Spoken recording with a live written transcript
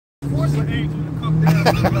Force an angel to come down.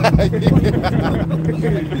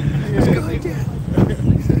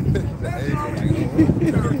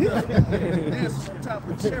 That's on top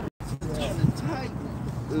of cherry. Tight.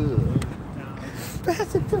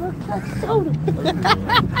 Pass it to the black soda.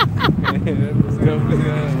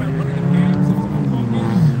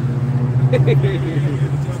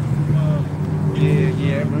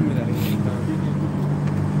 Yeah, I remember that.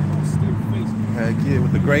 Heck yeah,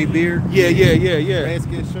 with the gray beard. Yeah.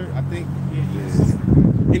 Redskin shirt, I think.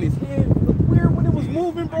 And his head looked weird when it was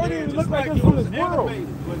moving, bro. It didn't look like it was from this world.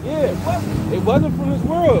 Yeah, it wasn't from this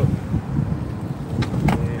world.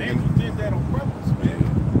 Angel did that on purpose, man.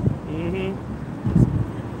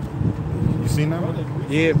 You seen that one?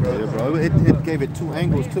 Yeah, bro. Yeah, bro. It gave it two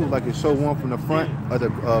angles too. Like it showed one from the front of the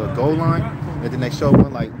goal line, and then they showed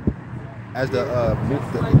one like as the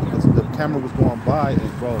camera was going by,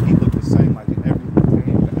 and bro, he looked the same like in every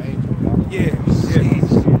angel. Yeah,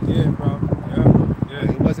 bro.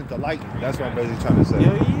 Yeah. It wasn't the light. That's what I'm basically trying to say.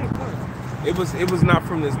 Yeah. It was not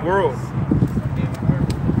from this world.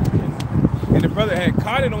 And the brother had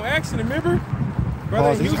caught it on accident. Remember,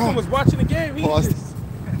 brother in Houston was watching the game. He Pause. just,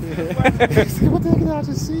 What the heck did I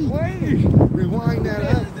just see? wait. Rewind that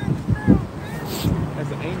up.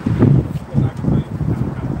 That's an angel.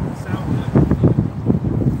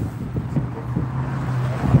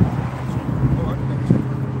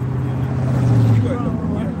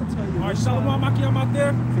 Shalom, Akim out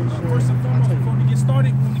there. First and foremost, before we get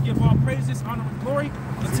started, we want to give all praises, honor, and glory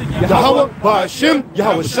to Yahweh, Ba'ashim,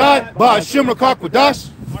 Yahweh Shai, Ba'ashim Rakakwadash.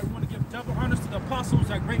 We want to give double honors to the apostles,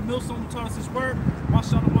 that great millstone who taught us this word. My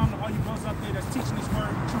shalom to all you brothers out there that's teaching this word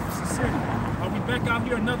with truth and sincerity. We back out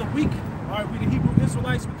here another week. All right, we the Hebrew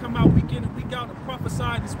Israelites, we come out week in and week out and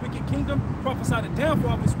prophesy this wicked kingdom, prophesy the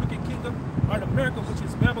downfall of this wicked kingdom, all right, America, which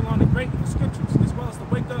is Babylon the Great in the scriptures, as well as to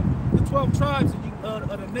wake up the 12 tribes of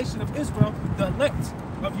the nation of Israel, the elect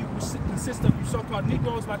of you, which consist of you so-called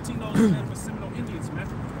Negroes, Latinos, and Seminole Indians, man.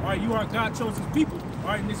 All right, you are God chosen people.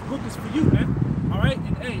 All right, and this book is for you, man. All right,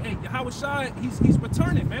 and hey, Yahweh Shai, he's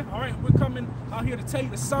returning, man. All right, we're coming out here to tell you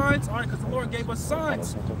the signs, all right, because the Lord gave us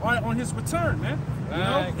signs, all right, on his return, man. You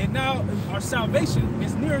know, and now our salvation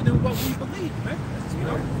is nearer than what we believe, man. You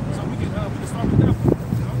know, so we can start with that one.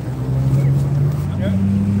 You know?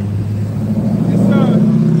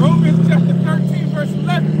 It's Romans chapter 13, verse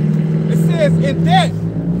 11. It says, "In that,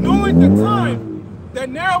 knowing the time, that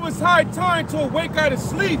now is high time to awake out of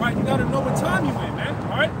sleep." Right, you gotta know what time you in, man.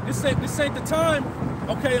 All right, this ain't the time,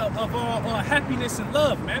 okay, of all happiness and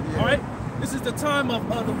love, man. All right, this is the time of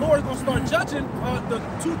the Lord gonna start judging the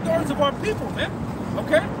 2/3 of our people, man.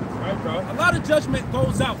 Okay, right, bro. A lot of judgment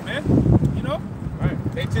goes out, man. You know, right?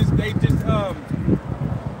 They just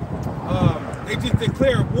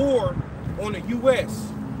declared war on the U.S.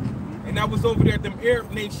 and that was over there at them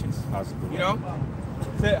Arab nations. You know.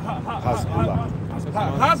 Hezbollah.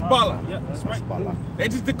 Yeah, that's right. They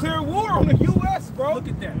just declared war on the U.S., bro. Look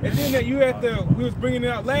at that. And then we was bringing it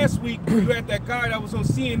out last week. You had that guy that was on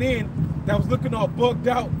CNN that was looking all bugged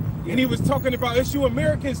out, and he was talking about it's you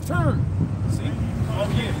Americans' turn. See? Oh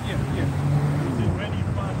yeah.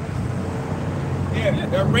 Yeah,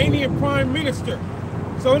 the Iranian Prime Minister.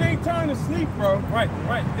 So it ain't time to sleep, bro. Right.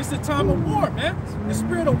 It's the time of war, man. The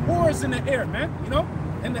spirit of war is in the air, man. You know.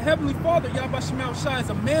 And the Heavenly Father, Yahweh Shai, is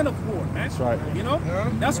a man of war, man. That's right. You know?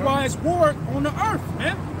 That's why it's war on the earth,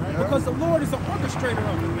 man. Because the Lord is the orchestrator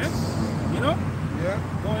of it, man. You know? Yeah.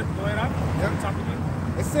 Go ahead out. Yeah. Talk again.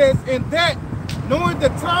 It says, "In that, knowing the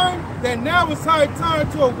time, that now is high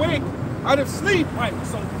time to awake out of sleep." Right.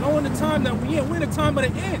 So knowing the time that we're in the time of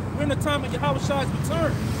the end. We're in the time of Yahweh Shai's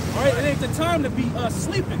return. All right? It ain't the time to be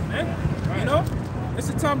sleeping, man. Right. You know? It's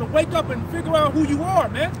the time to wake up and figure out who you are,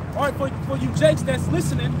 man. All right, for you jakes that's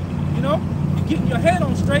listening, you know, you're getting your head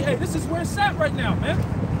on straight. Hey, this is where it's at right now, man.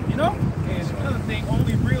 You know? And another thing,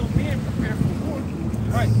 only real men prepare for war.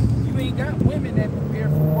 Right. You ain't got women that prepare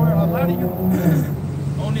for war. A lot of you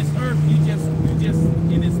on this earth, you just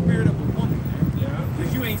in the spirit of a woman, man. Yeah.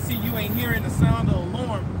 Because you ain't hearing the sound of the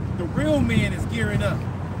alarm. The real man is gearing up.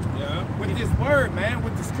 Yeah. With this word, man,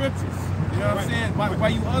 with the scriptures. You know what I'm saying? While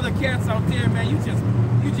you other cats out there, man, you just,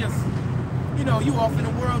 you know, you off in the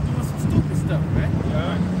world doing some stupid stuff, man.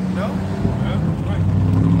 Yeah. You know? Yeah. Right.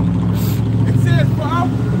 It says,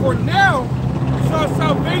 for now, is our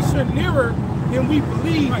salvation nearer than we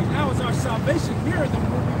believe. Right now is our salvation nearer than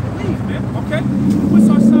what we believe, man. Okay? What's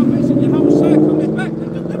our salvation? Yahweh Shai coming back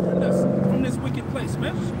and delivering us from this wicked place,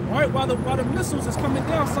 man. All right? While the missiles is coming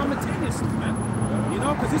down simultaneously, man. You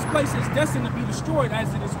know, because this place is destined to be destroyed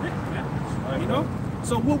as it is written, man. You know?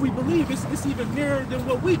 So what we believe is it's even nearer than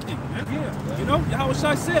what we think, man. Yeah. You know? Yahweh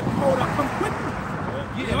Shai said, "Behold, I come quickly."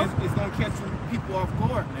 Yeah, it's gonna catch people off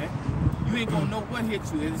guard, man. You ain't gonna know what hit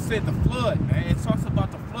you. It said the flood, man. It talks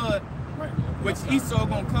about the flood, which Esau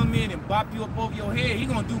gonna come in and bop you up over your head. He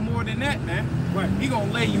gonna do more than that, man. Right. He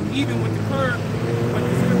gonna lay you even with the curb, but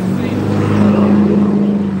the scripture say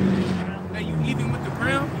lay you even with the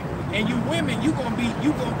ground. And you women, you gonna be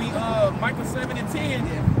Micah 7:10.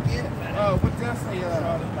 What that say?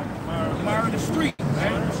 Mire the street,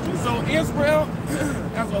 man. So Israel,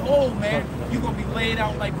 as a whole, man, you gonna be laid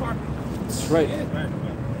out like carpet. That's right.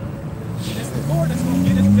 And it's the Lord that's gonna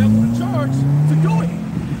get his devil in charge to do it.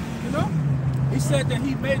 You know? He said that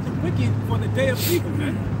he made the wicked for the day of evil,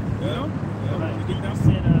 man. You know? He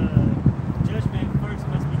said judgment first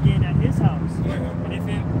must begin at his house. And if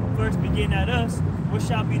it first begin at us, what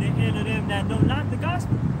shall be the end of them that know not the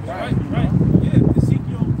gospel? Right. Yeah,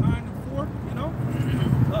 Ezekiel 9:4, you know?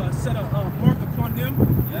 Set a mark upon them,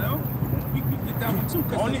 you know? We can get that one too,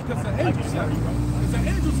 because the angels, because the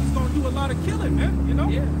angels is going to do a lot of killing, man, you know?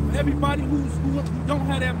 Yeah. Everybody who don't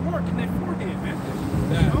have that mark in their forehead, man.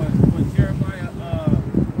 You know? When Jeremiah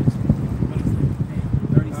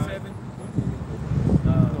 37,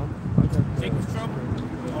 Jacob's trouble.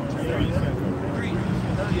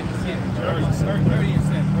 30:7.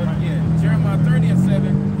 Yeah, Jeremiah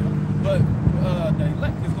 30:7. But the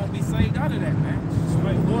elect is gonna be saved out of that, man.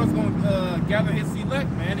 The Lord's gonna gather his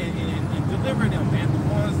elect, man, and deliver them, man. The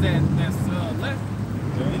ones that's left,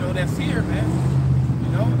 you know, that's here, man. You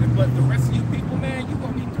know, but the rest of you people, man, you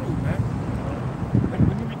gonna be through, man. Let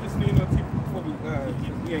me read this in NLT before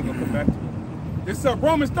we ain't gonna come back to it. It's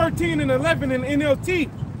Romans 13:11 in NLT.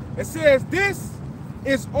 It says, "This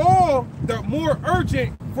is all the more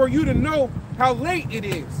urgent for you to know how late it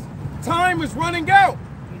is. Time is running out.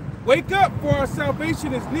 Wake up, for our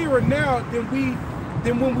salvation is nearer now than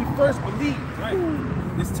when we first believed." Right.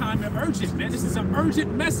 This time is urgent, man. This is an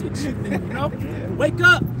urgent message. You know? Wake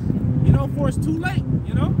up, you know, for it's too late,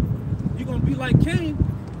 you know? You're going to be like Cain,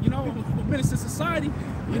 you know, with Minister Society,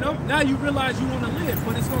 you know? Now you realize you want to live,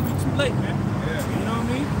 but it's going to be too late, man. Yeah. You know what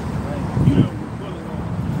I mean? You know,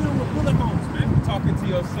 with bullet holes, man. Talking to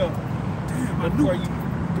yourself. Damn, I knew before you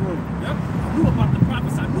through. Yep. I knew about the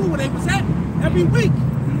prophets. I knew where they was at every week.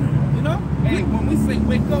 You know? Hey, when we say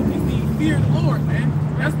wake up, we mean fear the Lord, man.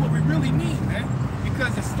 That's what we really mean, man.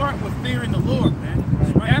 Because it starts with fearing the Lord, man.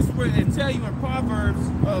 That's where they tell you in Proverbs,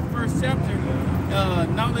 first chapter,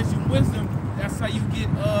 knowledge and wisdom. That's how you get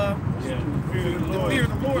the fear of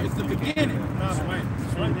the Lord is the beginning. Right.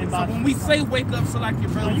 So when we say wake up, so like your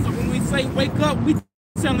brother. So when we say wake up, we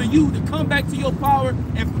telling you to come back to your power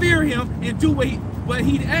and fear Him and do what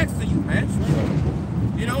He asks of you, man.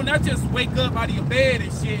 You know, not just wake up out of your bed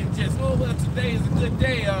and shit and just, oh, well, today is a good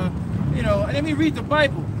day. You know, let me read the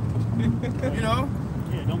Bible. You know?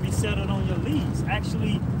 Yeah, don't be settled on your leads.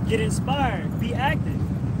 Actually get inspired. Be active.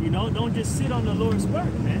 You know, don't just sit on the Lord's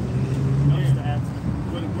work, man. Yeah.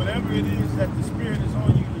 Whatever it is that the Spirit is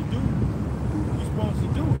on you to do, you're supposed to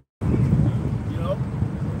do it. You know?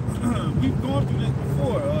 We've gone through this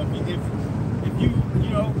before. If you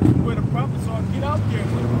know, where the prophets are, get out there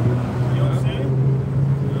with them. You know what I'm saying?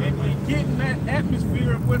 And get in that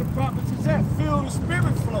atmosphere of where the prophets is at. Feel the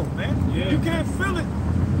Spirit flow, man. Yeah. You can't feel it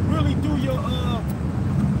really through your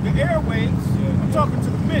the airwaves. I'm talking to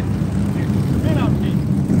the men. The men out there.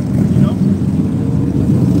 You know?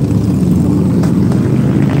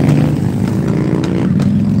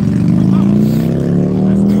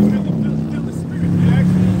 Feel the Spirit.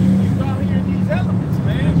 You out here in these elements,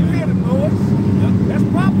 man. You hear the noise. That's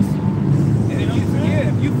prophecy. And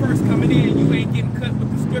if you first coming in, you ain't getting cut with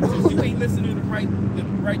the scriptures. You ain't listening to the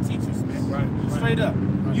right teachers, man. Right. Straight up.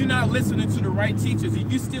 You're not listening to the right teachers. If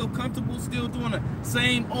you're still comfortable, still doing the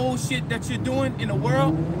same old shit that you're doing in the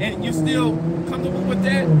world, and you're still comfortable with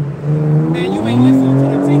that, man, you ain't listening to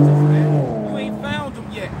the teachers, man. You ain't found them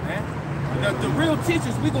yet, man. The real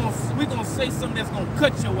teachers, we gonna say something that's gonna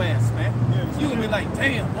cut your ass, man. You gonna be like,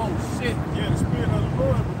 damn, oh shit. Yeah, the Spirit of the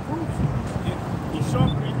Lord reproves you. He's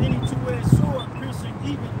sharper than any two-edged sword, piercing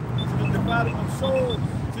even to the dividing of soul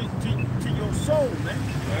to your soul, man.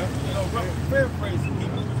 Yeah. You know, rough paraphrasing,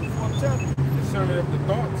 Hebrews the 4th chapter. Concerning of the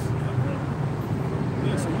thoughts.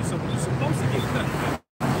 Yeah, so you're supposed to get cut, man.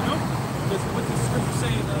 You know? Because what the scripture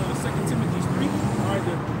say in 2 Timothy 3, all right,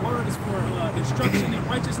 the word is for instruction in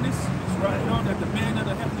righteousness. Right. You know, that the man of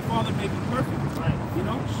the Heavenly Father may be perfect. Right. You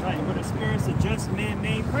know? Right. Where the Spirit's a just man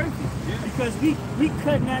made perfect. Yeah. Because we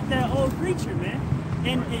cutting at that old creature, man.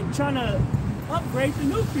 And trying to upgrade the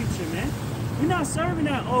new creature, man. We're not serving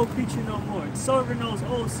that old creature no more. It's serving those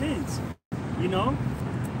old sins. You know?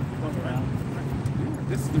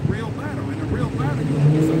 This is the real battle. In the real battle, you're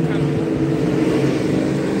gonna get some kind of, you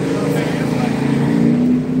know what I'm saying?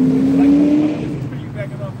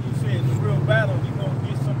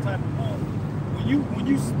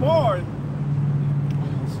 bars,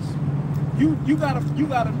 you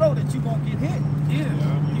gotta know that you're gonna get hit. Yeah. You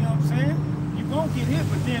know what I'm saying? You're gonna get hit,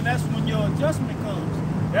 but then that's when your adjustment comes.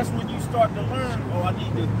 That's when you start to learn, oh, I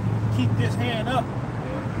need to keep this hand up,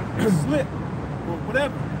 slip, or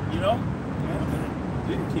whatever, you know?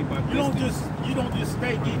 You don't just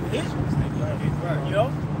stay getting hit. You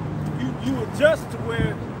know? You adjust to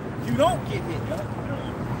where you don't get hit. I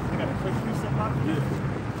got a quick precept out here.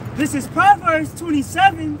 This is Proverbs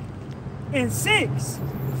 27:6.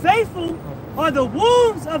 Faithful are the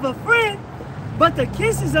wounds of a friend, but the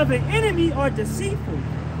kisses of an enemy are deceitful.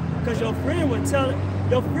 Because your friend will tell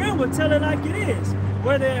it like it is.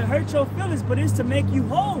 Whether it hurts your feelings, but it's to make you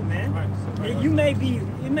whole, man.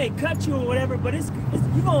 It may cut you or whatever, but it's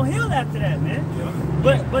you gonna heal after that, man. Yeah.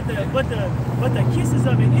 But the kisses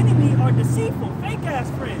of an enemy are deceitful, fake ass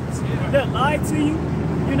friends. Yeah. They'll lie to you,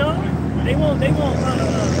 you know. They won't look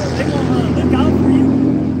out for you,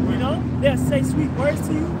 you know. They'll say sweet words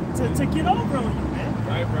to you to get over on you, man.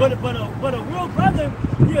 Right. But a real brother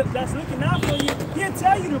that's looking out for you, he'll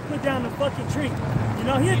tell you to put down the fucking tree. You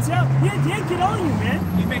know, he'll get on you, man.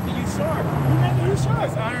 He's making you sharp. It's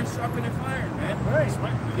iron sharpening iron, man. Right.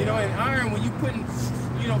 You know, and iron, when you putting,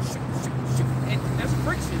 you know, that's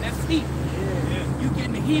friction, that's heat. Yeah. You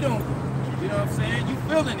getting the heat on you. You know what I'm saying? You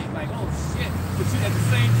feeling it, like, oh shit. But you at the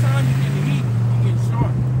same time, you getting the heat, you getting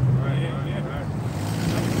sharp. Right.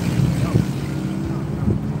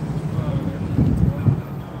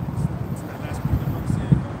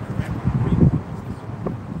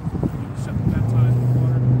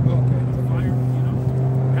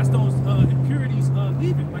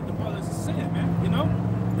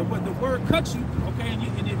 Cut you, okay,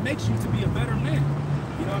 and it makes you to be a better man.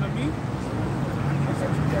 You know what I mean?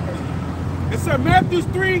 It's in Matthew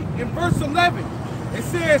 3 in verse 11. It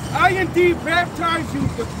says, I indeed baptize you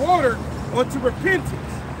with water unto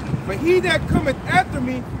repentance, but he that cometh after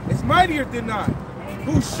me is mightier than I,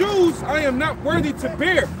 whose shoes I am not worthy to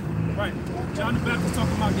bear. Right. John the Baptist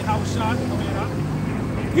talking about the house shot.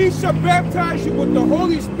 He shall baptize you with the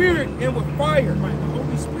Holy Spirit and with fire. Right, the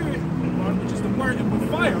Holy Spirit, which is the word, and with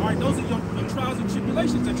fire. All right, those are your trials and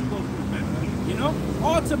tribulations that you go through, man. You know,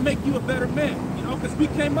 all to make you a better man. You know, because we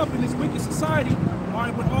came up in this wicked society, all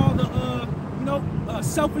right, with all the,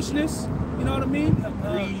 selfishness. You know what I mean?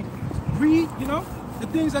 Greed. You know, the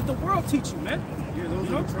things that the world teach you, man. Yeah, those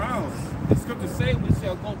are the trials. The scriptures say we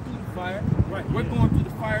shall go through the fire. Right. We're going through the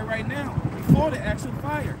fire right now. Before the actual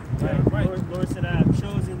fire. Right. Lord said, I have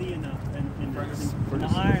chosen thee in the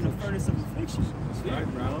iron, the furnace of affliction. Right,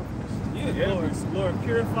 bro. Yeah. Lord,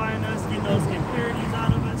 purifying us, getting those impurities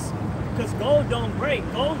out of us. Because gold don't break.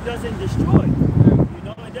 Gold doesn't destroy. You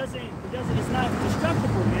know, it's not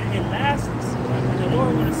destructible, man. It lasts. And the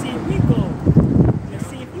Lord want to see if we go and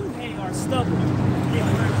see if you hang our stubble. Get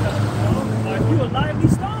burnt up, you know? Or if you a lively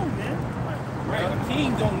stone, man. Right. A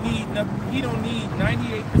king don't need nothing. He don't need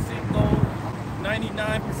 98% gold,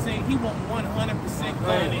 99%. He want 100% gold.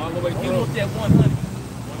 Right. All the way through. He want that 100.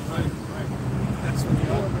 100. Right. That's what you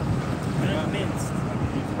want. Minced.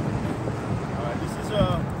 All right, this is the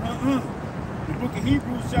book of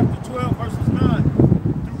Hebrews chapter 12 verses 9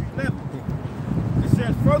 through 11. It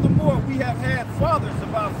says, furthermore, we have had fathers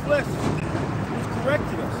of our flesh which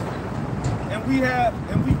corrected us, and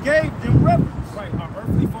we gave them reverence. Right, our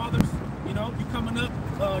earthly fathers, you know, you coming up,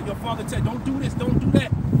 your father said, don't do this, don't do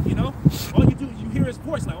that, you know. All you do is you hear his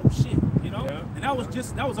voice like, oh shit, you know. Yeah. And that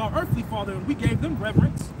was our earthly father, and we gave them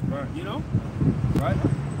reverence. Right. You know. Right.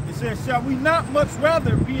 It says, shall we not much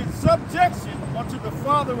rather be in subjection unto the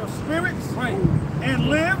Father of spirits? Right. And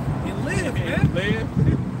live? And live, man. Live.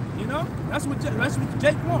 You know? That's what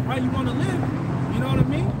Jake want, right? You want to live. You know what I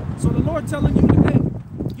mean? So the Lord telling you today,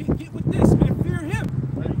 get with this, man. Fear him.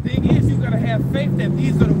 The thing is, you gotta have faith that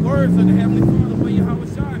these are the words of the Heavenly Father where Yahweh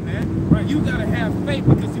shine, man. Right. You gotta have faith,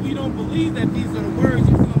 because if you don't believe that these are the words,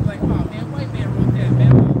 you're gonna be like, oh man, white man wrote that,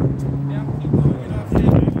 man. Now keep going, you know what I'm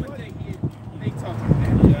saying? What they talking, man.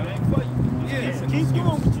 Keep doing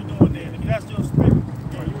what you're doing there, if that's your spirit. You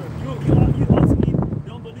ultimately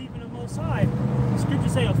don't believe in the Most High. The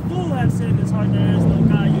scriptures say a fool has said in his heart there is no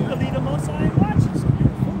God. You believe the Most High and watch you, so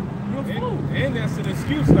you're a fool. And that's an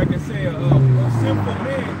excuse, like I say, a simple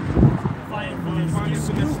man finds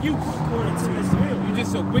an excuse according to his will. You're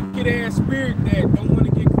just a wicked ass spirit that don't want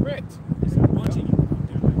to get correct. There's a bunch of you out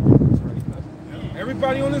there.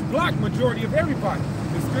 Everybody on this block, majority of everybody.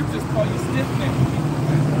 The scriptures call you stiff-necked.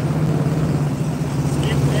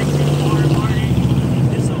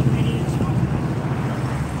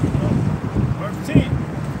 Verse 10,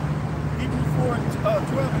 Hebrews 4,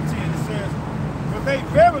 12 and 10, it says, for they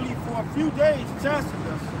verily for a few days chastened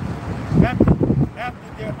us, after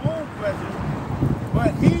their own pleasure,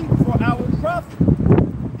 but he for our profit,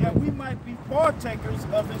 that we might be partakers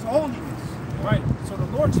of his holiness. Right. So the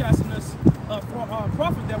Lord chastened us for our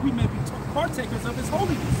profit, that we may be partakers of his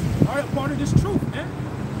holiness. All right, part of this truth, man.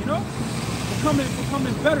 You know,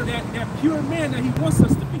 becoming better, that pure man that he wants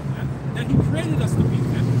us to be, man. That he created us to be,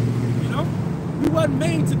 man. You know, we wasn't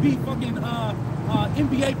made to be fucking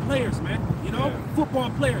NBA players, man. You know, football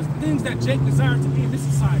players, things that Jake desired to be in this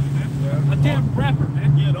society, man. A damn rapper,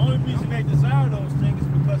 man. Yeah, the only reason they desire those things is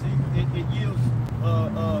because it yields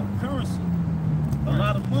currency, a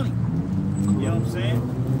lot of money. You know what I'm saying?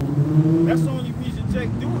 That's the only reason Jake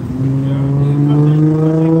do it. Because they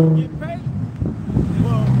gonna get paid.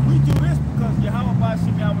 Well, we do this because Yahweh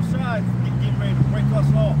Bashim Yahushai getting ready to break us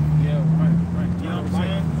off. Yeah, right. You know what I'm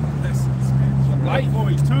saying? Lessons, man. Life for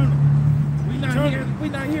eternal. We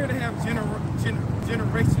not here to have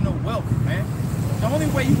generational wealth, man. The only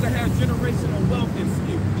way you can have generational wealth is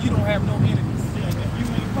if you don't have no enemies. You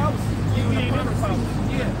ain't policy. You ain't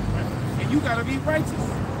policy. Yeah. And you gotta be righteous.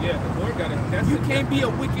 Yeah, the Lord got it. You can't be a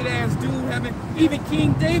wicked ass dude having. Even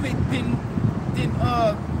King David didn't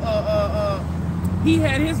he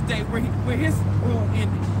had his day where his rule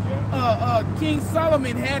ended. King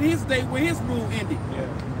Solomon had his day where his rule ended. Yeah.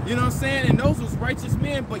 You know what I'm saying? And those was righteous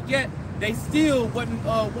men, but yet they still wasn't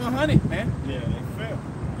 100, man. Yeah, they fail.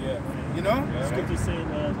 Yeah. You know? The scripture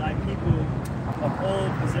said, like people of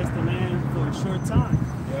old possessed the land for a short time.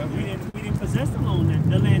 Yeah. We didn't possess the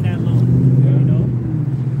land that long. You know?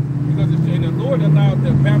 Because and the Lord allowed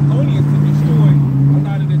the Babylonians to destroy a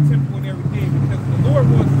lot of the temple and everything, because the Lord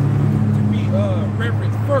wants to be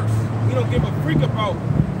reverenced first. He don't give a freak about,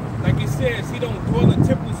 like it says, he don't dwell in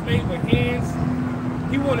temples made with hands.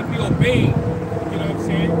 He want to be obeyed. You know what I'm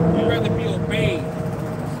saying? He'd rather be obeyed.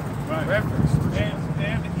 Right. Reference.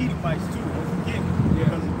 And the Edomites too, don't forget.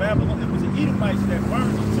 Because in Babylon, it was the Edomites that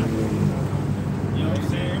burned the temple. You know what I'm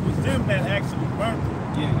saying? It was them that actually burned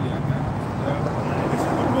it. This is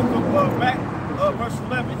the book of verse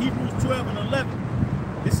 11, Hebrews 12 and 11.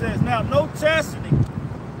 It says, now no chastening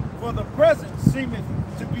for the present seemeth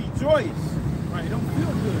to be joyous. Right, it don't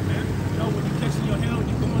feel good, man. You know, when you're catching your hell,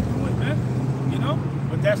 you're going through it, man. You know?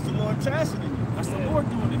 But that's the Lord chastening you. That's the Lord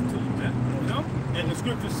doing it to you, man. You know? And the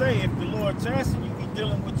scriptures say, if the Lord chasten you, he's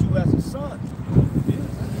dealing with you as a son.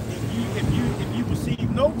 If you receive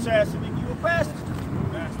no chastening, you a bastard.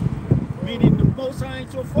 Meaning the Most High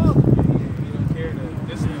ain't your father. You don't care to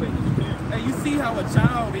discipline. Hey, you see how a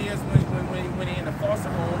child is when they're in a foster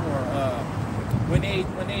home, or when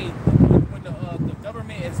the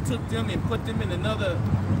government has took them and put them in another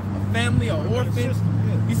family or orphan.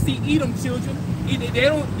 You see Edom children. They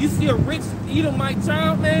don't. You see a rich Edomite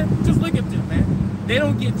child, man. Just look at them, man. They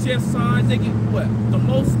don't get chest size. They get what? The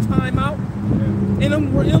most time out. And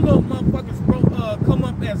them little motherfuckers come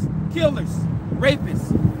up as killers,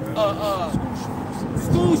 rapists,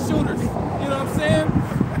 school shooters. You know what I'm saying?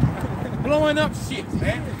 Blowing up shit,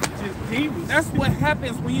 man. That's what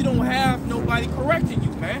happens when you don't have nobody correcting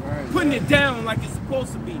you, man. Putting it down like it's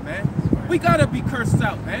supposed to be, man. We gotta be cursed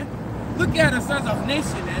out, man. Look at us as a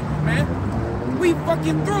nation, man. We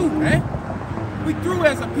fucking through, man. We through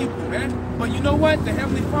as a people, man. But you know what? The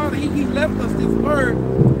Heavenly Father, he left us this word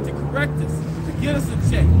to correct us, to get us in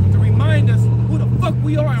check, to remind us who the fuck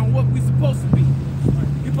we are and what we're supposed to be.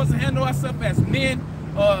 We're supposed to handle ourselves as men,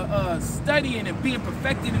 studying and being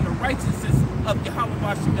perfected in the righteousness of Yahweh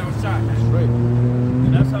Bashim Yahushai. That's right.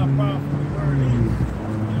 And that's how powerful the word is. You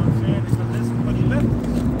know what I'm saying? Because this is what he left us.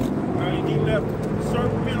 Right? He left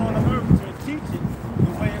certain men on the earth to teach it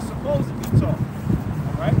the way it's supposed to be taught.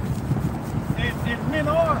 All right? And men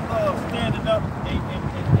are standing up and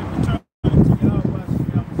returning to Yahweh Bashim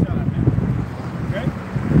Yahushai. Okay?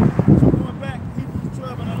 So going back, Hebrews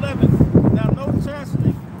 12 and 11. Now no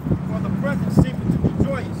chastening for the present seemeth to be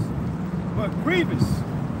joyous, but grievous.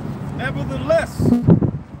 Nevertheless,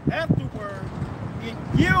 afterward, it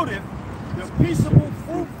yieldeth the peaceable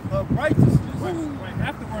fruit of righteousness. Right.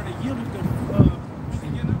 Afterward, it yielded the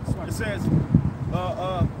it says,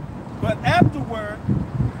 but afterward,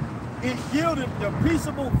 it yielded the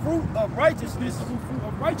peaceable fruit of righteousness. Peaceable fruit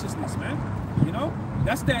of righteousness, man. You know,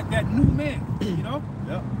 that's that new man. You know.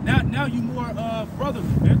 Yep. Now you more brotherly,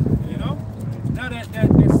 man. You know. Now that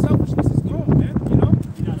selfishness is gone, man. You know.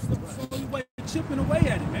 Slowly chipping away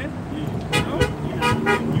at it, man. You know.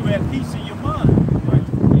 You have peace in your mind. Right.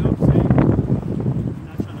 You know what I'm saying? You're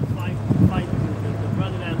not trying to fight the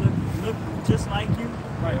brother that look just like you.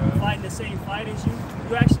 Right. Fighting the same fight as you.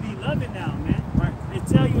 You actually love it now, man. Right. They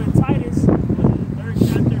tell you in Titus, the 3rd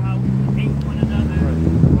chapter, how we hate one another,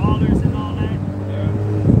 brawlers and all that. Yeah.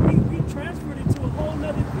 We transferred it to a whole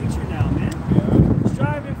nother creature now, man. Yeah.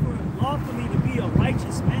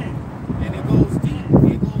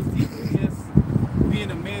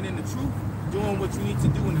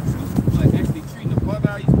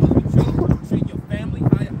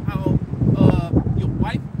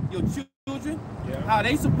 how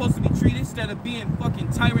they supposed to be treated instead of being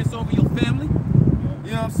fucking tyrants over your family.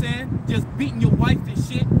 You know what I'm saying? Just beating your wife and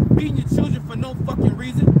shit, beating your children for no fucking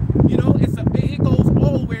reason. You know, it goes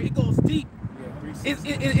all where it goes deep.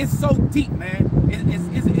 It's so deep, man.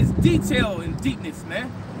 It's detail and deepness, man.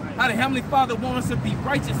 How the Heavenly Father wants us to be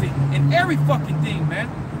righteous in every fucking thing, man.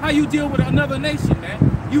 How you deal with another nation, man.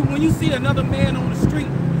 When you see another man on the street,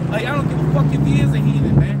 like, I don't give a fuck if he is a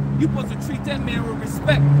heathen, man. You supposed to treat that man with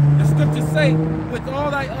respect. The scriptures say, with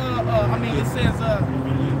all that, I mean, it says,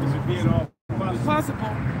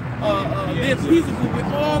 possible, live peaceable with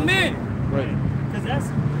all men. Right. Because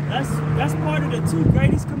that's part of the 2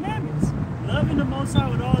 greatest commandments. Loving the Most High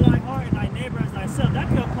with all thy heart and thy neighbor as thyself. That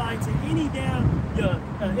can apply to any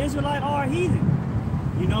damn Israelite or heathen.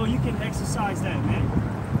 You know, you can exercise that, man.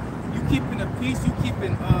 You keeping the peace. You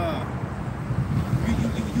keeping you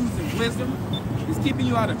using wisdom. It's keeping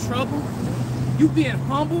you out of trouble. You being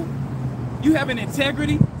humble. You having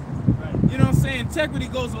integrity. You know what I'm saying? Integrity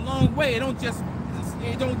goes a long way. It don't just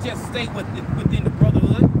stay within the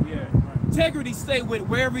brotherhood. Yeah. Right. Integrity stay with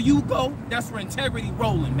wherever you go. That's where integrity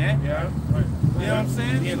rolling, man. Yeah. Right. You know what I'm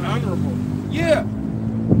saying? Being honorable. Yeah.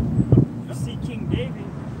 You see King David,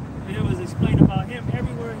 it was explained about him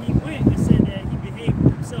everywhere he went. It said that he behaved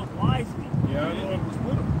himself wisely. Yeah, I know it was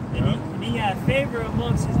with him. And he had favor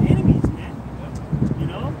amongst his enemies, man. You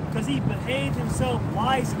know, because he behaved himself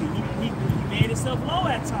wisely. He made himself low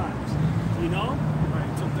at times. You know? Right,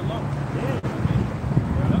 he took the low. Yeah.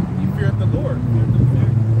 He feared the Lord.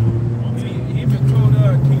 He even told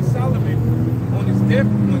King Solomon on his death,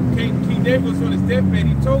 when King David was on his deathbed,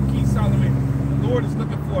 he told King Solomon, the Lord is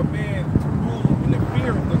looking for a man to rule in the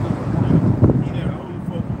fear of the Lord. Yeah, only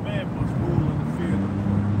for a man must rule in the fear of the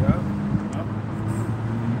Lord.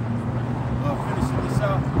 Finishing this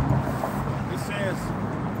out, it says,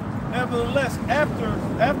 nevertheless,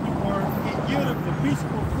 afterward, it yielded the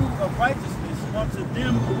peaceable fruit of righteousness unto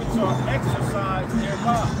them which are exercised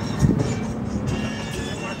thereby.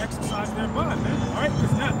 Exercise thereby, man. All right,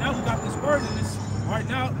 because now we got this word in this. All right,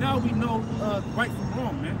 now we know right from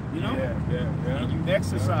wrong, man. You know. Yeah. And you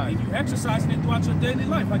exercise. And you exercising it throughout your daily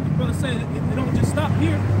life, like the brother said. It don't just stop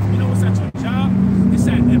here. You know, it's at your job. It's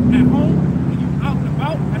at home. When you out and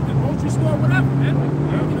about at the grocery store, whatever, man.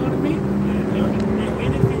 You know what I mean? It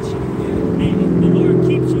benefits you. And the Lord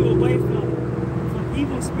keeps you away from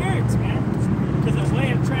evil spirits, man. Because the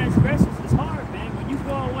way of transgressors is hard, man. When you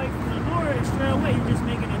go away from the Lord and stray away, you're just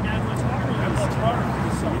making it that much harder. That much harder for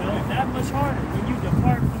yourself. You know, that much harder when you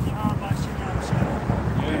depart from the Bashin Abishai.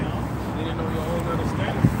 Yeah. You know? You didn't know your own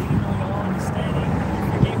understanding. You didn't know your own understanding. You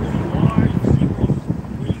forget who you are. You forget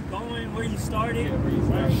where you going, where you started. Yeah, where you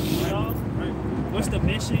started. You know? Right. What's the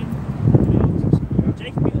mission? You know?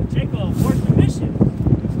 Jacob aborted the mission.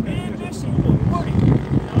 Man, mission, you aborted. You know?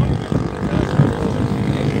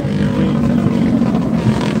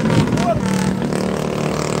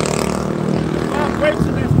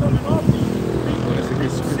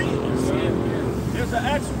 There's an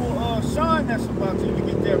actual shine that's about to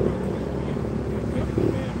get there real quick.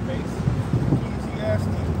 Ecclesiastes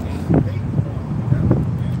 8.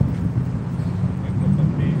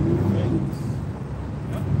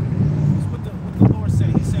 What the Lord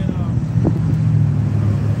said. He said,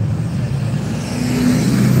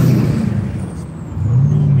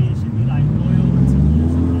 Prove me, it should be like loyal unto me or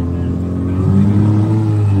something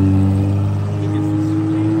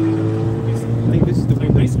I think this is the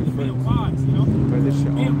one that's being wise, you know?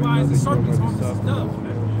 Being wise and serpents harmless as doves,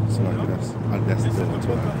 man. So that's This is the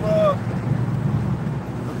book of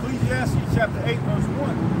Ecclesiastes chapter 8 verse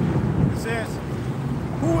 1. It says,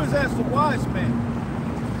 who is as the wise man?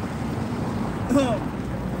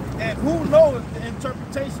 And who knoweth the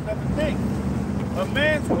interpretation of the thing? A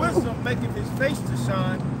man's wisdom maketh his face to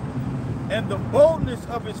shine, and the boldness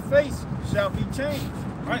of his face shall be changed.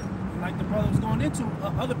 Right? Like the brother was going into,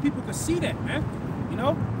 other people could see that, man. You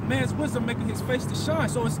know, man's wisdom making his face to shine.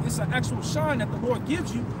 So it's an actual shine that the Lord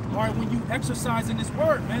gives you, all right, when you exercise in his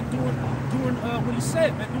word, man, doing what he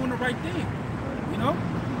said, man, doing the right thing. You know?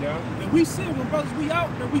 Yeah. And we see it when brothers we out,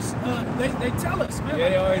 that they tell us, man. Yeah,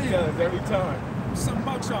 they like, always man, tell us every time. something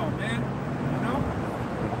about y'all, man. You know?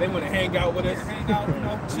 They want to hang out with us. Hang out, you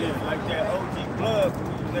know, chill. Yeah, like that OG Blood who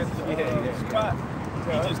was at the spot.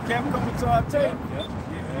 He just kept coming to our table.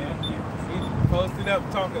 He posted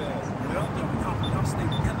up talking to us. Y'all stay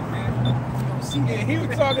together, man. You don't see Yeah, that. he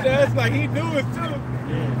was talking to us like he knew us too.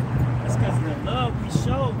 Yeah, that's because of the love we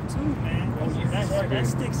show too, man. That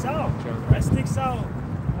sticks out. That sticks out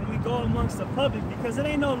when we go amongst the public because it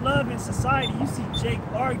ain't no love in society. You see Jake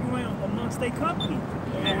arguing amongst their company.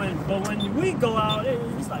 But when we go out,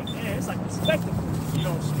 it's like, man, it's like a spectacle. You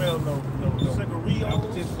don't smell no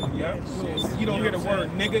cigarillos. You don't hear the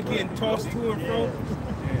word nigga getting tossed to and fro.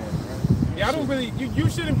 Yeah, I don't really. You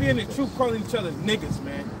shouldn't be in the truth calling each other niggas,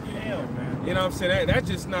 man. Yeah, man. You know what I'm saying? That's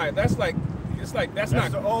just not. That's like. It's like that's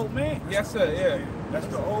not. the old man. Yes, sir. Yeah. That's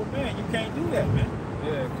the old man. You can't do that, man.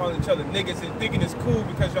 Yeah, calling each other niggas and thinking it's cool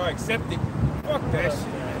because y'all accept it. Fuck that shit.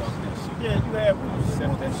 Yeah, you have what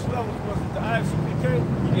levels was it? The ICPK?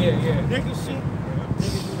 Yeah. Nigga shit.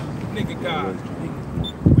 Nigga God.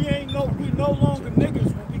 We no longer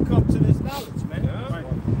niggas when we come to this knowledge, man. Yeah.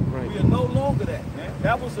 Right. We are no longer that, man.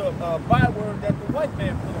 That was a byword that the white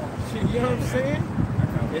man put on. Shit, you know what I'm saying?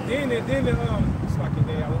 And then it's like a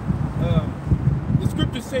day. The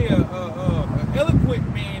scriptures say an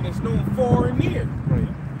eloquent man is known far and near. Right.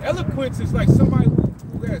 Eloquence is like somebody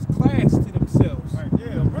who has class to themselves. Right.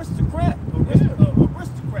 Yeah, aristocrats,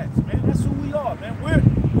 man. That's who we are, man. We're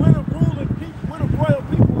the ruling people. We're the royal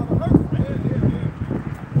people of the earth, man.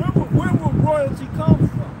 Where will royalty come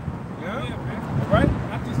from? Yeah, man. Right?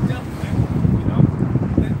 Not this devil, man. You know,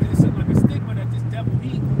 it's like a stigma that this devil,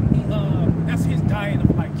 that's his diet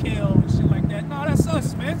of like kale and shit like that. No, that's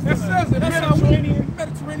us, man. That's us. That's how we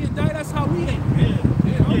Mediterranean diet. That's how we ate.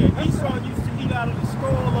 Yeah. Esau used to eat out of the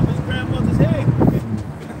skull of his grandmother's head.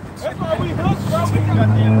 That's why we hooked, bro. We got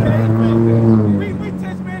damn caveman. We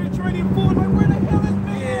taste Mediterranean food. Like, where the hell is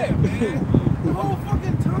man? Yeah, man. The whole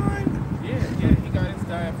fucking time. Yeah, he got his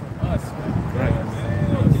diet from us, man. Right.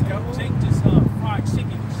 Jake just fried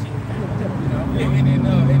chicken and shit, man. You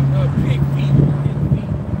know, and pig feet.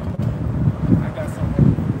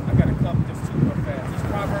 I got a couple just too real fast. It's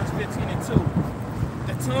Proverbs 15:2.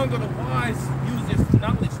 The tongue of the wise uses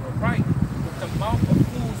knowledge or right, but the mouth of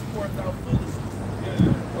fools poureth out foolishness.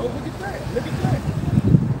 Yeah. Oh, look at that.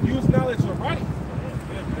 Use knowledge or right.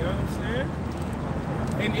 You know what I'm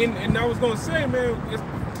saying? And I was gonna say, man, it's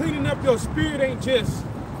cleaning up your spirit ain't just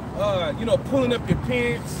pulling up your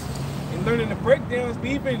pants and learning the breakdowns, but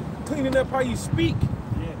even cleaning up how you speak.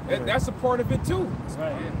 That's a part of it too.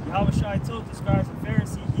 Right. Yahushua told the scribes and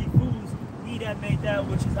Pharisees, ye fools, he that make that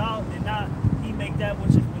which is out, and not he make that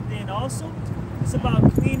which is within also. It's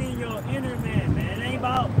about cleaning your inner man, man. It ain't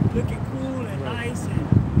about looking cool and nice and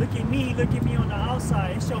look at me on the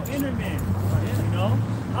outside. It's your inner man. You know?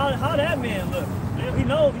 How that man look? We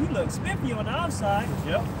know you look spiffy on the outside.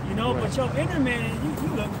 Yep. You know, but your inner man, you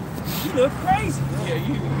look crazy. Yeah,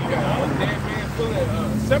 you got a dead man full of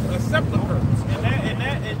sepulchres.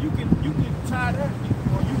 And you can tie that,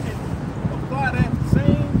 or you can apply that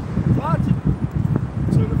same logic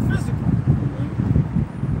to the physical.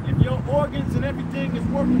 If your organs and everything is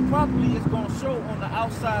working properly, it's gonna show on the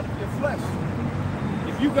outside of your flesh.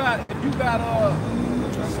 If you got skin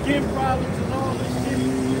problems and all this shit,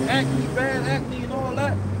 acne, bad acne and all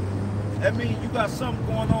that means you got something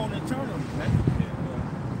going on internally, man.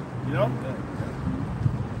 You know?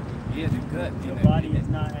 Yeah, the gut. Your body is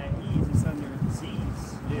not at ease, it's under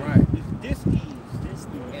disease. Yeah. Right. It's dis-ease.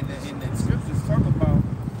 And the scriptures talk about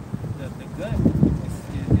the gut is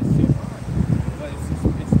your mind, but it's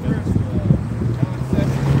spiritual. John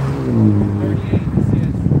 7:38 it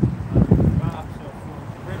says,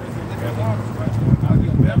 rivers of living waters right out of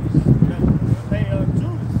your bellies. Hey,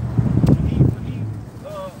 Judas, when he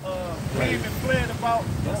came and fled about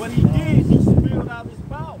what he did, he spilled out his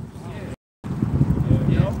bowels.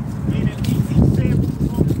 You know, meaning he said what was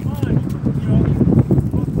on his mind. He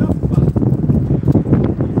fucked up about it.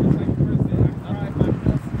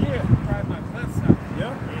 Cried my guts out.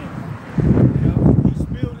 Yeah. He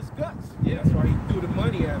spilled his guts. Yeah, that's why he threw the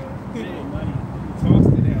money at him. Money.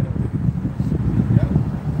 Tossed it at him. Yep.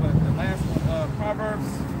 But the last one, Proverbs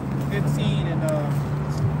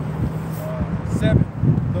 15:7.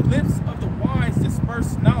 The lips of the wise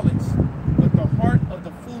disperse knowledge, but the heart of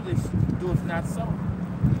the foolish doeth not so.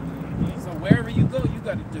 So wherever you go, you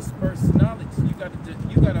got to disperse knowledge. You got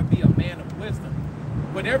to be a man of wisdom.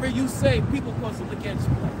 Whatever you say, people supposed to look at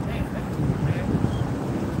you like, damn, that dude, man.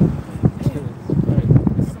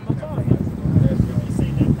 There's some about him. You say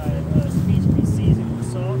that speech be seasoned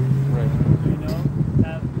with salt. Right. You know,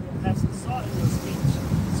 have some salt in your speech.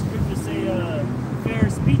 Scriptures say fair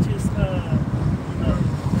speeches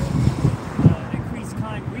increase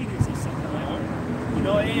kind greetings or something like that. You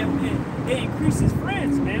know, it increases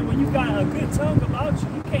friends, man. When you got a good tongue about you,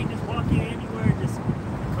 you can't just walk in anywhere and just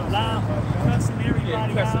loud, cussing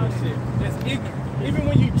everybody out. Shit. That's ignorant. Even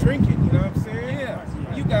when you drink it, you know what I'm saying? Yeah,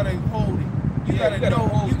 you gotta hold it. You gotta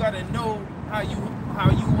know how you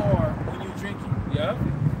are when you drink it. Yeah.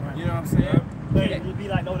 You know what I'm saying? But it'd be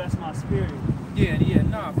like, oh, that's my spirit. Yeah,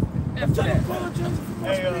 nah. After that.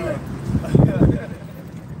 Hey,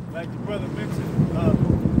 like the brother mentioned,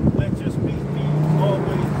 let your speech be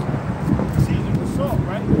always seasoned with salt,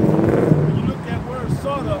 right? When you look that word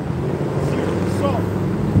salt up, seasoned with salt,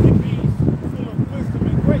 it means full of wisdom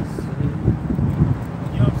and grace.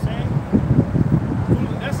 You know what I'm saying?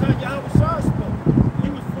 That's how Yahweh Shah spoke. He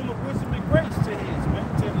was full of wisdom and grace to his, man,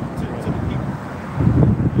 to the people.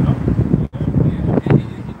 You know?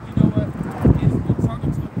 You know what? It's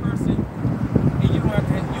talking to a person, and you don't have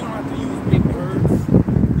to use big words.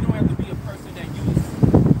 You don't have to be a person that uses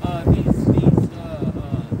these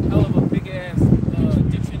hell of a big ass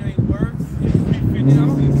dictionary words. You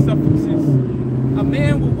know, these suffixes. A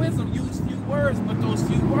man with wisdom uses few words, but those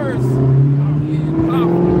few words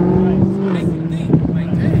make you think.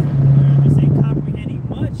 Like, dang. You say comprehending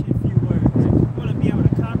much in few words. You want to be able to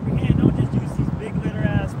comprehend. Don't just use these big letter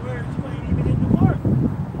ass words. You ain't even in the mark.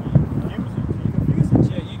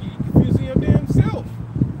 Yeah, you confusing your damn self.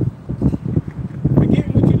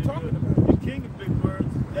 Forgetting what you're talking about. The king of big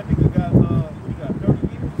words, that nigga got, what he got, 30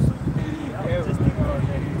 years or something?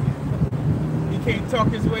 He can't talk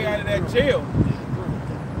his way out of that jail.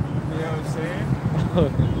 You know what I'm saying?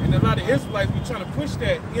 And a lot of Israelites be trying to push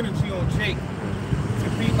that energy on Jake to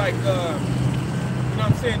be like, you know what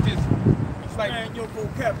I'm saying? Just, it's like, Man, your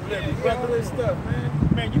vocabulary, regular stuff, man.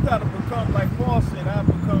 Man, you gotta become, like Paul said, I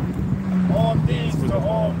become all things to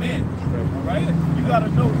all men. Right? You gotta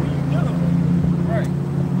know who you're dealing with. Right.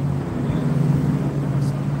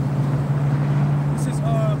 This is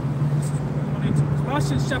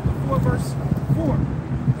Colossians chapter 4, verse 4.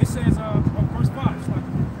 It says, verse 5.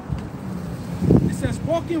 It says,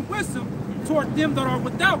 walk in wisdom toward them that are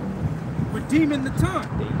without, redeeming the time.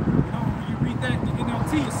 You know, when you read that in the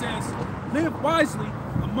NLT, it says, live wisely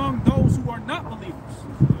among those who are not believers.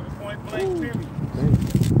 Point blank, period.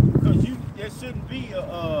 Because there shouldn't be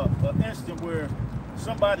an instant where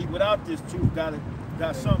somebody without this truth got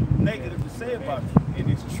something negative to say about you. And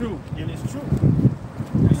it's true. And it's true.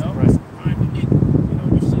 You know,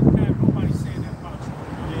 you shouldn't have nobody saying that about you.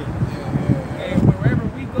 And wherever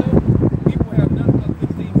we go, people have nothing but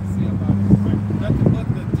good things to say about us. Nothing but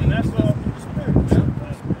good things. And that's all through the spirit.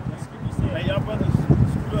 Hey, y'all brothers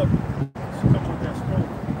screwed up. Come with that scroll.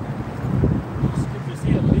 Scriptures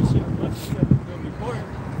here, bishop, must be important.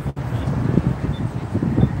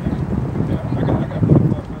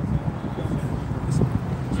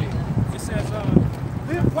 It says,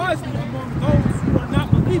 live wisely among those who are not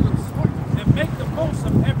believers and make the most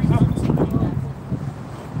of every opportunity.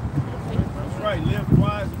 That's right. Live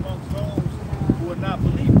wise amongst those who are not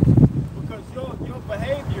believers. Because your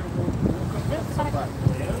behavior will convince somebody.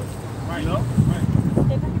 Right? You know? Right.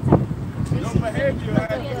 Your behavior has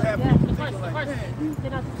to have people thinking like, man,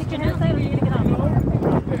 Stick your hands there, you're gonna get out.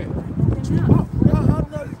 how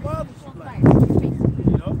nothing bothers you like this?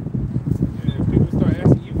 You know? And if people start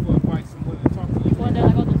asking you for advice and want to talk to you,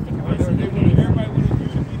 everybody want you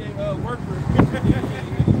to be their worker.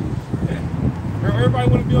 Everybody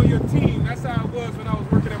want to be on your team. That's how it was when I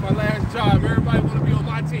was working at my last job. Everybody want to be on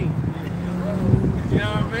my team. You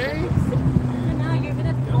know what I mean?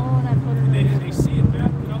 They see it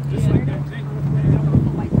back, you know, just like that.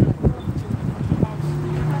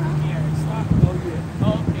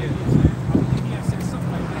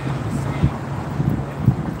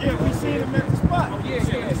 Yeah, we seen him at the spot. Yeah. We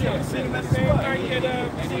seen him at the spot.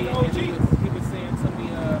 He was saying to me,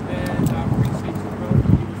 man, I appreciate you, bro.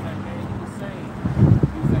 He was like, man, you was saying.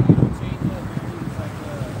 He was like, you don't change up. He was like,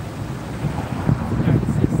 you got to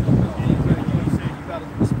say something else. He said you got to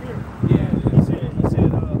be spirit. Yeah. He said, you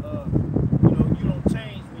know, you don't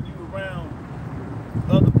change when you around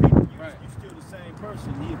other people. You're still the same person.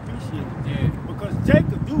 He appreciated it. Yeah. Because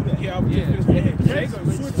Jacob do that. Yeah, I was just gonna say, Jacob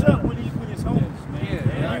switch up when he's with his homies, man.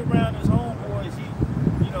 Yeah, When he around his homeboys, he,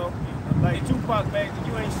 you know, like Tupac back then,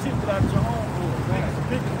 you ain't shit without your homeboys. Like,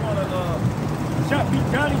 niggas wanna be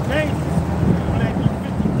Johnny Dangerous when they be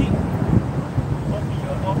 50 deep. Or be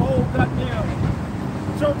a whole goddamn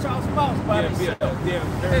church house mouse by themselves. Yeah.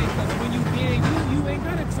 Hey, because when you being you ain't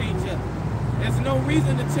gotta change up. There's no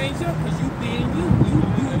reason to change up because you being you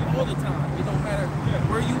all the time. It don't matter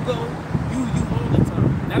where you go, you all the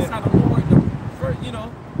time. That's how the Lord,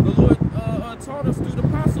 the Lord taught us through the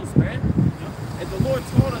apostles, man. And the Lord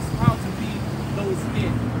taught us how to be those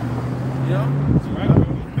men. You know? Right?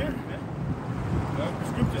 Men, man. The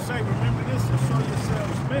scriptures say, remember this and show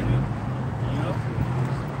yourselves men. You know?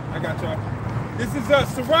 I got y'all. This is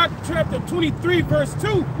Sirach chapter 23, verse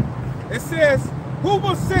 2. It says, who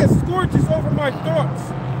will set scourges over my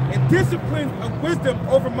thoughts and discipline of wisdom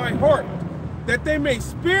over my heart, that they may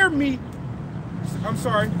spare me I'm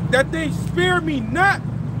sorry, that they spare me not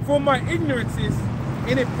for my ignorances,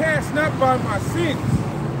 and it passed not by my sins.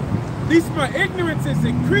 Least my ignorances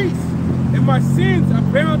increase, and my sins are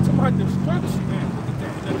bound to my destruction. Man, look at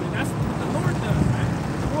that. That's what the Lord does, man.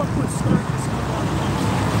 The Lord puts scourges on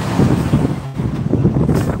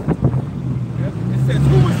It says,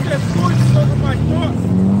 who would set scourges over my thoughts,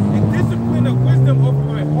 and discipline of wisdom over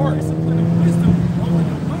my heart? discipline of wisdom over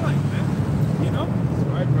your mind, man. You know? That's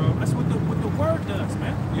right, bro. That's what the word does,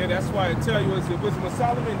 man. Yeah, that's why I tell you it's the wisdom of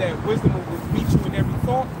Solomon, that wisdom will meet you in every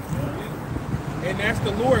thought. And that's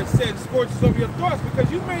the Lord said scourges over your thoughts,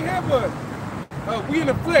 because you may have we in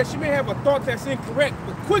the flesh, you may have a thought that's incorrect,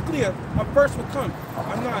 but quickly a verse will come.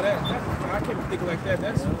 I'm not I can't be thinking like that.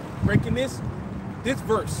 That's breaking this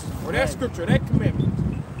verse or that scripture, that commandment.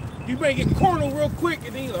 You may get carnal real quick,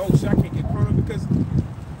 and then you're like, oh shit, I can't get carnal, because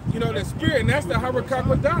you know the spirit, and that's the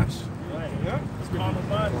Harakakadash. Right. Yeah. This carnal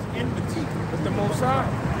mind is enmity. It's the Most High.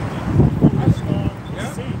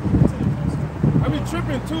 Yeah. I be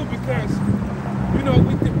tripping too, because you know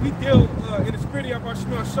we deal in the spirit of our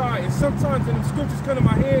Shema Shai, and sometimes when the scriptures come to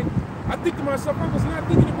my head, I think to myself, I was not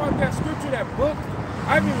thinking about that scripture, that book.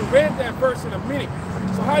 I haven't even read that verse in a minute.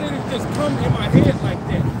 So how did it just come in my head like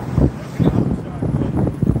that? You know?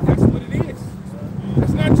 That's what it is.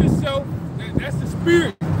 That's not yourself. That's the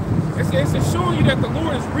spirit. It's showing you that the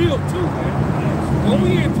Lord is real too, man. What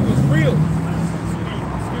we into is real.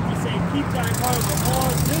 Scripture say, keep thy heart with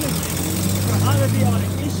all diligence, for out of it are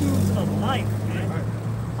the issues of life, man.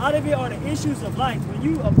 Out of it are the issues of life. When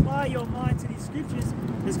you apply your mind to these scriptures,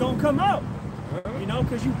 it's going to come out. You know,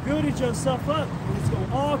 because you builded yourself up, and it's going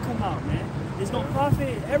to all come out, man. It's going to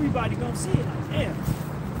profit. Everybody going to see it. Like, damn.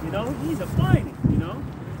 You know, he's applying it, you know.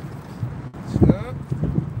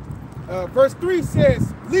 Verse 3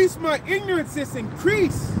 says, least my ignorances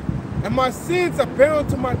increase, and my sins are bound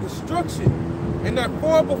to my destruction, and I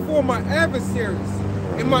fall before my adversaries,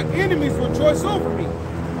 and my enemies rejoice over me,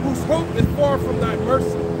 whose hope is far from thy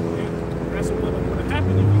mercy. And that's what will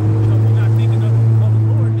happen if you know, you're not thinking of the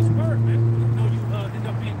Lord and His word, man. You know, you end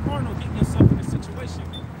up being carnal, getting yourself in a situation.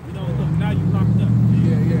 You know, look, now you locked up.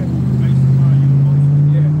 Yeah.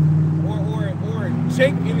 Or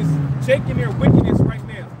Jake in their wickedness right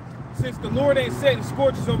now. Since the Lord ain't setting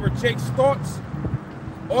scourges over Jake's thoughts,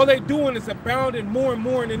 all they doing is abounding more and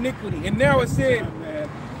more in iniquity. And now it said,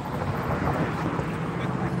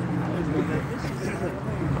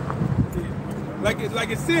 like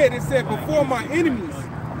it said, before my enemies,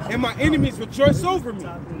 and my enemies rejoice over me.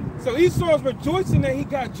 So Esau's rejoicing that he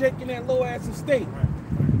got Jake in that low ass estate.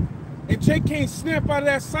 And Jake can't snap out of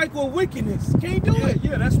that cycle of wickedness. Can't do it.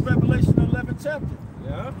 Yeah, that's Revelation 11 chapter.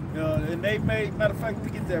 Yeah. And they made, matter of fact, we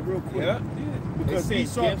get that real quick. Yeah. Because They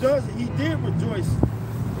Esau said he did rejoice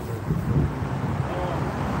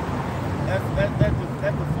at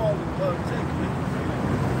the fall of Jacob.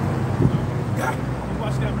 You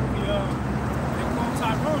watch that movie,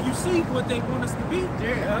 Tyrone, you see what they want us to be.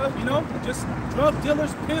 Yeah. You know, just drug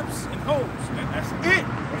dealers, pimps, and hoes. Man, that's it.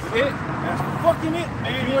 That's it. That's fucking it,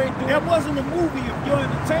 man. You ain't doing that wasn't a movie of your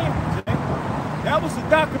entertainment, Jay. That was a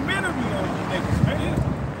documentary on you niggas, man. Yeah.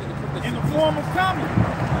 In the form of comedy.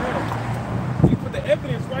 Yeah. You put the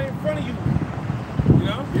evidence right in front of you. You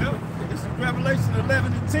know? Yep. This is Revelation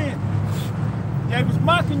 11 and 10. They was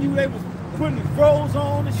mocking you. They was putting the froze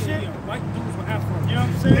on and shit. Yeah, white dudes with afro. You know what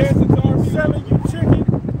I'm saying? Selling you chicken.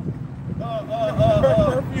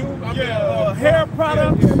 Perfume. Hair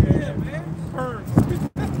products. Yeah, man.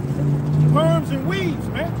 Perms and weaves,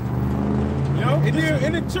 man. You know? And then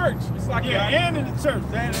in the church. It's like and in the church.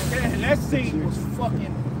 That scene was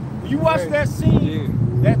fucking. When you watch that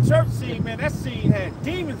scene, that church scene, man, that scene had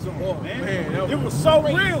demons on it, man. It was so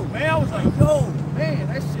real, man. I was like, yo, man,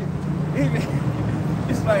 that shit.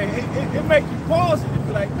 It's like, it make you pause and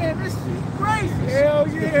be like, man, this shit is crazy. Hell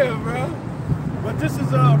yeah, bro. But this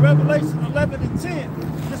is Revelation 11 and 10.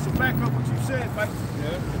 Just to back up what you said, Mike.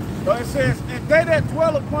 Yeah. So it says, and they that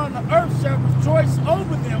dwell upon the earth shall rejoice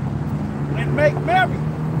over them and make merry,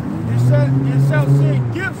 and shall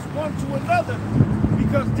send gifts one to another,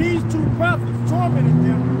 because these two prophets tormented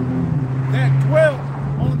them that dwell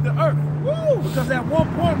on the earth. Woo! Because at one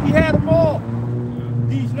point we had them all,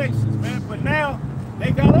 these nations, man. But now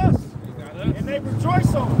they got us, and they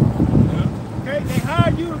rejoice over them. Okay, they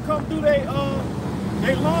hire you to come do their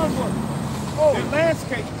lawn work, their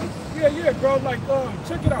landscape. Yeah, bro. Like,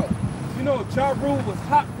 check it out. You know, Ja Rule was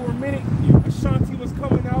hot for a minute. Ashanti was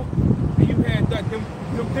coming out, and you had them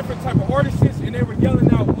different type of artists, and they were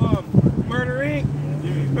yelling out, "Murder Inc."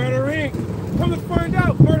 Murder Inc. Come to find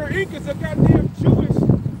out, Murder Inc. is a goddamn Jewish.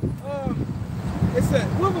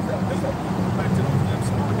 What was that? Back to them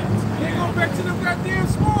small hats. They go back to them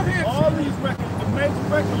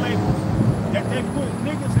record labels that they put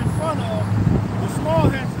niggas in front of, the small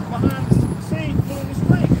hats is behind the scene pulling the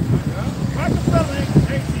strings. Rockefeller ain't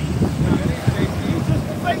Jay-Z. He's just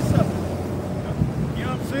the face of it. You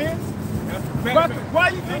know what I'm saying? Why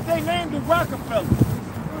you think they named it Rockefeller?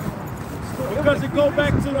 Because it go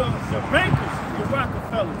back to the bankers, the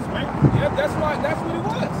Rockefellers, man. Yeah, that's what it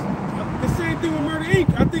was. The same thing with Murder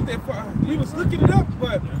Inc. I think that he was looking it up,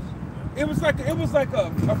 but it was like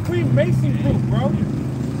a Freemason group, bro.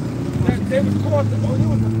 That they was called it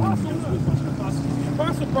was the Apostles.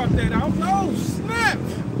 Apostle brought that out. No, snap!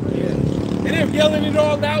 Yeah. And they're yelling it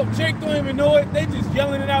all out. Jake don't even know it. They just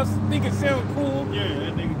yelling it out, think it sound cool. Yeah,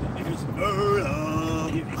 that niggas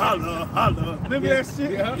holla, holla. Remember that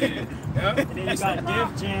shit? Yeah. And then you got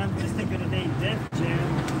Def Jam. Just think of the name Def Jam.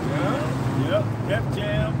 Yeah. Def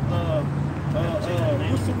Jam.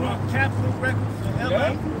 What's the one? Capitol Records in LA.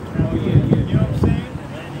 Yeah. Oh yeah. You know what I'm saying?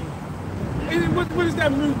 And what is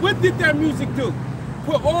that music? What did that music do?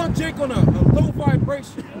 Put all Jake on a low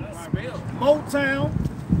vibration. Motown.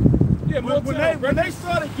 Yeah, When they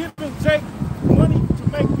started giving Jake money to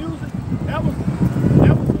make music, that was a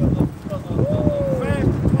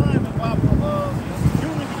fast decline of our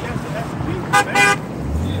unity as a people, man.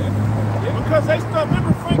 Yeah. Because they started,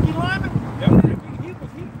 remember Frankie Lyman?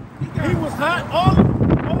 Yeah. He was hot. All the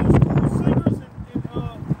old school singers and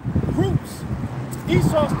groups,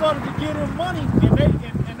 Esau started to give him money,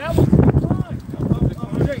 and that was the decline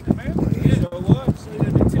of Jake, man. Yeah, so what? So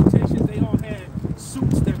the Temptations, they all had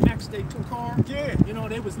suits that matched their car. Yeah. You know,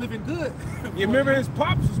 they was living good. You remember his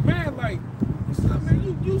pops was mad like,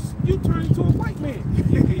 man, you turned into a white man.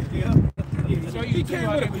 Yeah. So he came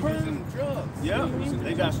with a perm. Yeah,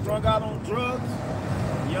 they got strung out on drugs.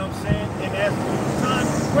 You know what I'm saying? And as time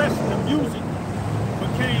progressed, the music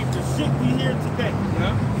became the shit we hear today.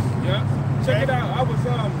 Yeah. Check it out. I was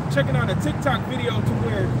checking out a TikTok video to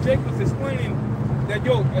where Jake was explaining that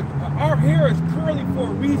our hair is curly for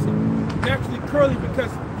a reason. Naturally curly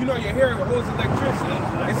because your hair holds electricity.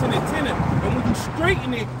 It's an antenna, and when you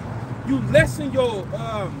straighten it, you lessen your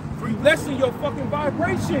fucking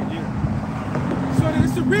vibration. So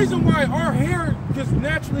it's the reason why our hair just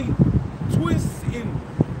naturally twists and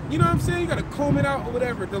you know what I'm saying. You gotta comb it out or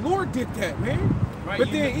whatever. The Lord did that, man. Right, but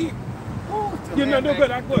then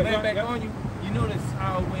back on you. You notice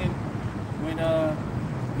how when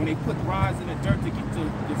they put rods in the dirt to get the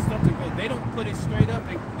stuff to go, they don't put it straight up.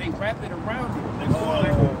 They wrap it around it. They coil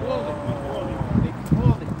it.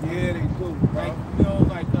 Yeah, they do. Like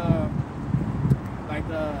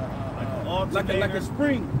like a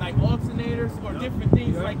spring, like alternators or different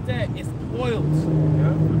things like that. It's coils. You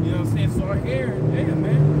know what I'm saying? So our hair, man.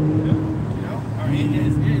 It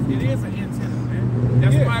is an antenna, man.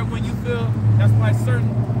 That's why when you feel, that's why certain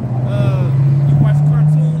you watch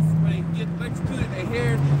cartoons when they get electrocuted, their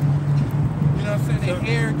hair, you know what I'm saying? Their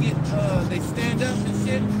hair get they stand up and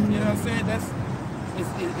shit. You know what I'm saying?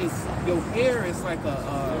 It's your hair is like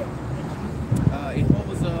it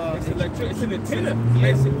holds it's an antenna,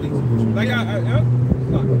 basically. Like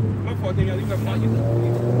my fault, I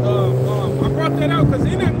brought that out because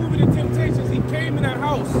in that movie, The Temptations, he came in that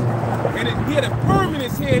house and he had a perm in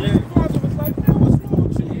his head. And his father was like, "Man, what's wrong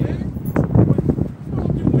with you, man? What's wrong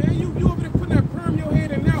with you, man? You over there putting that perm in your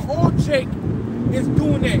head, and now all Jake is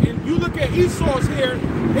doing that. And you look at Esau's hair,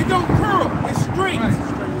 it don't curl, it's straight." Right.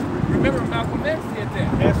 Remember Malcolm X did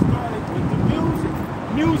that. That started with the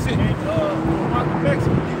music. And Malcolm X,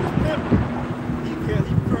 when he was pimping, he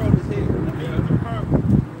curled his head.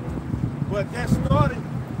 But that started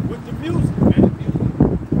with the music, man.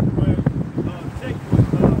 Where Jake would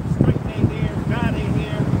straighten their hair, dye their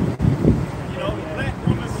hair. You know, the black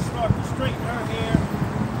woman would start to straighten her hair.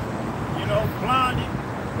 You know, blonde it.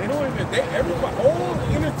 They don't even, everybody, all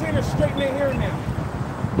entertainers straighten their hair now.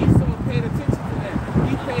 Esau paid attention to that.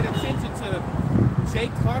 He paid attention to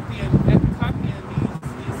Jake copying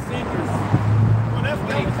these singers. Well, that was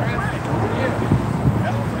the plan. Yeah.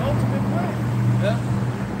 That was the ultimate plan. Yeah.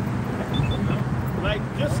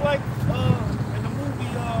 Just like in the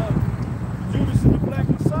movie Judas and the Black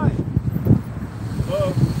Messiah.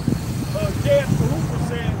 J.S. Hooper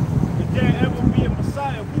said, if there ever be a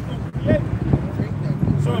Messiah, we're going to create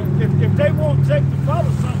it. So if they want Jake to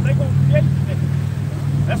follow something, they're going to create it.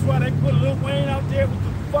 That's why they put Lil Wayne out there with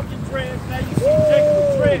the fucking dreads. Now you see Jake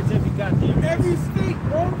with dreads every goddamn Every state,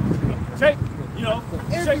 bro. Jake,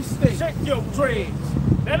 Every state. Check your dreads.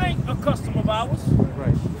 That ain't a custom of ours.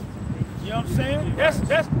 Right. You know what I'm saying? That's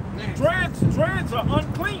dreads are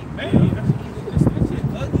unclean, man. This shit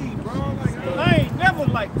ugly, bro. Like, I ain't never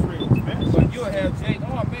liked dreads, man. but you'll have Jake.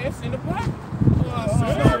 Oh man, it's in the black.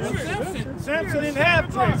 Samson. Samson didn't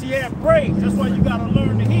have dreads, he had braids. That's why you gotta learn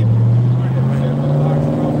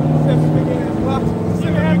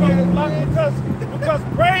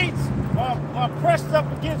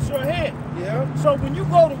when you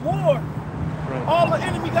go to war, all the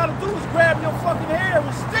enemy got to do is grab your fucking hair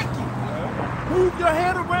and stick you. Move your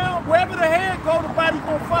head around, wherever the head go, the body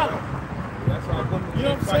gonna follow. That's how women You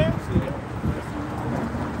know what I'm fight. saying?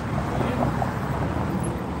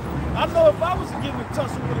 I know if I was to get in a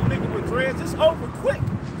tussle with a nigga with dreads, it's over quick.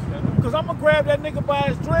 Because I'm going to grab that nigga by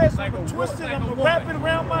his dreads, I'm going to twist it, I'm going to wrap it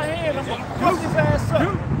around my hand, I'm going to fuck his ass up.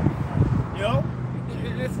 You know?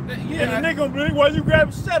 And the nigga going to be, why you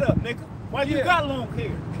grab shut up, nigga? Why you got long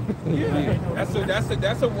hair? Yeah, that's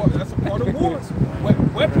a part of war.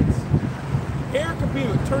 Weapons. Hair can be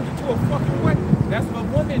turned into a fucking weapon. That's what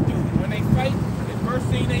women do. When they fight, the first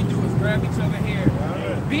thing they do is grab each other's hair.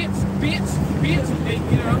 Bitch. They,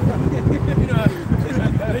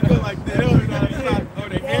 They go like that. Oh,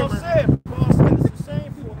 they hammer. Paul said it's the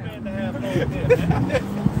same for a man to have long hair, man.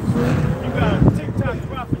 You got TikTok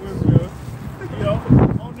prophets, you know,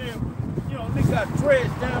 on them, you know, nigga got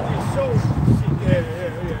dreads down their shoulders and shit.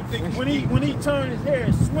 Yeah. When he turn his hair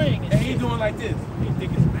and swing and he doing like this. he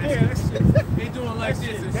think it's messy. They doing like That this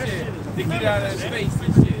shit- and that shit. shit is To get out of his face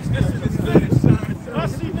and shit. That shit is good. I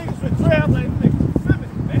see niggas with dreads like niggas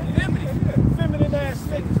feminine, man. Feminine ass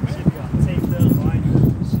niggas, man.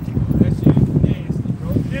 That shit is nasty, bro.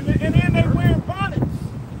 And then they wearing bonnets.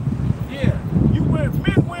 Yeah.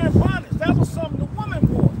 Men wearing bonnets. That was something the women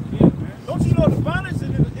wore. Yeah, man. Don't you know the bonnets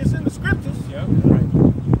is in the scriptures? Yeah.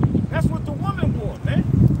 That's what the woman wore, man.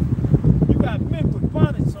 You got men with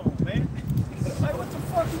bonnets on, man. Like, what the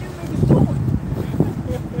fuck are you niggas doing?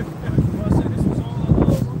 Well, I said this was all a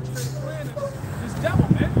orchestrated plan of this devil,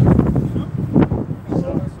 man. You know?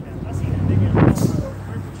 I see that nigga in the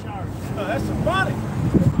perfect shower. No, that's a bonnet.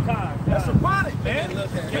 That's a bonnet, man.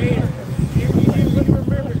 He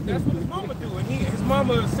remember, that's what his mama do. And his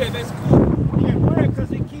mama said that's cool. Yeah, man,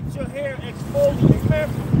 because it keeps your hair exfoliated, man.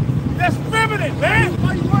 That's feminine, man.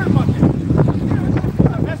 Why you worried about that?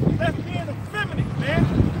 That's being effeminate, man.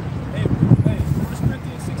 Hey, 1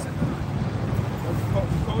 Corinthians 6 and 9.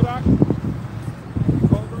 Kodak?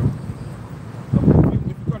 Kodak? If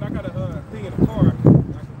you go, I got a thing in the car. I can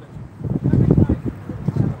let you.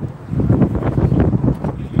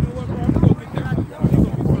 You know what, bro? I'm gonna go get that. You're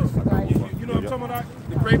gonna be through. You know what I'm talking about?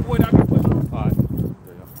 The gray boy that I be putting on? All right.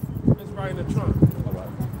 It's right in the trunk.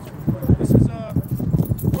 This is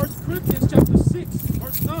 1 Corinthians chapter 6,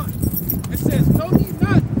 verse 9. It says, know ye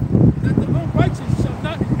not that the unrighteous shall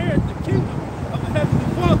not inherit the kingdom of the heavenly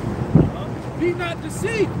Father? Be not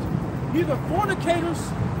deceived, neither fornicators,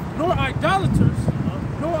 nor idolaters,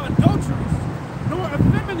 nor adulterers, nor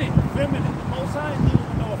effeminate. Feminine. The Most High ain't dealing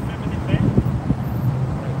with no effeminate, man.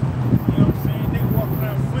 You know what I'm saying? Nigga walking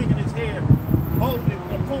around swinging his hair, holding it in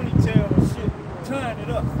a ponytail and shit, tying it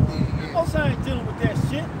up. The Most High ain't dealing with that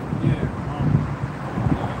shit. Yeah.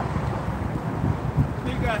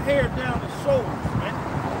 Nigga got hair down his shoulders, man.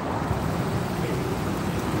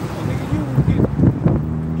 Nigga, you will get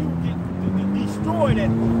destroyed at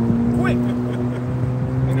quick.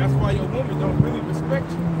 And that's why your woman don't really respect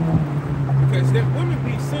you. Because that women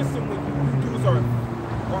be sensing when you dudes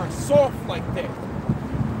are soft like that.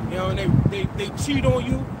 You know, and they cheat on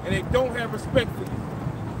you and they don't have respect for you.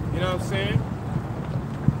 You know what I'm saying?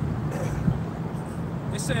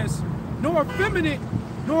 It says, nor effeminate,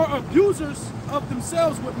 nor abusers of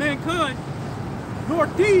themselves with mankind, nor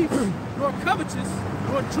thieves, nor covetous,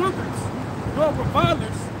 nor drunkards, nor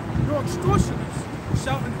revilers, nor extortioners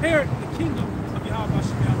shall inherit the kingdom of Yahweh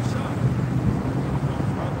Shah.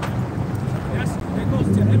 That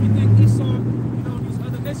goes to everything Esau, you know, these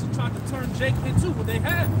other nations tried to turn Jake into what they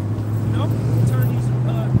have. You know,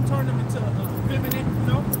 turn them into feminine, you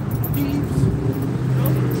know, thieves, you know,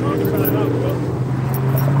 drunkards.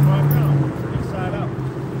 Inside out.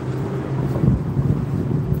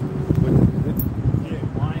 Yeah,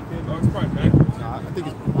 wine. Oh, it's right, man. Nah, I think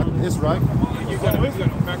it's right. You got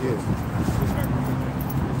it backwards. Yeah.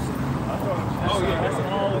 Oh yeah, That's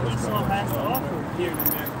all Esau has to offer. Yeah,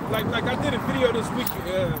 like I did a video this week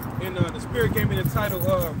in the Spirit gave me the title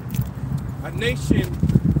a nation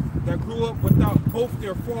that grew up without both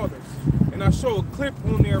their fathers. And I show a clip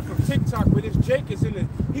on there from TikTok where this Jake is in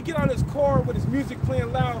he get out of his car with his music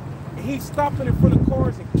playing loud and he's stopping in front of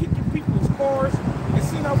cars and kicking people's cars and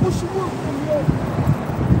saying, I wish you would pull me over.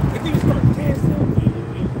 And then he start dancing.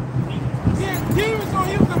 Yeah, demons on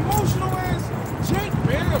him, emotional ass Jake,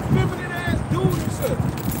 man, a feminine ass dude.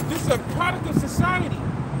 This is a product of society.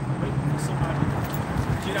 Somebody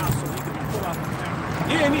get out so he can be pulled out the camera.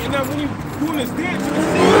 Yeah, and now when he's doing his dance,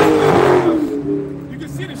 you can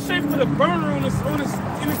see the shape of the burner in his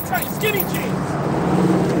tight skinny jeans.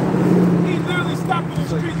 He literally stopped in the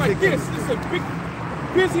street like this. It's a big,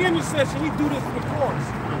 busy intersection. He do this with cars.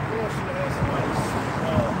 Should have had somebody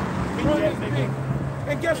run this thing.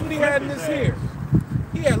 And guess what he had in his hair?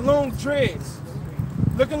 He had long dreads.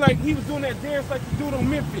 Looking like he was doing that dance like the dude on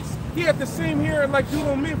Memphis. He had the same hair like dude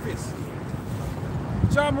on Memphis.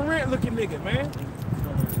 John Morant looking nigga, man.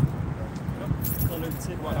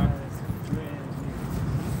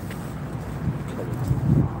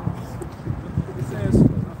 It says,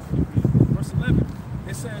 verse 11,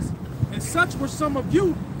 it says, and such were some of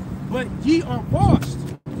you, but ye are washed,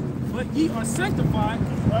 but ye are sanctified.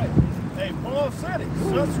 Right. Hey, Paul said it.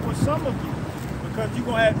 Such were some of you. Because you're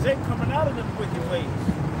going to have Jake coming out of them wicked ways.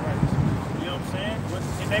 Right. You know what I'm saying?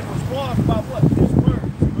 And they was washed by what? His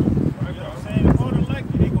words. Right. You know what I'm saying? More than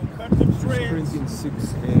likely, they're going to cut them dreads. You know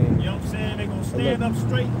what I'm saying? They're going to stand up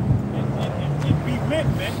straight and be lit,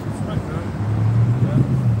 man. Right.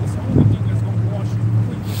 It's the only thing that's going to wash you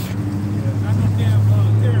completely. Yeah. Not no damn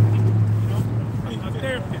therapy. You know? A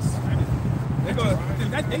therapist.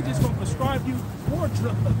 They just going to prescribe you more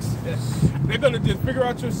drugs. They're going to just figure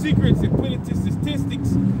out your secrets and put it to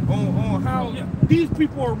statistics on how these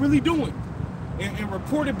people are really doing and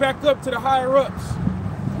report it back up to the higher ups.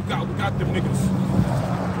 We got them niggas.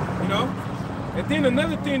 You know? And then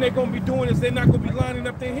another thing they're going to be doing is they're not going to be lining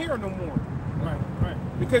up their hair no more. Right.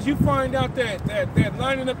 Because you find out that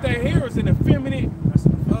lining up that hair is an effeminate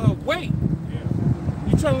way. Yeah.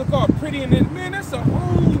 You're trying to look all pretty and then, man, that's a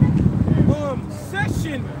whole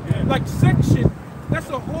section, section. That's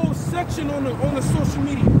a whole section on the social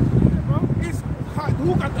media. It's hot.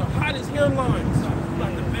 Who got the hottest hairlines? Who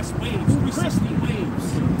got the best waves? Crispy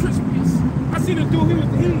waves. Crispies. I seen a dude.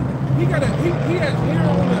 He had hair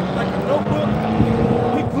on a notebook.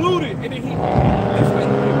 He glued it, and then it's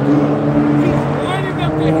like he's lining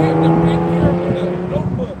up the big hair on the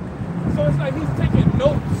notebook. So it's like he's taking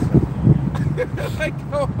notes. Like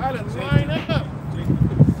how to line up.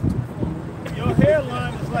 Your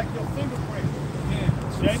hairline is like your fingerprint.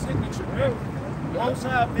 Yeah, signature, man. Most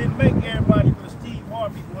High didn't make everybody with a Steve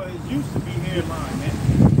Harvey where it used to be hairline, man.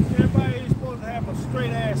 Everybody ain't supposed to have a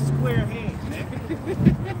straight ass square head, man. You know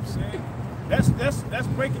what I'm saying? That's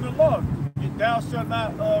breaking the law. Thou shalt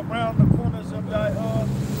not round the corners of thy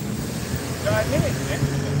head, man.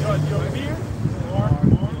 Your beard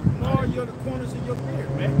or the corners of your beard,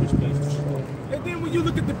 man. And then when you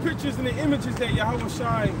look at the pictures and the images that Yahweh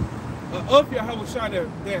Shai of Yahweh Shai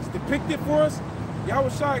that's depicted for us, Yahweh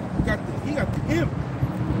Shai got the M,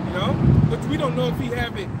 you know, which we don't know if he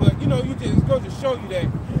have it, but you know, it goes to show you that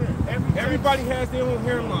everybody has their own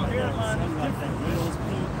hairline.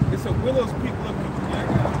 It's a Willow's Peak looking.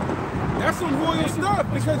 That's some royal stuff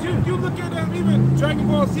because you look at even Dragon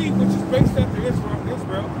Ball Z, which is based after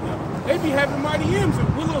Israel. They be having mighty M's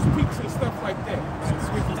and Willow's Peaks and stuff like that.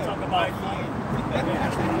 Scriptures talk about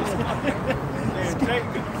Jake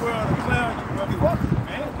in the world of clown, you motherfucker,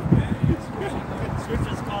 man.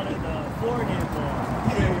 Scriptures call it forehead ball.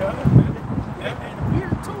 And the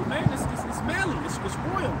beard too, man. It's manly. It's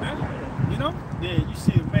royal, man. You know? Yeah, you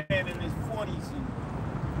see a man in his 40s and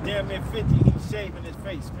damn near 50, he's shaving his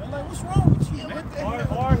face, man. Like, what's wrong with you, man?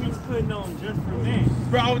 Or he's putting on just for men.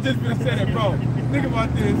 Bro, I was just gonna say that, bro. Think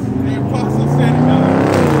about this. The apostle said it.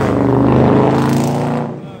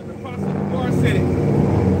 The apostle said it.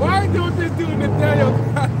 Why don't this dude Nathaniel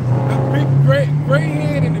got a big gray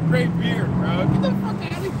head and a gray beard, bro? Get the fuck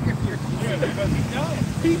out of here. Yeah, because he's dying.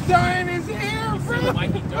 He's dyeing his hair, bro.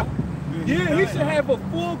 Like he don't. Yeah, he should have a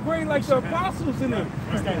full gray like the apostles in him.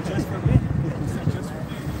 Is that just for men?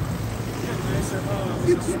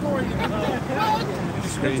 It's a story.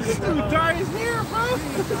 This dude dyed his hair, bro.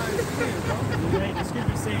 The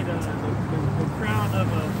scripture say the crown of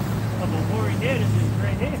a hoary head is his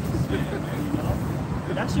gray hair. You know?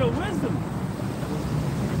 That's your wisdom.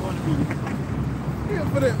 Yeah,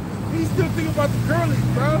 but he's still thinking about the girlies,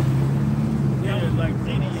 bro. Yeah, like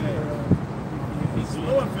Diddy, he's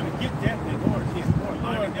Lord finna get that nigga.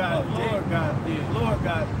 Lord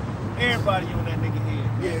got everybody on that nigga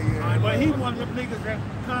head. Yeah. But he one of them niggas that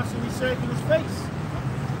constantly shaving his face.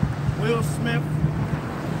 Will Smith,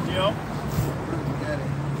 you know.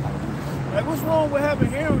 Like, what's wrong with having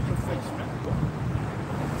hair on your face, man?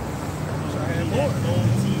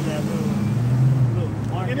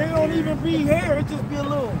 And it don't even be hair, it just be a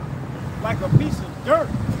little, like a piece of dirt.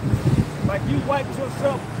 Like you wiped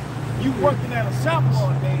yourself, you working at a shop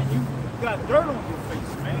all day and you got dirt on your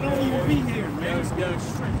face, man. It don't even be hair, man. Young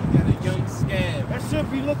strength, you got a young scab. That should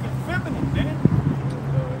be looking feminine, man.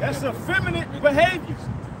 That's effeminate behavior.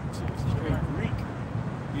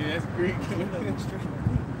 Yeah, that's Greek.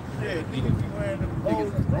 Yeah, niggas be wearing them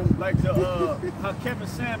old, like how Kevin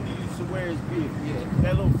Samuel used to wear his beard. Yeah.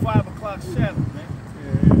 That little 5 o'clock shadow, man.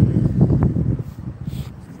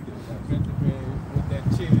 With that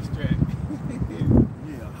chin strap.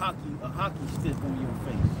 hockey stick on your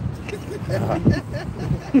face.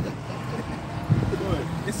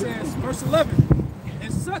 It says, verse 11,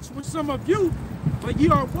 and such were some of you, but ye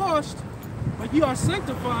are washed, but ye are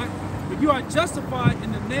sanctified, but you are justified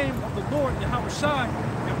in the name of the Lord Yahushua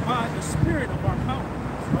and by the Spirit of our power.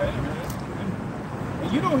 Right.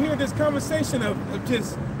 And you don't hear this conversation of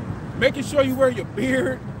just making sure you wear your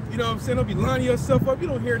beard. You know what I'm saying? Don't be lining yourself up. You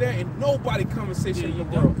don't hear that in nobody conversation in the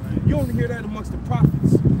world. You don't hear that amongst the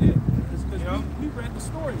prophets. Yeah, because we read the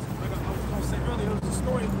stories. Like I was going to say earlier, it was a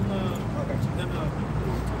story when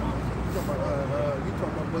you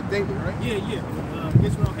talking about David, right? Yeah.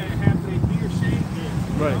 Israel had half of their beard shaved.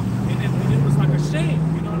 Right. And it was like a shame,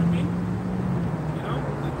 you know what I mean? You know,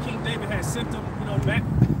 King David had sent them, back, I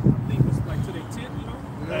believe it was like to their tent,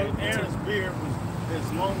 Like Aaron's beard was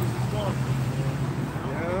as long as his arm.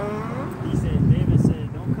 He said, David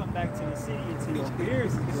said, don't come back to the city until your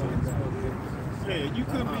beards is gone. Yeah, you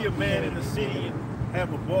couldn't be a man in the city and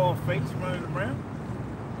have a bald face running around.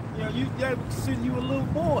 They would consider you a little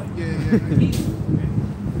boy. They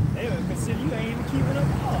would consider you ain't even keeping up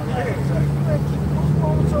all. What's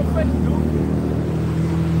wrong with your face, dude?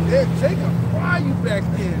 Yeah, Jacob, why you back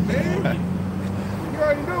then, man? You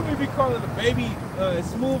already know we be calling the baby as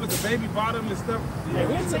smooth as a baby bottom and stuff. Yeah,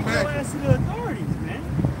 we'll take your ass to the authorities, man.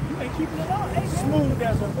 You ain't keeping it all. Hey, Smooth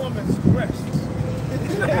as a woman's breast.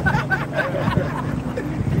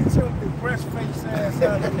 Get your breast face ass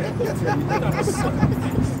out of here. You got a sucking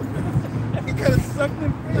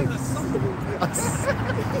face.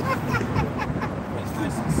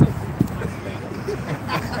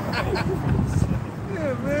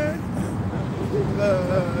 Yeah, man.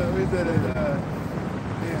 We did it.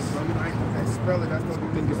 I spell it. That's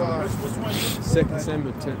gonna be hard. Which one? 2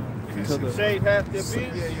 Samuel 10. Shave half their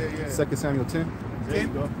beard? Yeah. 2 Samuel 10. There you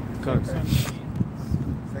go. Cut. 2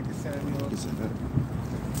 Samuel 10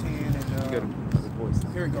 and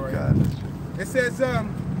here we go. Right. It says I'm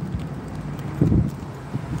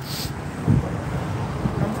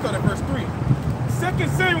gonna start at verse 3. 2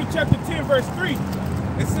 Samuel chapter 10 verse 3.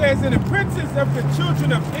 It says, and the princes of the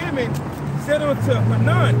children of Ammon said unto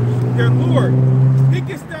Hanan, their lord,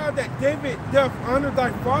 thinkest thou that David doth honor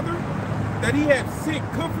thy father, that he hath sent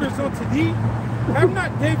comforters unto thee? Have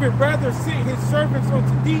not David rather sent his servants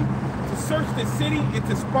unto thee to search the city and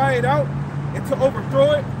to spy it out and to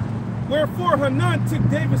overthrow it? Wherefore Hanan took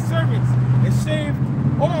David's servants and shaved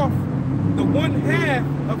off the one half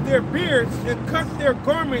of their beards and cut their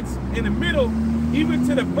garments in the middle, even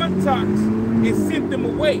to the buttocks, and sent them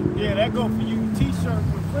away. Yeah, that go for you t-shirt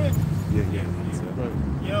with fringes. Yeah.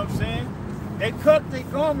 You know what I'm saying? They cut their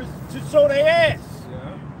garments to show their ass.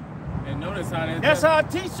 Yeah. And notice how That's how a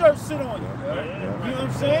t-shirt sit on you. You know what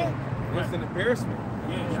I'm saying? It's an embarrassment.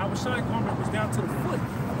 Yeah, our shine garment was down to the foot,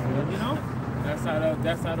 you know? That's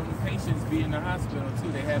how the patients be in the hospital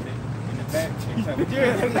too. They have it in the back.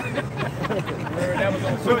 Yeah. That was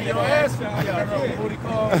on So your ass I remember on booty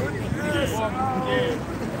call.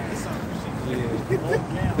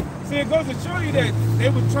 See, it goes to show you that they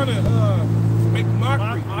were trying to make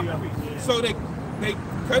mockery. So they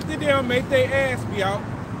cut it down, made their ass be out,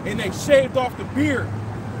 and they shaved off the beard.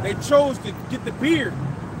 They chose to get the beard.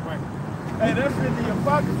 Right. Hey, that's in the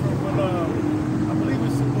Apocrypha when I believe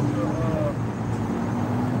it's the book of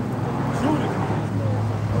Judith,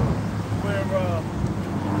 where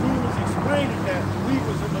Jude was explaining that we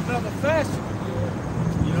was in another fashion.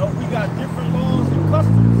 You know, we got different laws and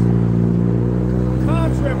customs,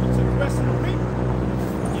 contrary to the rest of the people. You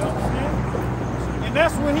know what I'm saying? And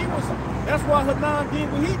that's what that's why Hanan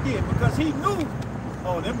did what he did, because he knew,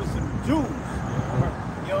 oh, them was some Jews. You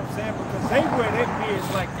know what I'm saying? Because they wear their beards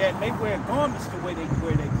like that, and they wear garments the way they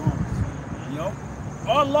wear their garments. You know?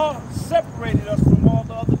 Our law separated us from all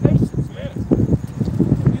the other nations, man.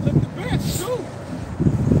 You look the best, too.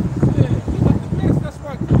 Yeah, you look the best. That's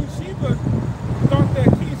why Queen Sheba thought that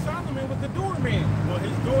King Solomon was the doorman. Well,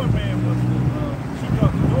 his doorman was she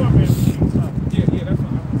thought the doorman was King Solomon. Yeah, that's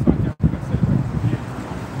what I thought. I said it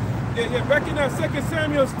right. Yeah. Back in 2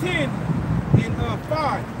 Samuel 10 and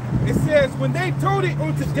 5, it says, when they told it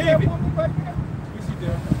unto David. Yes, she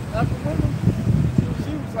did.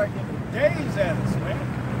 She was like in the days at us, man.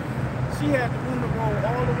 She had the window roll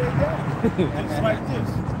all the way down. Just like this.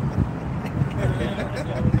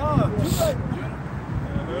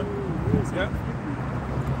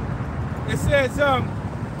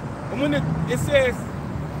 It says,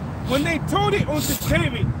 when they told it unto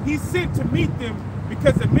David, he sent to meet them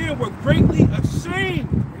because the men were greatly ashamed.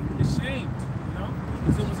 Ashamed, you know?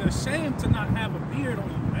 Because it was a shame to not have a beard on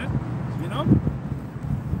you, man. You know?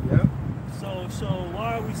 Yeah. So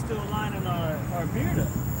why are we still lining our beard up?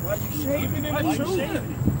 Why you shaving it? Why Why you you shaving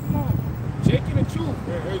shaving it? it? Come on. Shaking the truth.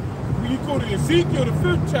 When you go to Ezekiel, the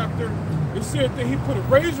 5th chapter, it said that he put a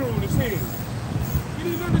razor on his head. You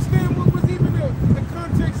didn't understand what was even the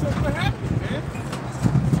context of what happened, man.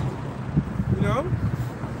 You know?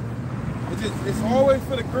 It's always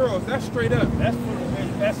for the girls. That's straight up. That's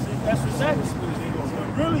exactly what it is.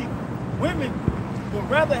 But really, women would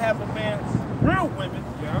rather have a man, real women,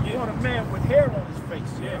 want a man with hair on his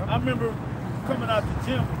face. Yeah. I remember coming out the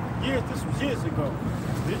gym this was years ago.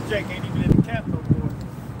 This Jake ain't even in the camp no more.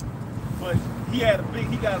 But he got a big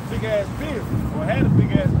ass beard, or had a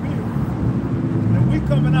big ass beard. And we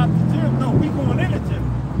coming out the gym, we going in the gym.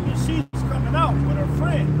 And she's coming out with her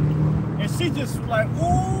friend. And she just was like,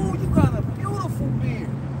 ooh, you got a beautiful beard.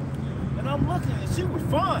 And I'm looking, and she was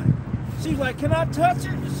fine. She's like, can I touch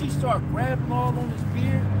it? And she started grabbing all on his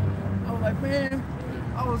beard. I was like, man,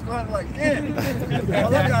 I was kind of like, yeah.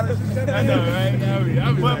 All I got is I know, right?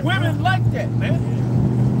 But women like that, man.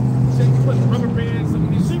 She put rubber bands on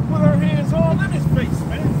his. She put her hands all in his face,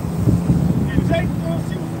 man. And Jake, she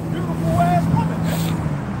was a beautiful ass woman, man.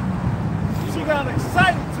 She got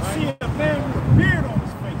excited to see a man with a beard on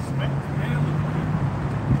his face, man.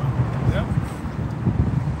 Yep.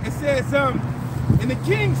 It says, and the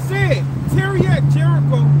king said, tarry at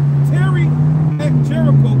Jericho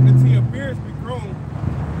until your beards be grown,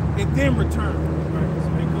 and then return. Right, so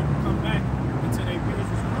they couldn't come back until their beards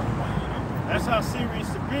was grown, you know? That's how serious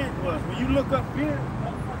the beard was. When you look up beard,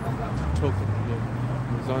 Choke it.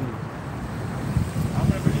 Yeah. It was on you. I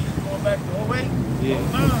remember these going back to 08,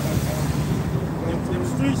 Yeah. 09. Them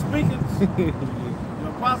street speakers, the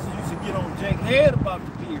apostles used to get on Jake's head about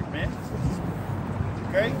the beard, man.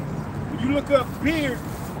 Okay? When you look up beard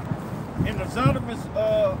in the Zondervan's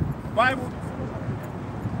Bible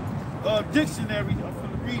dictionary, I'm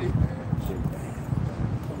going to read it.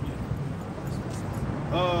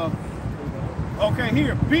 Okay,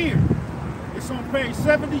 here, beard. It's on page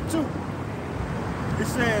 72. It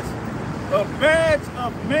says, a badge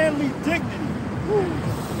of manly dignity.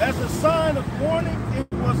 As a sign of mourning, it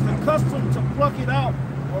was the custom to pluck it out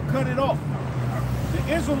or cut it off. The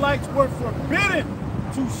Israelites were forbidden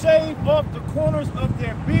to shave off the corners of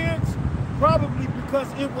their beards, probably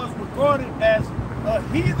because it was regarded as a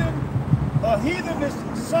heathenish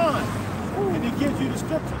sign. And it gives you the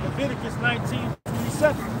scripture, Leviticus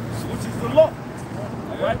 19:27, which is the law.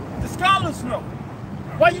 Right? The scholars know.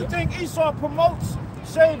 Why you think Esau promotes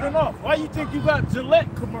shaving off? Why you think you got Gillette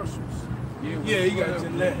commercials? Yeah, you got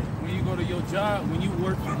Gillette. When you go to your job, when you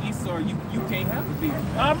work for Esau, you can't have a beard.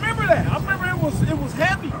 I remember that. I remember it was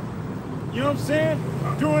heavy. You know what I'm saying?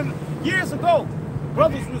 During years ago,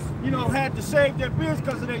 brothers was, had to shave their beards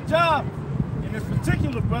because of their job. And this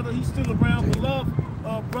particular brother, he's still around, beloved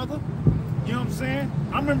brother. You know what I'm saying?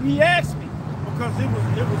 I remember he asked me because it was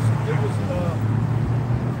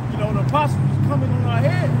the apostles was coming on our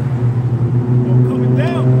head, or coming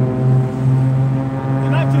down.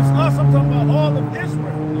 And not just us, I'm talking about all of Israel.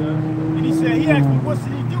 And he asked me, what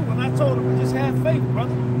should he do? And I told him, just have faith,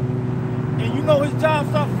 brother. And you know his job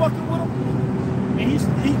stopped fucking with him? And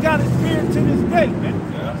he got his beard to this day, man.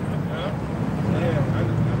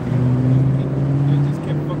 They just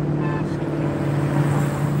kept fucking with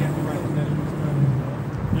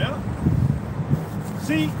Yeah.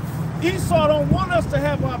 See, Esau don't want us to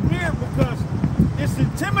have our beard because it's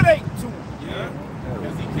intimidating to him. Yeah.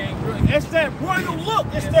 Because he can't grow. It's that royal look.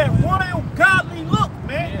 It's that royal godly look,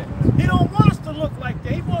 man. Yeah. He don't want us to look like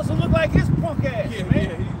that. He wants us to look like his punk ass,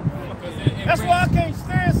 man. That's why I can't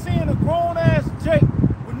stand seeing a grown ass Jake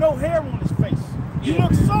with no hair on his face. You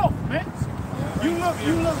look soft, man. You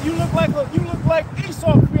look like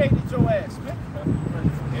Esau created your ass, man.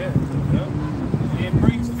 It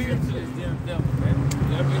brings fear to this damn devil, man.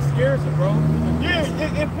 It scares him, bro.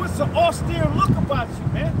 Yeah, it puts an austere look about you,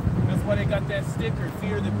 man. That's why they got that sticker,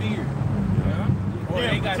 fear the beard. Yeah. Or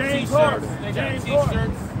they got James t-shirts. Harden. They got James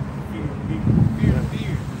t-shirts. Fear the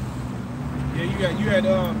beard. Yeah, you had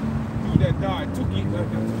dude that died, Tuki, the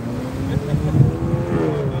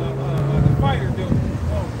fighter dude.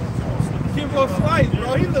 Kimbo Slice,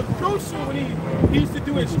 bro. He looked crucial when he used to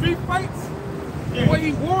do his street fights. The way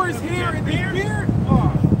he wore his hair and his beard.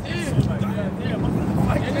 Oh, damn.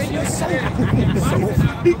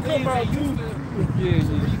 He come out too. You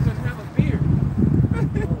couldn't have a beard.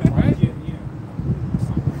 Right?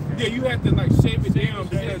 Yeah, you had to like shave it down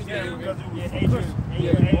because it was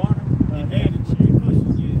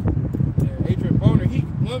Adrian Boner,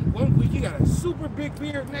 one week he got a super big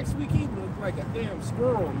beard. Next week he looked like a damn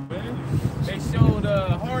squirrel, man. They showed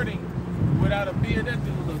Harding without a beard. That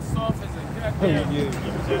dude looked soft as a Yeah. You was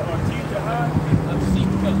at Artesia High.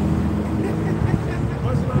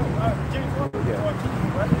 What's it like? James Artesia,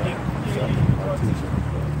 right? Yeah. Artesia.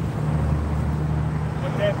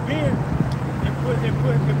 But that beard, it puts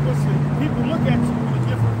people look at you in a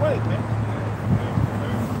different way, man.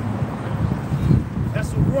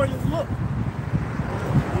 That's a royal look.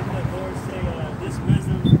 Didn't the Lord say this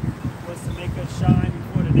wisdom was to make us shine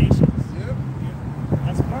before the nations? Yep.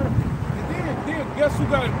 That's part of it. And then guess who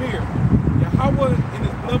got a beard? Yahweh and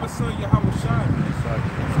his beloved son Yahweh shine.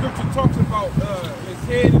 Scripture talks about his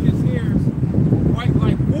head and his hairs white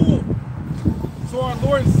like wool. So our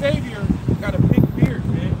Lord and Savior got a big beard,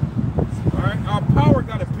 man. All right, our power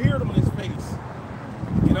got a beard on his face.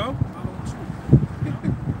 You know?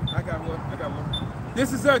 I got one.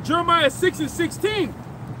 This is Jeremiah 6:16.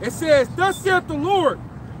 It says, "Thus saith the Lord,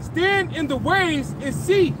 stand in the ways and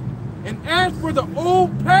see, and ask for the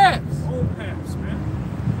old paths." Old paths, man.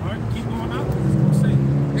 All right, keep going out. What's it gonna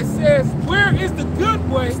say? It says, "Where is the good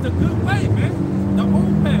way?" It's the good way, man. The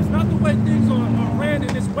old paths, not the way things are ran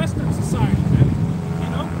in this Western society, man. You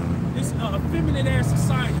know, this feminine ass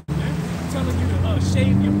society, man, telling you to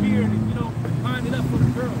shave your beard and line it up for the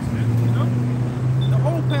girls, man. You know, the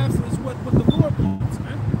old paths is what the Lord wants,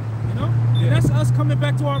 man. You know, and that's us coming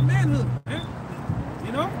back to our manhood, man.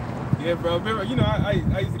 You know. Yeah, bro. Remember, I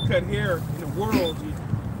used to cut hair in the world,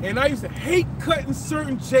 and I used to hate cutting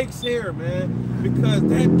certain Jake's hair, man, because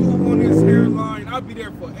that dude on his hairline, I'll be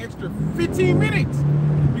there for an extra 15 minutes.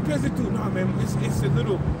 Because it dude, nah, man, it's a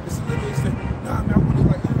little, nah, man, I want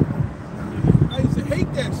to I used to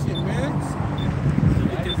hate that shit, man.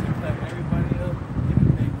 I used to cut everybody up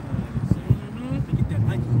to get that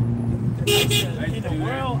Nike. In the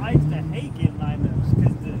world, I used to hate getting lineups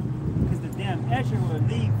because the damn etcher would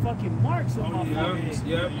leave fucking marks on my forehead.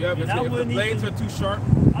 Yeah. And I If the wouldn't blades even, are too sharp.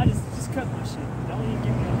 I just cut my shit. Don't even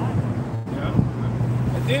give me a lineup.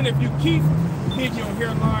 Yeah. And then if you keep hitting your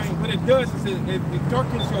hairline, what it does is it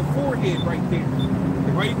darkens your forehead right there.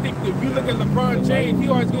 Why you think if you look at LeBron James, he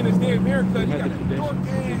always getting his damn haircut, he got a dark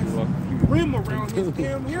ass rim around his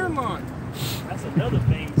damn hairline. That's another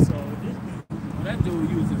thing. So this That dude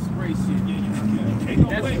using spray shit. Yeah.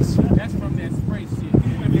 That's from that spray shit.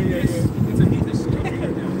 It's a heat shit.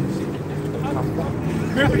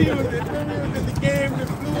 Remember he was in the game that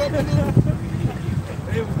flew up a little?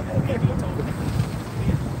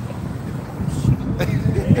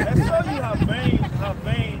 That shows you how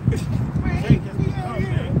vain Jake has become,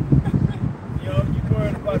 man. You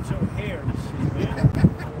worried about your hair and shit, man.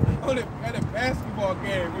 At a basketball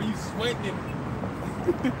game where you sweating.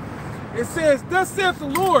 It says, "Thus saith the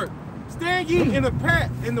Lord, stand ye in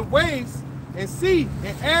the ways and see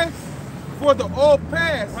and ask for the old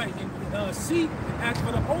paths." Right, and seek and ask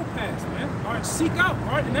for the old paths, man. All right, seek out,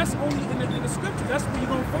 all right, and that's only in the scriptures. That's where you're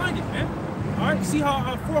gonna find it, man. All right, see how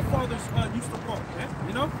our forefathers used to walk, man.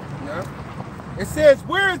 You know. Yeah. It says,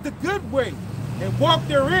 "Where is the good way? And walk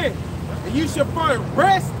therein, and you shall find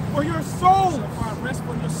rest for your souls." So find rest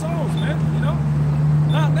for your souls, man. You know.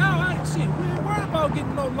 Now, shit, we ain't worried about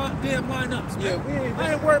getting no damn lineups, man. Yeah, we ain't.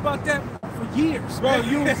 I ain't worried about that for years, Bro,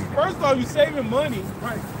 man. first off, you saving money.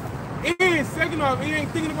 Right. And second off, you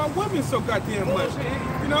ain't thinking about women so goddamn much.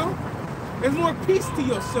 You know? There's more peace to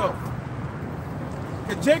yourself.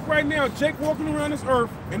 Cause Jake right now, Jake walking around this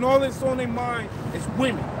earth and all that's on their mind is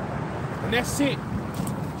women. And that's it.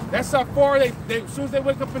 That's how far they as soon as they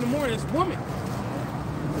wake up in the morning, it's women.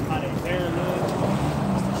 how they hair look.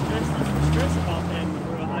 It's the stress about that in the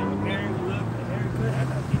world. How your hair look, the haircut. I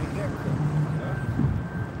gotta get a haircut.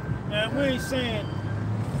 Now, we ain't saying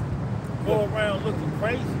go around looking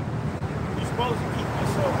crazy. You're supposed to keep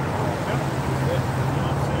yourself remember. You know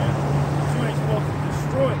what I'm saying? But you ain't supposed to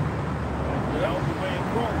destroy it. You know, the way it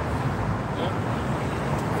grows.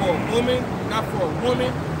 For a woman, not for a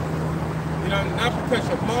woman. You know, not because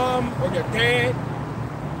your mom or your dad.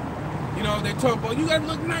 You know, they talk about you gotta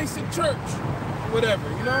look nice in church. Whatever.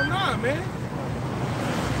 You know, nah, man.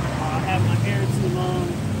 I have my hair too long.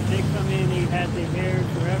 They come in, they have their hair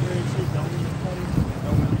forever and shit. Don't even cut it.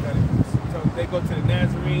 Don't really cut it. So they go to the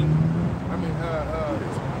Nazarene.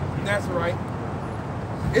 Nazarite.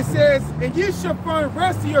 It says, and you shall find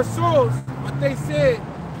rest to your souls, but they said,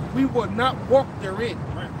 we will not walk therein.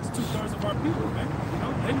 Right, it's 2/3 of our people, man. You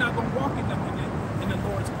know, they're not gonna walk in the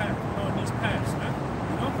Lord's path, on these paths, man.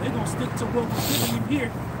 You know, they're gonna stick to what we're doing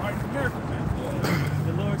here, right in America, man.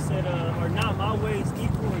 The Lord said, are not my ways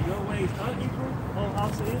equal or your ways unequal, whole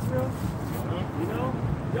house of Israel? You know,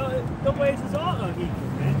 the ways is all unequal,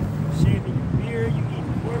 man. Shaving your beard, you eat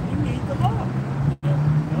pork, you need the law. You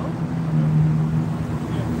know?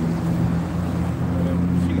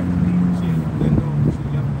 She got to be, she ain't young, she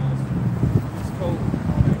young.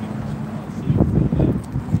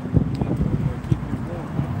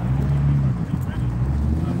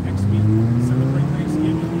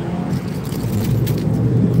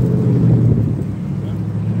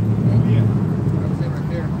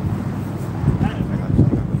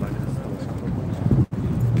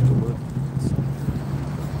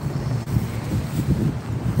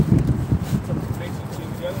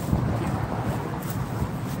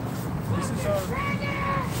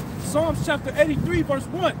 Psalms chapter 83, verse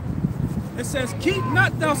 1. It says, keep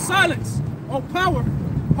not thou silence, O power,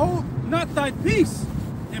 hold not thy peace,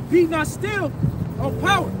 and be not still, O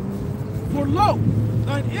power. For lo,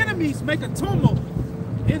 thine enemies make a tumult,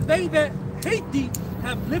 and they that hate thee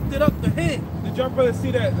have lifted up the head. Did y'all brothers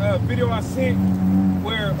see that video I sent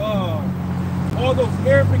where all those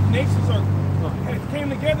Arabic nations came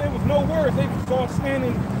together? It was no words. They was all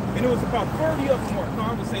standing, and it was about 30 of them, or no,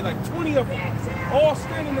 I would say like 20 of them, all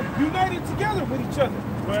standing united together with each other.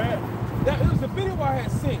 Where? It was a video I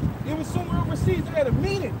had seen. It was somewhere overseas. They had a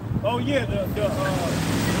meeting. Oh yeah, the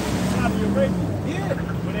Saudi Arabia. Yeah.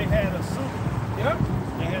 Where they had a summit. Yep.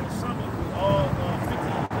 They had a summit with all 50,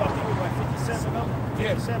 I think it was like 57 of them.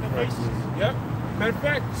 57 nations. Yep. Matter of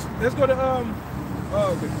fact, let's go to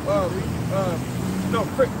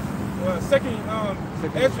second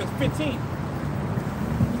Ezra 15,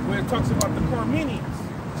 where it talks about the Carmenians.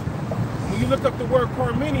 When you look up the word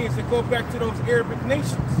Carmenians, it goes back to those Arabic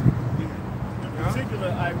nations. In particular,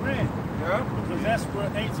 Iran. Yeah. Because that's where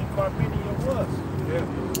ancient Carmenia was. Yeah.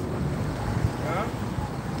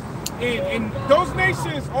 And those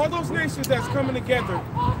nations, all those nations that's coming together,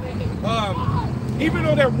 even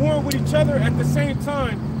though they're warring with each other, at the same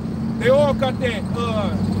time, they all got that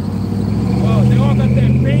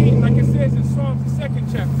vain, like it says in Psalms, the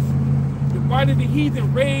 2nd chapter. Why did the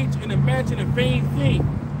heathen rage and imagine a vain thing?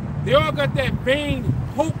 They all got that vain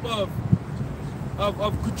hope of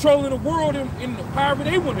controlling the world in however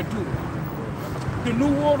they want to do it. The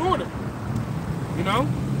New World Order. You know?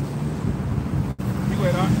 You go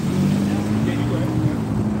ahead, yeah, you go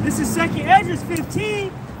ahead. This is 2nd Ezra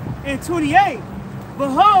 15 and 28.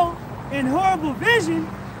 Behold, in horrible vision,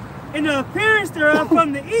 in the appearance thereof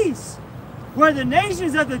from the east, where the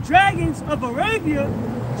nations of the dragons of Arabia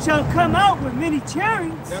shall come out with many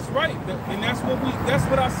chariots. That's right, and that's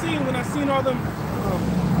what I seen when I seen all them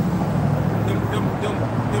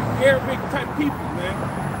Arabic type people, man.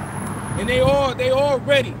 And they all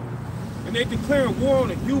ready, and they declaring war on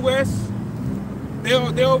the U.S. They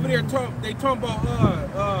over there talking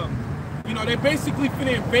about you know, they basically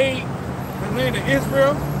finna invade the land of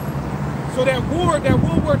Israel. So that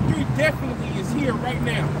World War III definitely is here right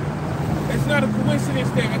now. It's not a coincidence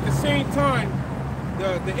that at the same time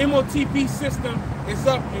the MOTB system is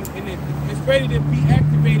up and it's ready to be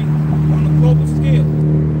activated on a global scale.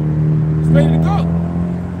 It's ready to go,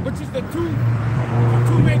 which is the two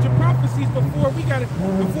major prophecies before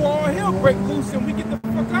all hell break loose and we get the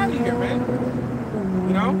fuck out of here, man.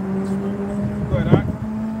 You know? But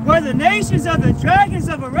where the nations of the dragons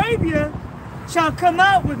of Arabia shall come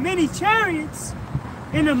out with many chariots,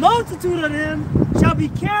 and the multitude of them shall be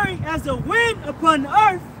carried as a wind upon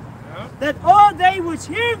earth, that all they which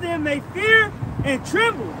hear them may fear and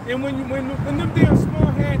tremble. And when them damn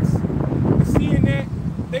small hats are seeing that,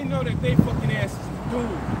 they know that they fucking ass is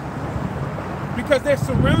doomed. Because they're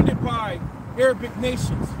surrounded by Arabic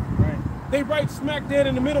nations. Right. They right smack dead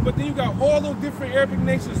in the middle, but then you got all those different Arabic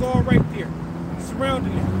nations all right there,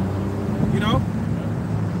 surrounding it. You know?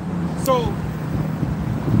 So,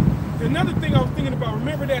 another thing I was thinking about,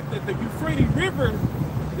 remember that the Euphrates River,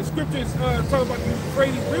 the scriptures talk about the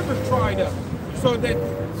Euphrates River dried up, so that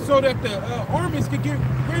the armies could get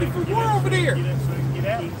ready for war over there.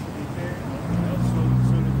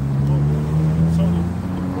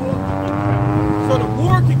 So the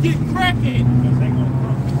war could get cracking. Because they're going to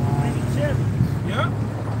come many chariots.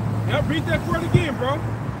 Yeah, read that part again, bro.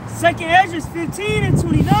 2nd Ezra 15 and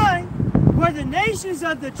 29, where the nations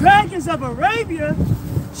of the dragons of Arabia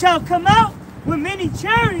shall come out with many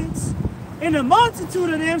chariots, and the multitude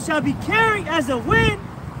of them shall be carried as a wind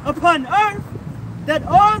upon earth, that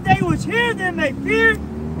all they which hear them may fear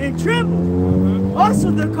and tremble.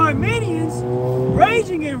 Also the Carmenians,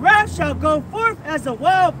 raging in wrath, shall go forth as the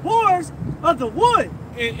wild boars of the wood.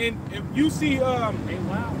 And if you see a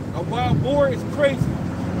wild boar, is crazy.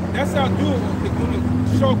 That's how dude when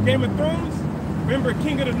the show Game of Thrones. Remember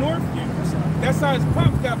King of the North? That's how his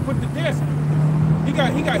pops got put to death. He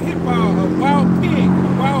got hit by a wild pig,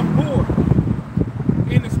 a wild boar.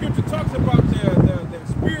 And the scripture talks about the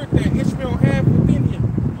spirit that Ishmael had within him.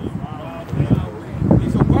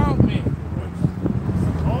 He's a wild man.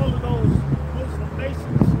 All of those Muslim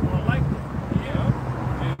nations are like that.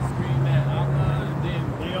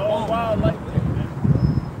 They all wild like that.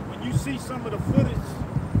 When you see some of the footage,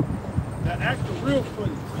 the actual real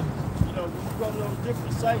footage, you know, when you go to those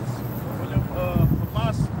different sites, when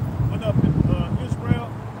Hamas went up in Israel,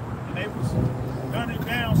 and they was gunning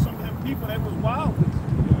down some of them people, they was wild with it.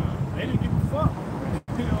 They didn't give a fuck.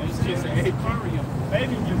 You know what I'm saying?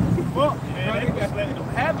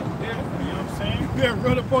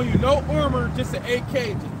 on you, no armor, just an AK,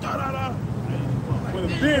 just da da da. With a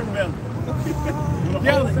beer belly. With a whole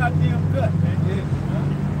Yelling. goddamn gut, man. Yeah.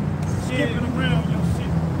 Skipping around your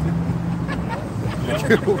shit. You know,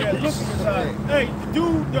 that look in his eye. Hey, the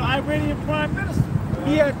dude, the Iranian prime minister,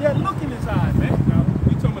 he had that look in his eye, man.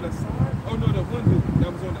 You talking about the side? Oh no, the one dude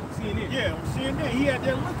that was on the CNN. Yeah, on CNN, he had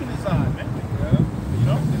that look in his eye, man. Yeah. You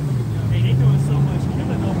know? Hey, they doing so much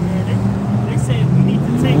killing over here. They say we need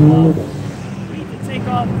to take off. We need to take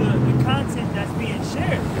off the content that's being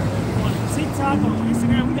shared on TikTok, on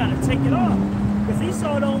Instagram. We gotta take it off because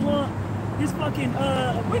Esau don't want this fucking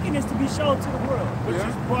wickedness to be shown to the world. Which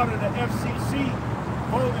is part of the FCC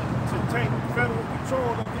voting to take federal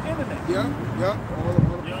control of the internet. Yeah. You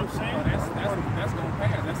know what I'm saying? That's gonna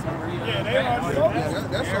pass. That's already Yeah, they passed. already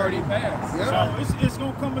That's They already passed. Yeah. So it's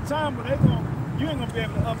gonna come a time where you ain't gonna be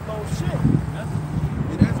able to upload shit.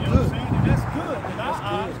 And that's You know what I'm good. saying? And that's good in our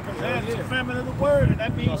eyes, because Yeah, that's the yeah. famine of the word, and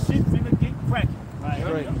that means shit finna get cracking. Right.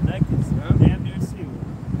 Right. That gets Yeah. damn near sealed.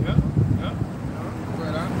 Yeah.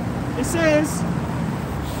 Right on. It says,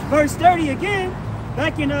 verse 30 again,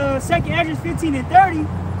 back in 2nd Ezra 15 and 30,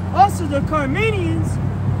 also the Carmenians,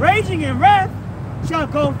 raging in wrath, shall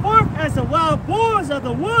go forth as the wild boars of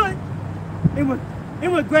the wood, and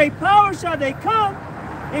with great power shall they come,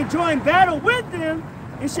 and join battle with them,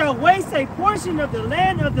 and shall waste a portion of the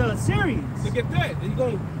land of the Assyrians. Look at that.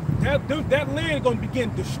 That land gonna be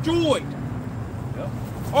getting destroyed.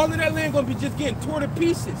 All of that land gonna be just getting torn to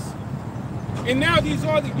pieces. And now you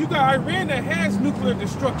got Iran that has nuclear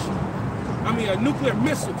destruction. I mean, nuclear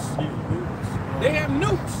missiles. They have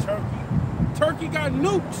nukes. Turkey got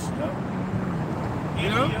nukes. You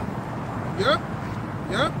know? Yep.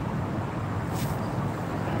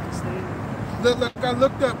 Look, I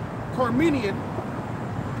looked up Carmenian.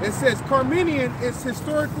 It says Carmenian is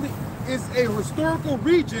a historical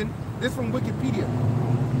region. This from Wikipedia.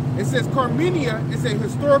 It says Carmenia is a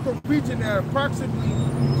historical region that approximately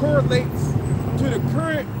correlates to the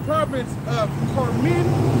current province of Carmen,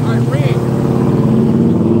 Iran.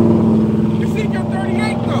 Ezekiel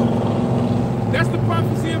 38 though. That's the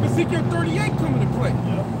prophecy of Ezekiel 38 coming to play.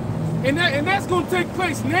 And that's going to take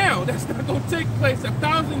place now. That's not going to take place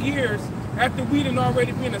 1,000 years after we done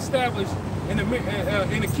already been established in the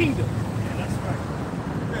kingdom. Yeah, that's right.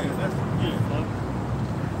 Yeah, that's fuck.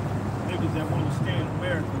 Niggas that want to stay in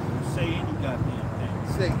America will say any goddamn thing.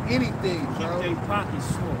 Say anything, Keep bro. their pockets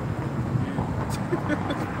short. What's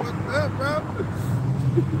up, bro?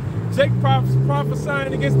 Jake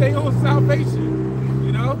prophesying against their own salvation.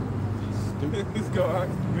 You know? Let's go.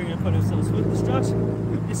 Bring it for themselves with destruction.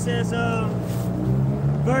 It says,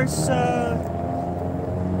 verse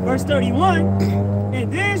 31,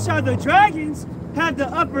 and then shall the dragons have the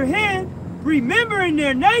upper hand, remembering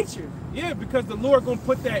their nature. Yeah, because the Lord gonna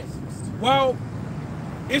put that wild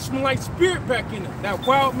Ishmaelite spirit back in them, that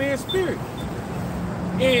wild man spirit.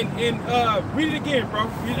 And read it again, bro.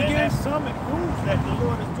 Read it And again. that summit proves that the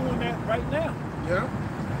Lord is doing that right now. Yeah.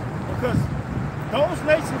 Because those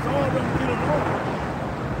nations all don't get along.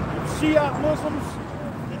 The Shiite Muslims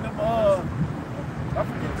and them, I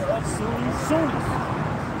forget the other Sunnis.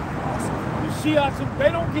 The Shiites,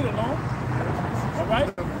 they don't get along. All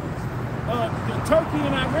right? The Turkey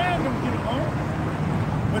and Iran don't get along.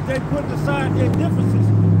 But they put aside their differences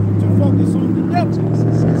to focus on the devil.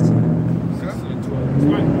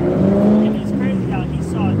 Right. And it's crazy how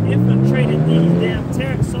Esau infiltrated these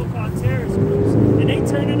damn so-called terrorist groups, and they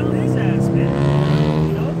turning on his ass, man.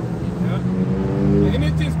 You know? Yeah. And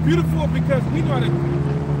it's just beautiful because we know that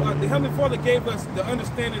the Heavenly Father gave us the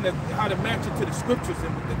understanding of how to match it to the scriptures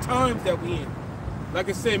and the times that we in. Like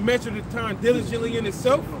I said, measure the time diligently in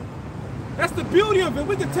itself. That's the beauty of it.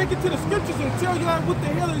 We can take it to the scriptures and tell you what the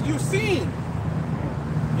hell is you seeing.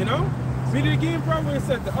 You know? Read it again, probably. It's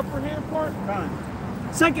at the upper hand part.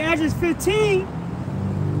 2nd Ezra 15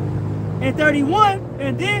 and 31,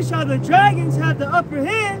 and then shall the dragons have the upper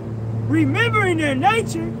hand, remembering their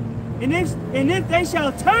nature, and if they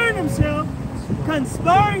shall turn themselves,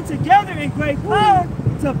 conspiring together in great power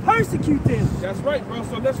to persecute them. That's right, bro.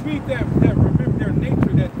 So let's read that remember their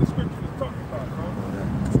nature that the scripture is talking about, bro.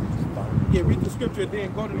 Yeah, read the scripture and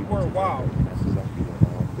then go to the word wild.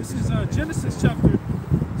 This is Genesis chapter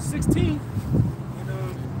 16.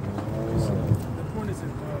 The point is in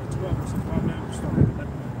 12 or something.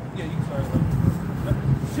 Yeah, you sorry.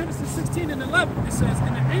 Genesis 16 and 11, it says,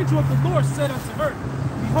 and the angel of the Lord said unto her,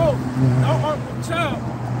 behold, thou art with child,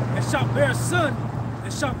 and shalt bear a son,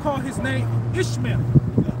 and shalt call his name Ishmael,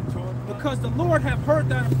 because the Lord hath heard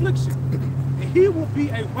thy affliction, and he will be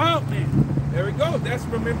a wild man. There we go. That's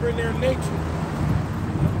remembering their nature.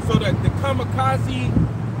 So that the kamikaze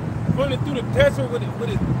running through the desert with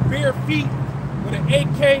his bare feet, with an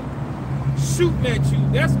AK, shooting at you.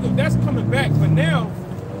 That's coming back. But now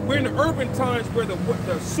we're in the urban times where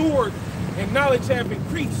the sword and knowledge have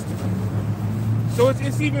increased. So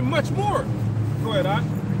it's even much more. Go ahead, I.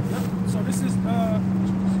 So this is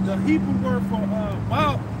the Hebrew word for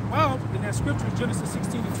wild in that scripture, Genesis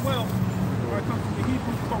 16 and 12, where it comes from the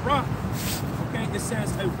Hebrew Torah. Okay, it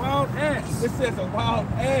says a wild ass. It says a wild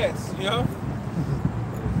ass, yeah.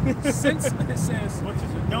 Since it says, Which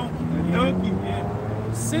is a donkey. A donkey,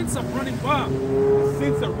 yeah. sense of running wild. A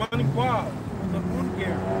sense of running wild. The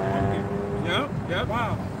Ungar. Yeah.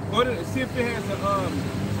 Wow. Go to see if it has a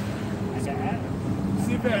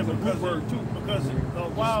see if it has a good word too. Because a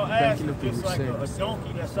wild ass is just like a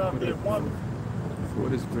donkey that's out there wandering.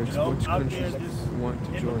 What is British? You know, Which out there countries just want to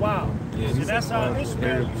in the join? wild. Yeah, So that's how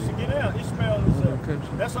Ishmael used to get out. Ishmael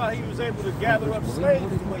is that's how he was able to gather up slaves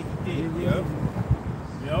the way he did. Yeah.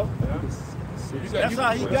 You know? That's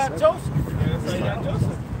how he got Joseph. Yeah, that's how he got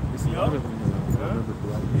Joseph. You know?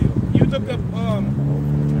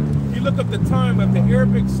 You look up the time of the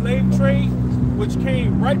Arabic slave trade, which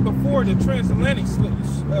came right before the transatlantic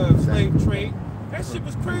slave trade. That shit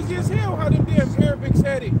was crazy as hell. How them damn Arabics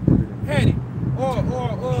had it, or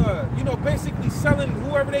you know, basically selling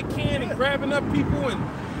whoever they can and grabbing up people,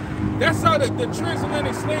 and that's how the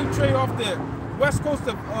transatlantic slave trade off the west coast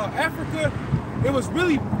of Africa. It was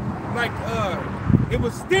really like it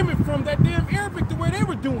was stemming from that damn Arabic the way they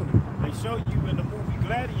were doing it. They show you in the movie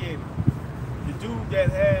Gladiator, the dude that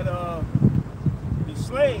had the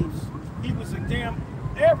slaves, he was a damn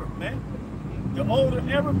Arab, man. The older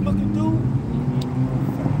Arab looking dude.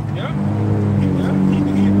 Yeah. He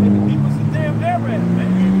was a damn Arab,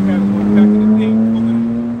 man. You gotta go back in the day.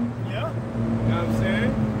 Yeah. You know what I'm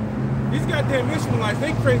saying? These goddamn Ishmaelites,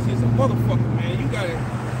 they crazy as a motherfucker, man.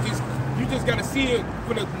 You just gotta see it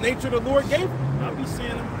for the nature the Lord gave them. I be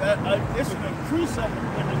seeing them. It's an increase of them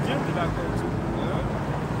in the gym that I go to.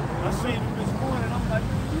 Yeah. I seen them this morning. I'm like,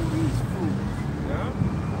 who these fools? Yeah.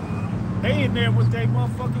 They in there with their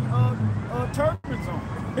motherfucking turbans on.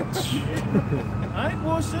 I ain't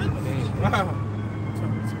bullshit. Wow.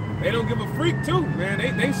 They don't give a freak too, man.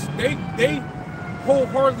 They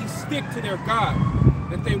wholeheartedly stick to their God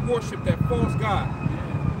that they worship, that false God.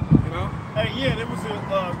 You know? Hey, yeah, there was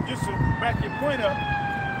just to back your point up,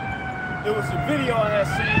 there was a video I had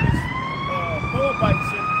seen, this Moabite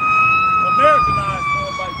chick, Americanized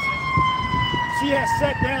Moabite chick. She had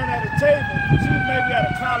sat down at a table, she was maybe at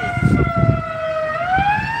a college or something.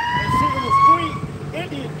 And it was 3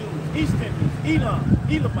 Indian dudes, East Indians,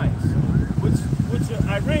 Elamites, which are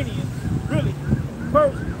Iranians, really,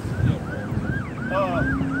 Persians.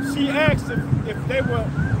 She asked if they were,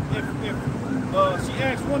 she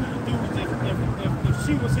asked one of the dudes if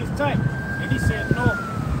she was his type, and he said no.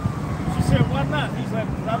 She said, why not? He's like,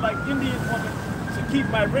 I like Indian women to keep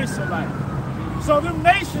my race alive. So them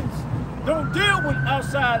nations don't deal with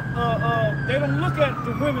outside, they don't look at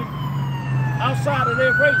the women outside of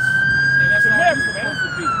their race. And that's To how marry, we man. supposed to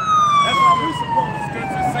be. That's how we supposed to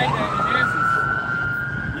Scripture say that in Genesis.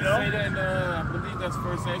 You know? Say that in, I believe that's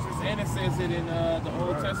First Ezra, and it says it in the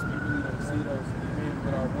Old Testament. We don't see those men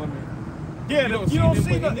with our women. Yeah, You you don't don't see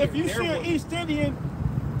see them with if you Indian, see they're an East Indian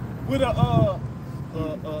with a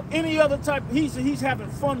any other type, he's having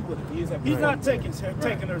fun with it. He's not taking her serious.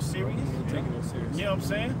 Taking her serious. You know what I'm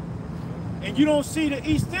saying? And you don't see the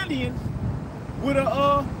East Indian with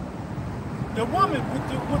a the woman with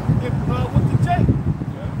the J. You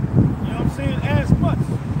know what I'm saying? As much.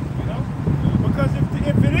 You know? Because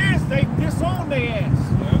if it is, they disown their ass.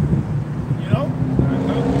 You know?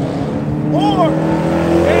 Or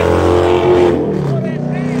that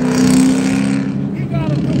man, he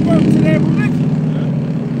gotta convert to their religion.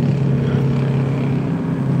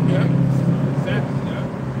 Then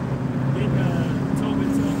Tobin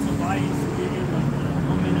told Tobias to give him a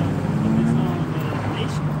woman of his own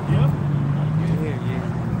nation.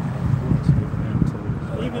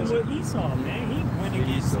 Even with Esau, man, he went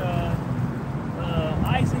against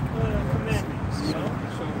Isaac commandments, you know?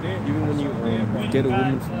 Even when you get a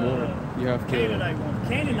woman from war, you have to Canaanite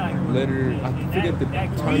woman. let her. I forget the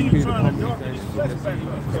that time greed period of trying how to many darken times his she flesh has back to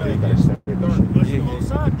up. do But that. the Most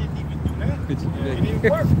High didn't even do that. It didn't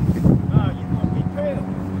work. Nah, you're gonna be pale. You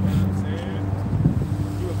know what I'm saying?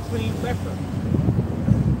 You a clean leper.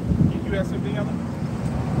 You have something else? I'm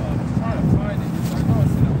trying to find it. I know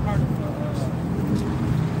it's in a part of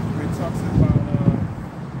where it talks about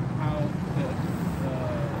how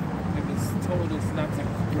it was told us not to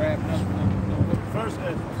grab nothing. First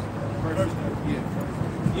Ezra.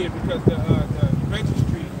 Yeah, because the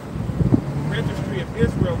registry of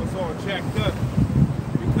Israel was all jacked up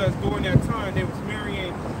because during that time they was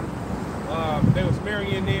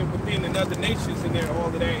marrying in within another nations and all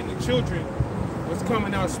of that, and the children was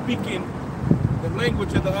coming out speaking the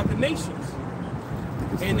language of the other nations,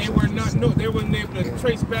 and they weren't able to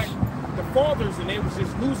trace back the fathers, and they was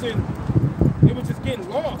just losing. It was just getting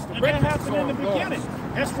lost. And that happened in the beginning.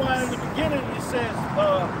 That's why in the beginning it says,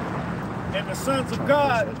 and the sons of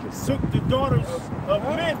God took the daughters of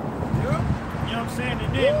men. You know what I'm saying?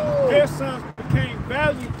 And then their sons became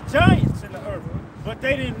valiant giants in the earth. But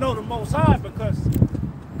they didn't know the Most High, because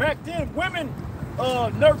back then women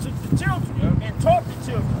nurtured the children and taught the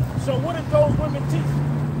children. So what did those women teach?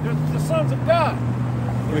 The sons of God,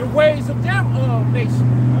 the ways of their nation.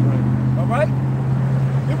 All right?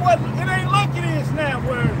 It ain't like it is now,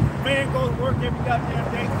 where man goes to work every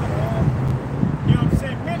goddamn day. You know what I'm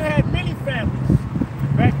saying? Men had many families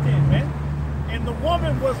back then, man. And the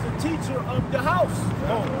woman was the teacher of the house.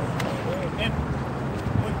 And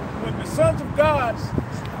when the sons of God,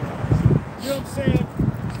 you know what I'm saying,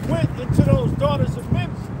 went into those daughters of men,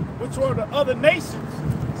 which were the other nations,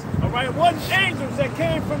 all right, it wasn't angels that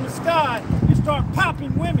came from the sky and started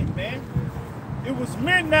popping women, man. It was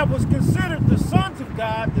men that was considered the sons of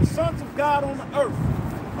God on the earth,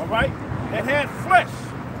 all right, that had flesh,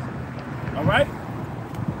 all right.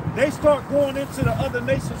 They start going into the other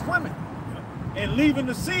nations' women and leaving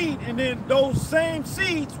the seed, and then those same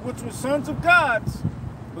seeds, which were sons of God's,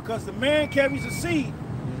 because the man carries a seed,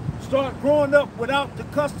 start growing up without the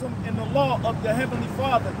custom and the law of the Heavenly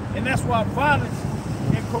Father, and that's why violence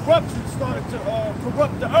and corruption started to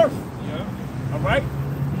corrupt the earth. Yeah. All right.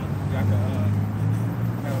 Got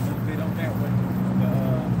a little bit on that one.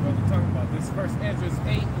 Brother talking about this first Ezra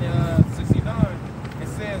 8:69. It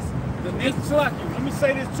says the next. Let me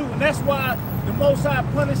say this too, and that's why the Most High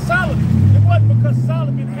punished Solomon. It wasn't because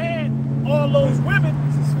Solomon had all those women.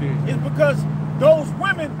 It's because those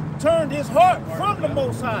women turned his heart from the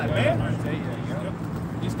Most High, man.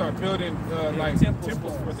 He started building like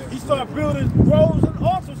temples for them. He started building groves and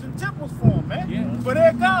altars and temples for them, man. For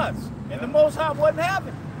their gods. And the Most High wasn't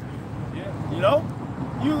having it. You know?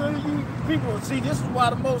 You people see, this is why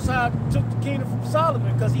the Most High took the kingdom from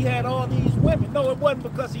Solomon, because he had all these women. No, it wasn't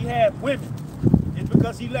because he had women. It's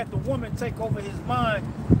because he let the woman take over his mind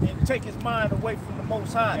and take his mind away from the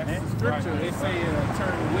Most High, man. Scripture, they say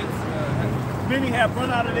turn wits. Many have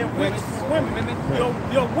run out of their wits for women.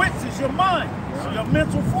 Your wits is your mind, your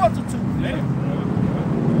mental fortitude, man.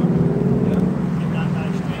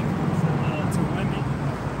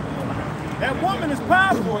 That woman is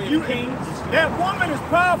powerful. That woman is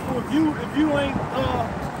powerful if you ain't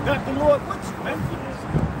got the Lord with you, man.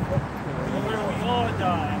 We all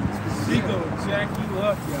die. She gonna jack you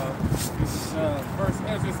up, y'all. First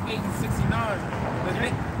Ezra 8:69.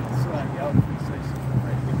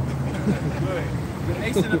 The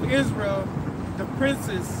nation of Israel, the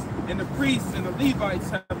princes and the priests and the Levites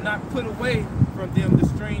have not put away from them the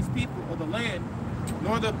strange people of the land,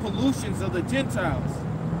 nor the pollutions of the Gentiles,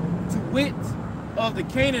 to wit, of the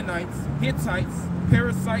Canaanites, Hittites,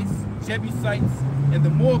 Perizzites, Jebusites, and the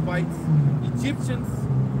Moabites, Egyptians,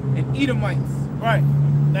 and Edomites. Right.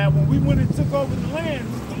 Now, when we went and took over the land,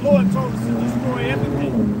 the Lord told us to destroy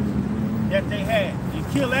everything that they had and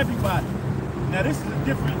kill everybody. Now, this is a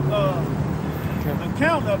different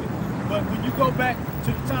account of it, but when you go back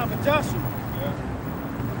to the time of Joshua,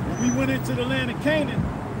 when we went into the land of Canaan,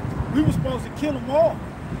 we were supposed to kill them all.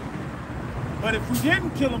 But if we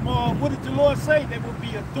didn't kill them all, what did the Lord say? They would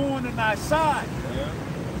be a thorn in our side.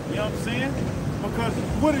 You know what I'm saying? Because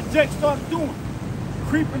what did Jake start doing?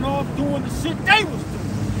 Creeping off, doing the shit they was doing.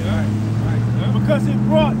 Because it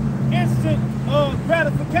brought instant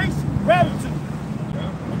gratification, gratitude.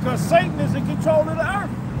 Because Satan is in control of the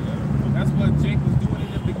earth. That's what Jake was doing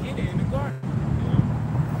in the beginning in the garden.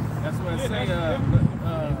 That's what I say.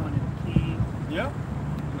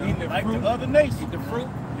 Like the other nations. Eat the fruit.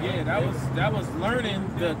 Yeah, that was learning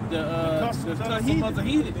the custom of the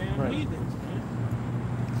heathen. Right.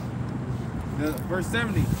 Verse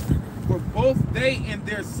 70. For both they and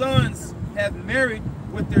their sons have married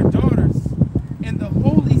with their daughters, and the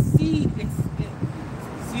holy seed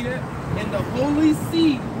see that? And the holy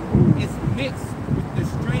seed is mixed with the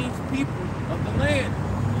strange people of the land.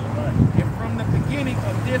 And from the beginning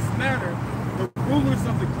of this matter, the rulers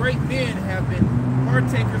of the great men have been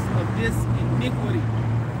partakers of this iniquity.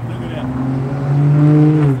 Look at that.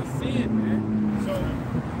 It's a sin, man. So,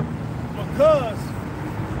 because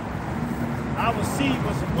our seed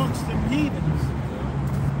was amongst the heathens,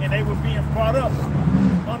 and they were being brought up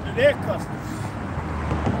under their customs.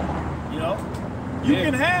 You know, you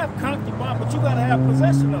can have concubine, but you gotta have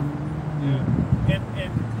possession of them.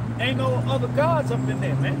 ain't no other gods up in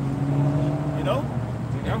there, man. You know?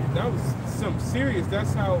 That was something serious.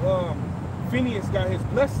 That's how Phineas got his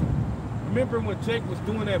blessing. Remember when Jake was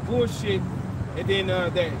doing that bullshit, and then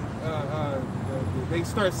they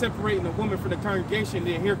started separating the woman from the congregation.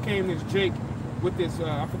 Then here came this Jake with this,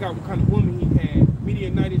 I forgot what kind of woman he had,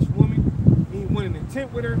 Midianitish woman. He went in the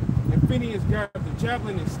tent with her, and Phineas grabbed the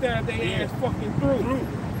javelin and stabbed their ass fucking through.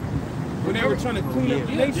 When they were trying to clean up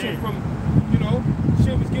the nation from, you know,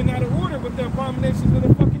 shit was getting out of order with the abominations of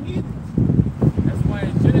the fucking heathens. That's why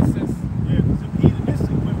in Genesis, Yeah, because the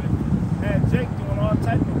heathenistic women had Jake doing all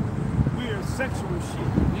type of weird sexual shit.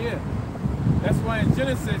 yeah. That's why in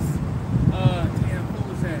Genesis, damn, what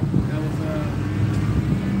was that? That was the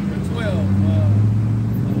 12.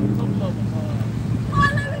 A couple of them.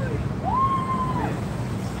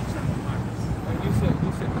 You said the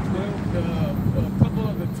 12? A couple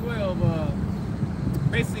of the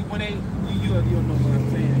 12. Basically, when they, you'll know what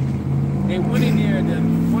I'm saying. They went in there.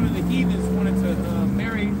 One of the heathens wanted to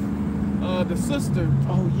marry the sister.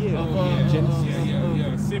 Oh yeah. Of,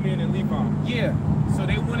 Yeah, Simeon and Levi. Yeah. So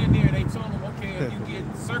they went in there. They told them, okay, if you get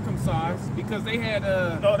circumcised, because they had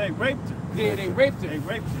No, they raped her. yeah, they raped her. They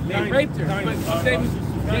raped her. They raped her. But they was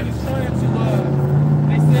trying to.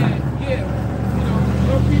 They said, yeah, you know,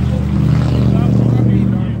 your people. You know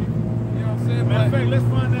what I'm saying? Matter of fact, let's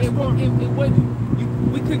find that story. It wasn't.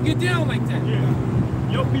 We couldn't get down like that.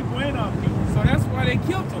 Yeah. Your people ain't our people. So that's why they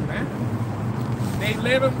killed him, man. They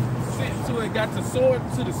let him sit till it got to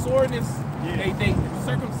the soreness. Yeah. They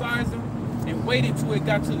circumcised him and waited till it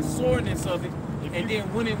got to the soreness of it, and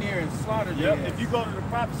then went in there and slaughtered Yep. them. If you go to the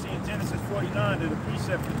prophecy in Genesis 49, there's a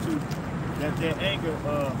precept or two that their anger,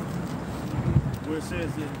 where it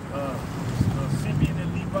says that Simeon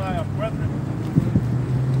and Levi are brethren.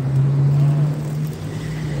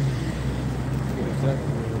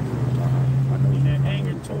 And their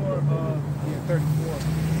anger tore, 34.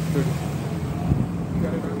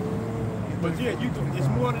 but yeah, it's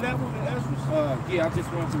more to that one than Ezra's. Yeah, I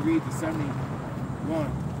just wanted to read the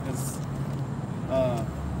 71. It's,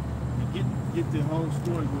 Get the whole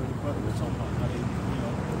story where the brother was talking about how they, you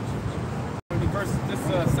know, verse, this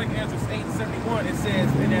 2nd Ezra 8:71, it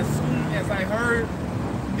says, and as soon as I heard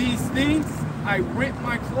these things, I rent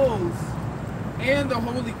my clothes and the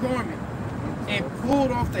holy garment, and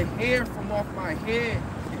pulled off the hair from off my head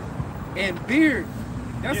and beard.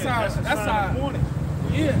 That's how. morning.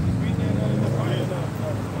 Yeah.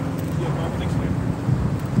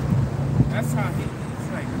 That's how he's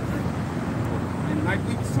like. And like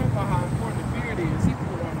we was talking about how important the beard is. He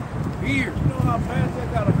pulled off the beard. You know how bad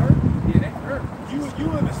that gotta hurt? Yeah, that hurt. You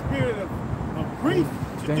in the spirit of grief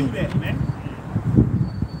to do that, man.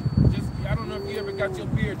 Just, I don't know if you ever got your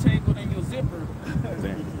beard tangled in your zipper.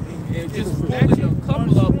 And just pulling a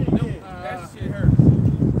couple of them. That shit hurt.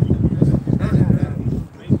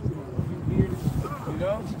 You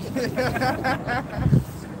know?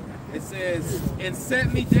 It says, and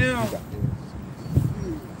set me down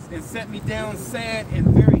sad and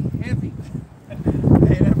very heavy.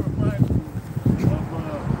 Hey, that reminds me of a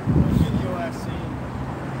video I seen.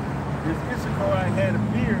 This Issachar had a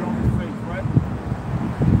beard on his face, right?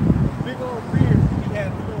 A big old beard. He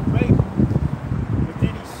had a little baby. But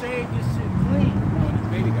then he shaved this shit clean. Oh, the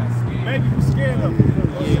baby got scared. Baby was scared of it.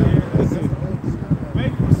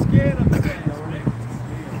 Baby was scared of his ass, man.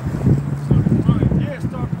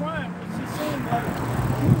 Start crying. When she seen like,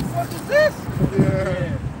 who the fuck is this?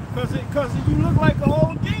 Yeah. Cause you look like an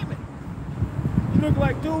old demon. You look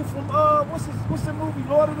like dude from what's the movie,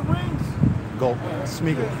 Lord of the Rings? Go,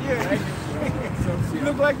 Smeagol. Yeah. You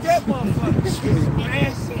look like that motherfucker. You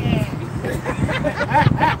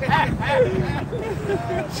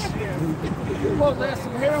supposed to have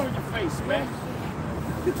some hair on your face, man.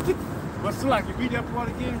 But still, like, you read that part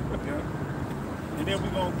again? Yeah. And then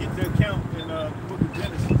we're gonna get the account in the book of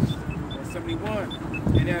Genesis. 71.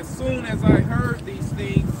 And as soon as I heard these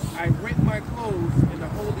things, I rent my clothes in the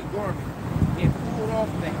holy garment and pulled off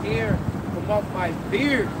the hair from off my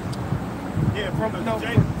beard. Yeah, From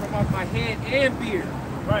off my head and beard.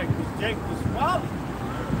 Right, because Jake was wild.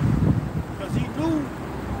 Because he knew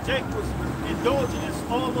Jake was indulging in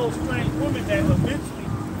all those strange women that eventually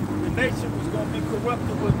the nation was going to be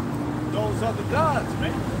corrupted with those other gods,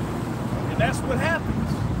 man. And that's what happens.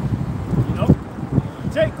 You know?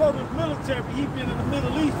 Jake over the military, he been in the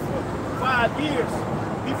Middle East for 5 years.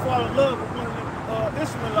 He fell in love with one of the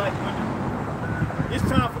Israelite women. It's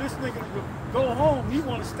time for this nigga to go home. He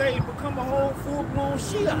want to stay and become a whole full-blown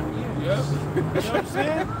Shiite. Yeah. You know what I'm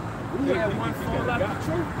saying? We had one fall out of the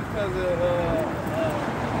truth because of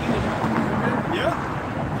Yeah.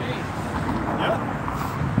 James. Yeah.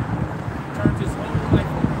 Turned his whole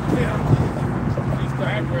life over.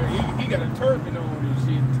 like where he got a turban on and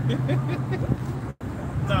shit.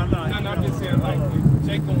 No, I'm just saying like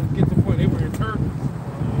Jake gonna get to the point they were in turbans.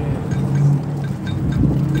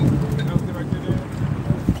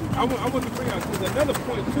 I want to bring out because another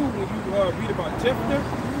point too when you read about Jephthah.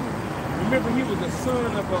 Remember he was the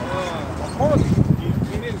son of a harlot.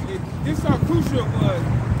 This how crucial it was.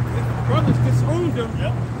 His brothers disowned him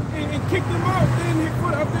and kicked him out of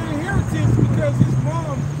their inheritance because his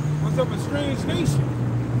mom was of a strange nation.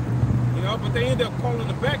 You know, but they ended up calling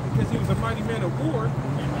him back because he was a mighty man of war. I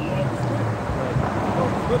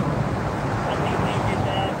think they did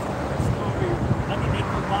that story. I think they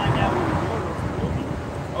combined that with the Warlords movie.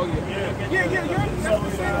 Oh yeah. That's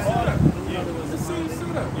the same setup. It's the same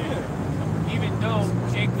setup. Yeah. Even though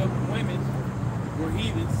Jacob's women were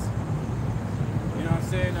heathens, you know what I'm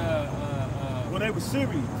saying? Well, they were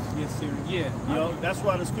Syrians. Yes, Syrian. Yeah. You know, that's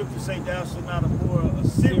why the scriptures say thou shalt not abhor a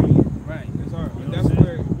Syrian. Right. That's all right. You know That's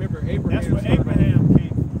where, remember, Abraham. That's where Abraham came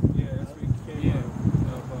from. Yeah, that's where he came from.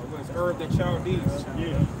 What's Ur the Chaldees.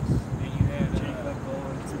 Yeah. And you had Jacob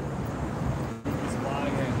going to his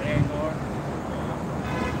wife and Hagar.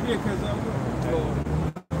 Yeah, because I'm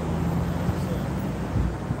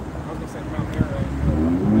gonna say Mount Arab.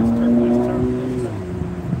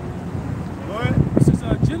 This is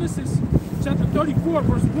Genesis chapter 34,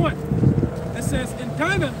 verse 1. It says, and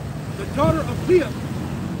Dinah, the daughter of Leah,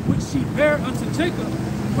 which she bare unto Jacob,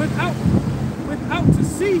 went out to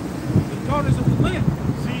see the daughters of the land.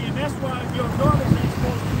 See, and that's why your daughters ain't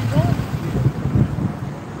supposed to be normal.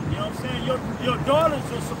 You know what I'm saying? Your daughters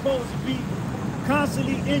are supposed to be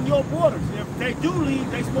constantly in your borders. If they do leave,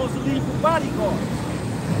 they're supposed to leave with bodyguards.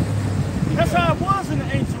 That's how it was in the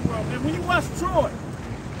ancient world, man. When you watch Troy,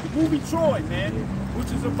 the movie Troy, man, which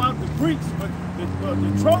is about the Greeks, but the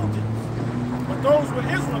Trojans, but those were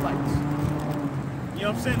Israelites. You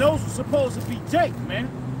know what I'm saying? Those were supposed to be Jake, man.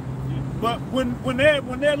 But when their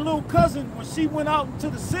little cousin, when she went out into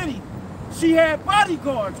the city, she had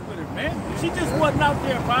bodyguards with her, man. She just wasn't out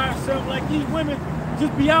there by herself like these women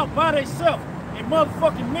just be out by themselves. And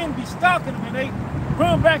motherfucking men be stalking them and they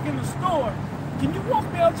run back in the store. Can you walk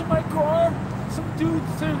me out to my car? Some dudes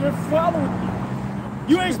say they're following me.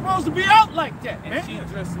 You ain't supposed to be out like that, man. And she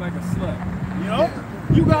dressed like a slut. You know?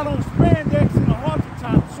 You got on spandex and a halter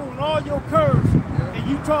top showing all your curves, and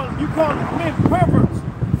you calling men perverts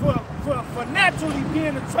for naturally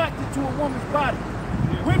being attracted to a woman's body.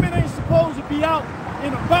 Women ain't supposed to be out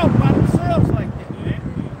and about by themselves like that, man.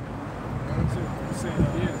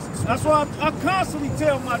 That's why I constantly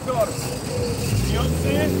tell my daughter, you know what I'm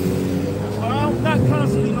saying? Well, I'm not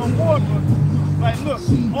constantly no more, but like, look,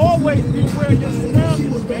 always beware your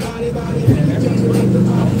surroundings, man. I'm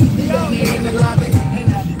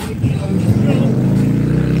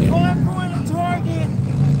going to Target,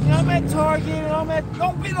 and I'm at Target, and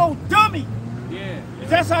don't be no dummy. Yeah.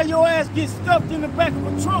 That's how your ass gets stuffed in the back of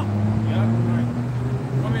a trunk. Yeah, right.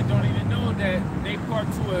 Women don't even know that they park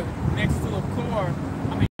next to a car,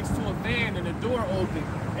 next to a van, and the door open.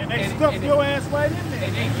 And they stuff your ass right in there.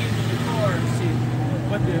 And they get in the car and shit.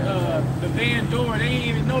 But the van door, they ain't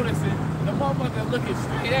even noticing. The motherfucker looking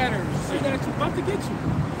straight at her. Straight at you, about to get you.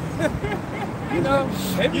 You know?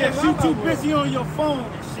 Yeah, she too busy on your phone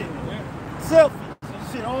and shit. Yeah. Selfies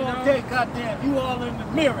and shit all day, goddamn. You all in the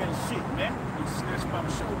mirror and shit, man. You snatched my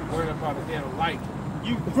shoulder, worried about the damn light.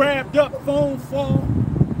 You grabbed up, phone fall.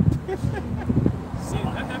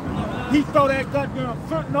 He throw that goddamn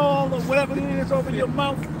fentanyl or whatever it is over your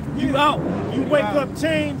mouth. You out. You wake up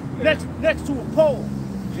chained next to a pole.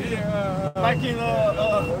 Yeah. Like in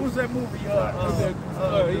what's that movie?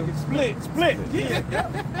 Split.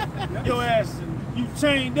 Yeah. Your ass, you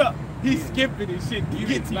chained up. He's skipping and shit. You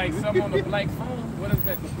get like some on the black phone. What is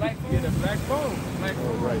that? The black phone? Yeah, the black phone. Black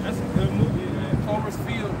phone. Right. That's a good movie, man.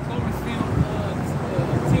 Cloverfield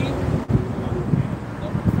team.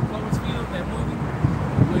 Cloverfield, that movie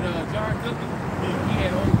with John Cookie. He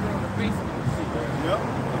had old girl in the basement and shit. Yep.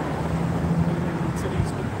 To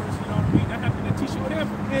these hookers, you know what I mean? That happened to Tisha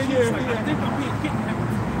Campbell. Yeah. Like, I think I'm being kidnapped.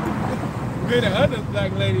 Then the other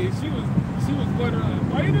black lady, she was wondering,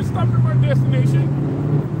 why you didn't stop at my destination?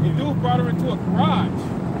 And dude brought her into a garage.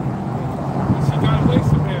 And she got away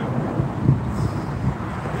somehow.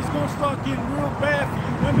 It's gonna start getting real bad for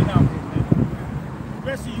you women out there, man.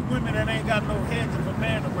 Especially you women that ain't got no heads of a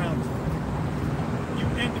man around you. You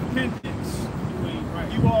independents.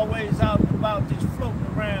 You always out and about just floating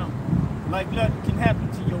around like nothing can happen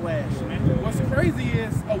to your ass, man. What's crazy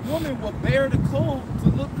is a woman will bear the cold to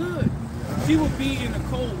look good. She will be in the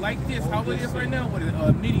cold like this, how it is right now, with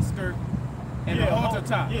a mini skirt and a halter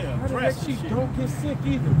top. Yeah, How the dress heck she shit. don't get sick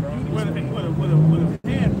either, bro. With a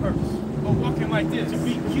hand purse. or walking like this? To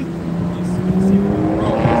be cute.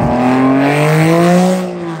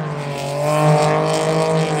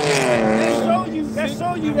 That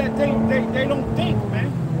show you that they don't think,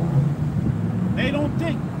 man. They don't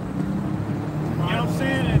think. You know what I'm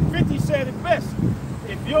saying? And 50 said it best.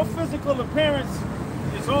 If your physical appearance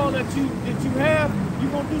is all that you have,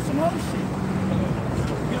 you're gonna do some whole shit.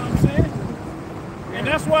 You know what I'm saying? And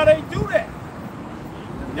that's why they do that.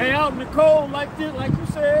 They out in the cold like this, like you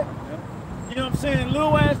said. You know what I'm saying?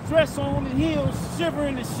 Little ass dress on and heels,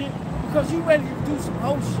 shivering and shit, because you ready to do some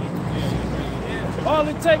whole shit. All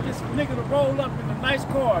it takes is a nigga to roll up in a nice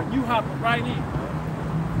car and you hopping right in.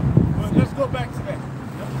 But let's go back to that.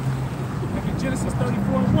 Like in Genesis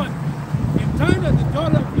 34:1. And Dinah, the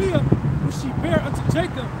daughter of Leah, which she bare unto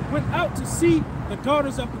Jacob, went out to see the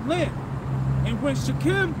daughters of the land. And when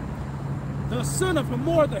Shechem, the son of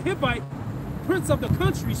Hamor the Hivite, prince of the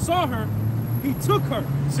country, saw her, he took her.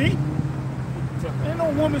 See? Ain't no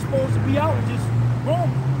woman supposed to be out just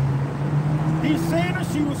roaming. He seen her,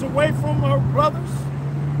 she was away from her brothers,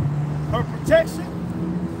 her protection.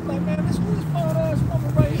 Like, man, this was fine ass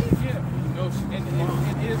woman right here. Yeah, you know, and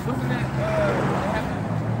it wasn't that,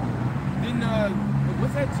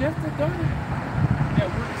 was that Jeff that done it?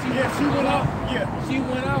 She went out. Yeah. She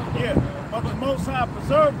went out. Yeah. But the Most High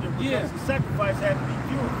preserved her because Yeah. the sacrifice had to be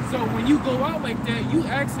pure. So when you go out like that, you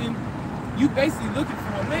basically looking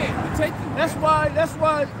for a man to take you. That's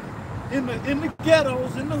why in the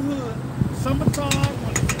ghettos, in the hood, summertime,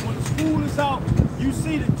 when the school is out, you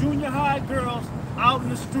see the junior high girls out in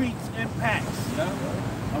the streets in packs. Yeah.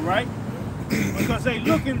 All right? Because they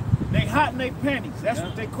hot in their panties. That's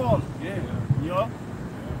what they call it. Yeah. You know?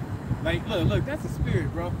 Like, look, that's a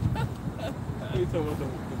spirit, bro. You talking about the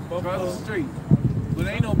Across buffalo? the street. But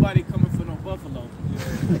ain't nobody coming for no buffalo.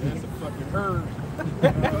 That's a fucking herd.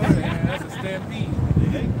 That's a stampede.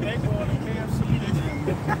 They going to KFC.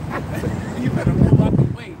 You better move out the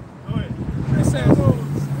way. Go ahead. It says,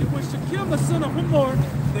 and when Shechem, the son of Hamor,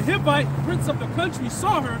 the Hivite, prince of the country,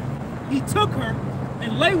 saw her, he took her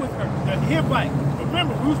and lay with her. The Hivite.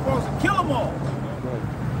 Remember, we were supposed to kill them all.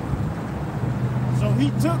 So he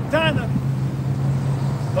took Dinah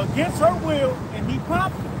against her will and he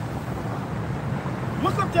popped her.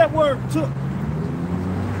 Look up that word, took.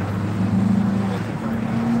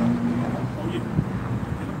 Oh yeah.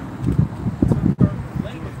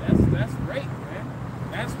 That's rape, man.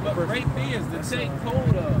 That's what rape is, to take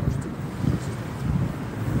hold of.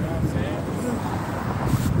 You know what I'm saying?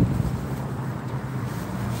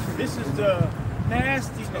 This is the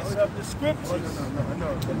nastiness of the scriptures.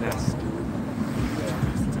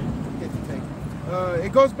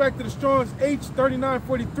 It goes back to the Strong's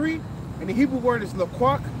H3943, and the Hebrew word is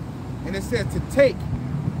laquak, and it said to take,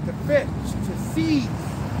 to fetch, to seize.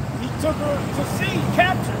 He took her to sea,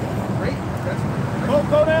 captured. Right? That's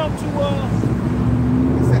Go down to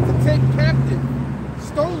it said to take captive,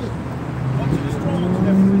 stolen. go to the Strong's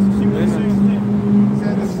definition. See what it says there. It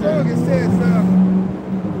says the Strong,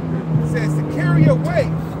 it says to carry away.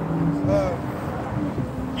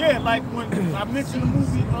 Yeah, like when I mentioned the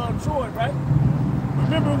movie Troy, right?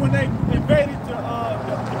 Remember when they invaded the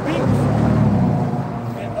beach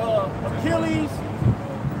and Achilles,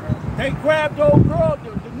 they grabbed old girl,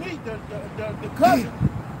 the cousin,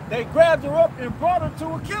 they grabbed her up and brought her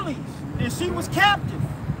to Achilles, and she was captive.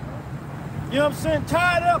 You know what I'm saying?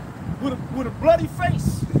 Tied up with a bloody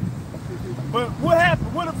face. But what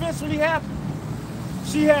happened? What eventually happened?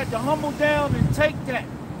 She had to humble down and take that.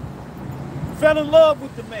 Fell in love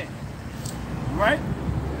with the man, right?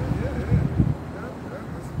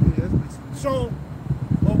 So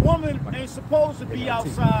a woman ain't supposed to be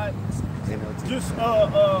outside just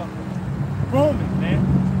roaming, man.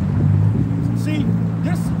 See,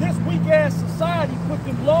 this weak ass society put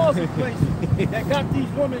them laws in place that got these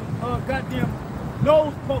women goddamn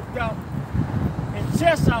nose poked out and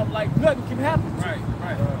chest out like nothing can happen to them.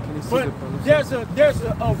 Right. But there's a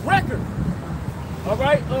record. All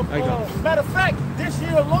right. Matter of fact, this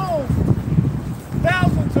year alone,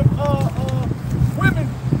 thousands of women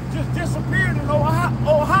just disappeared in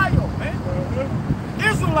Ohio, man.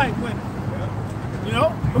 Israelite women. You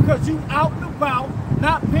know, because you out and about,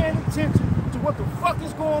 not paying attention to what the fuck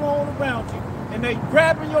is going on around you, and they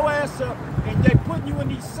grabbing your ass up and they putting you in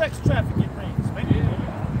these sex trafficking rings, man.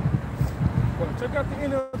 Well, check out the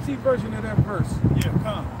NLT version of that verse. Yeah,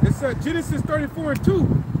 come. It's Genesis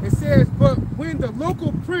 34:2. It says, but when the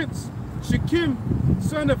local prince, Shechem,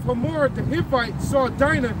 son of Hamor the Hivite, saw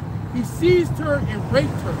Dinah, he seized her and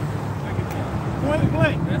raped her. Point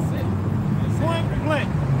blank. That's it. Point blank.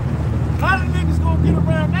 How the niggas gonna get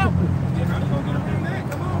around that one? Yeah, how they gonna get around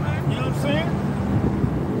that? Come on, man. You know what I'm saying?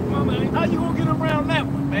 mama. How you gonna get around that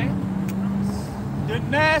one, man? The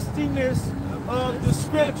nastiness of the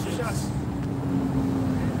scriptures.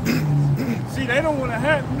 See, they don't want to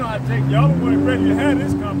have, you know, I take y'all don't want ready to have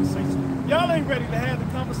this conversation. Y'all ain't ready to have the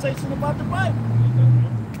conversation about the Bible.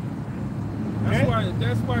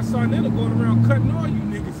 That's why Sarnetta going around cutting all you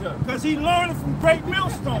niggas up. Cause he learning from Great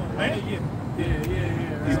Millstone, man.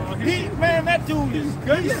 Man, that dude is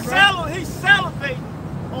good. He's salivating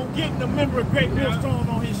on getting a member of Great Millstone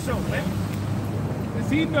on his show, man. Cause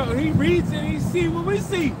he know, he reads and he see what we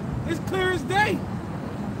see. It's clear as day.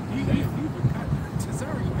 He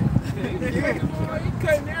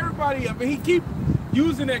cutting everybody up, and he keep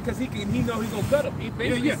using that because he know he gonna cut him. He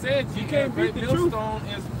basically said you can't beat the truth.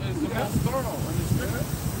 Is the most thorough in the scripture.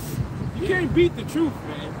 You can't beat the truth,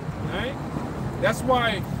 man. Right? That's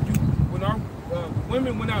why when our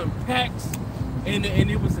women went out in packs, and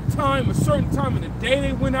it was a certain time in the day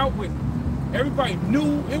they went out with. Everybody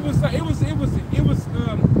knew it was like it was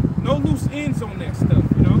no loose ends on that stuff,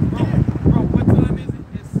 you know. Bro, what time is it?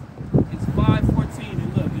 It's 5:14,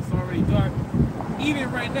 and look, it's already dark.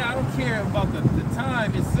 Even right now, I don't care about the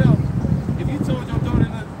time itself. If you told your daughter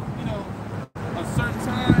that, you know, a certain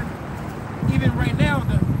time, even right now,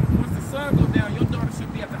 once the sun goes down, your daughter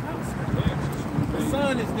should be at the house. The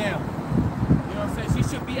sun is down. You know what I'm saying? She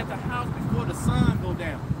should be at the house before the sun go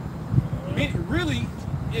down.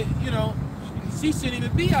 You know, she shouldn't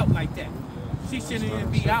even be out like that. She shouldn't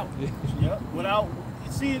even be out. Without,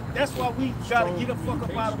 see, that's why we gotta get the fuck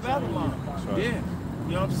up out of Babylon. Yeah.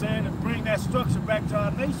 You know what I'm saying? And bring that structure back to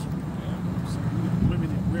our nation. Women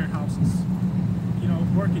in warehouses, you know,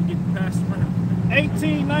 working, getting passed around.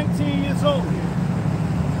 18, 19 years old.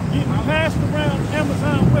 Getting passed around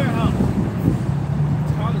Amazon warehouse.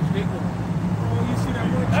 College, they go. Oh, you see that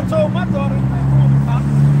one? I told my daughter, you ain't going to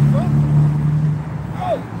college.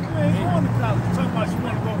 Oh, you ain't going to college. Talking about you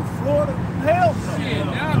want to go to Florida? Hell no. Shit,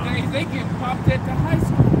 nowadays they get popped at the high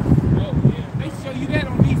school. Oh, yeah. They show you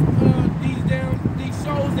that on these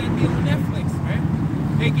shows that be on Netflix, man.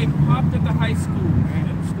 They get popped at the high school, man.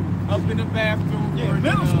 Up in the bathroom or in a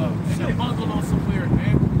bungalow somewhere,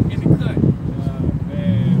 man. In the cut.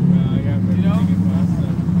 Man, bro, I got to know? think about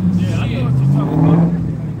something. Yeah, I know what you're talking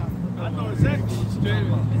about. I know exactly what you're talking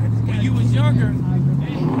about. When you was younger,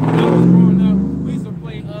 when I was growing up, we used to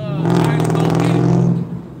play hide and go get it.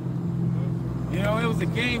 You know, it was a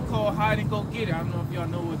game called hide and go get it. I don't know if y'all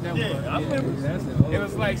know what that was. Yeah, I remember. It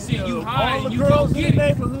was like, shit, you hide all the and you go girls in get the it.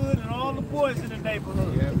 neighborhood and all the boys in the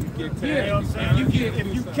neighborhood. Yeah, we get tagged. You know what I'm saying?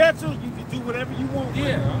 If you catch her, you can do whatever you want.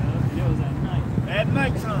 Yeah. At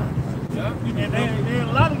nighttime. Yeah. And then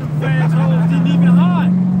a lot of them fast hoes didn't even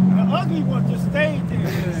hide. The ugly one just stayed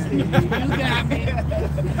there. You got me.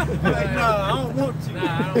 Like, nah, I don't want you. Nah,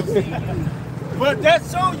 I don't see you. But that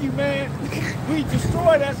show you, man, we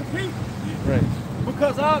destroyed as a people. Right.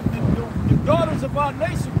 Because the daughters of our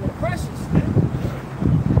nation were precious, man.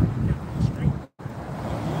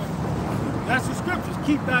 That's the scriptures.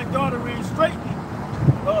 Keep thy daughter in straightly.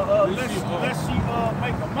 Lest she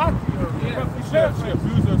make a mockery of her. She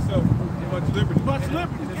abused herself with much liberty. Much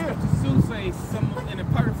liberty, The yeah. scripture too say some in the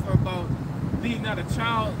Apocrypha about leaving out a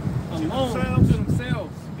child alone to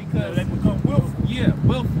themselves because They become willful. Yeah,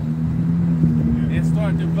 willful. And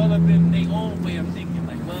start developing their own way of thinking.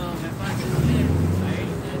 Like, well, that's not gonna live. You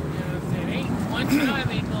know what I'm saying? Ain't one time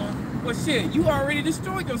ain't going. Well, shit, you already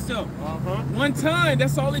destroyed yourself. One time,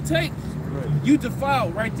 that's all it takes. You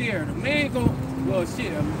defiled right there. The man go, well,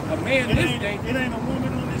 shit, a man It this day. ain't a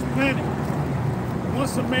woman on this planet.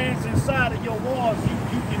 Once a man's inside of your walls,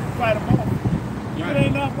 you can fight him off. There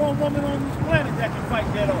ain't not one woman on this planet that can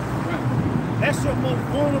fight that off. Right. That's your most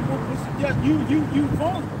vulnerable position. You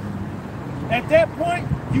vulnerable. At that point,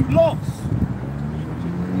 you lost.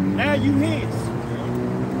 Now you his.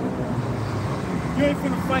 You ain't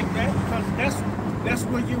finna fight that because that's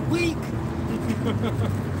where you're weak.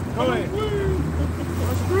 Go ahead.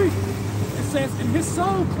 Verse 3. It says, and his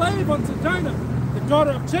soul clave unto Dinah, the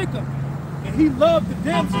daughter of Jacob, and he loved the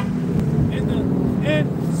damsel,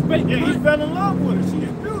 and spake. Yeah, he fell in love with her. She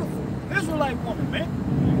is beautiful. Israelite woman, man.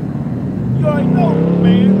 You already know,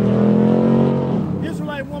 man.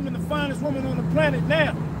 Israelite woman, the finest woman on the planet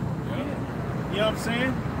now. You know what I'm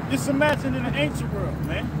saying? Just imagine in the ancient world,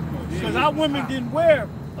 man. Because our women didn't wear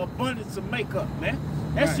abundance of makeup, man.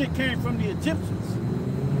 That shit came from the Egyptians.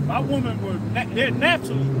 Our women they're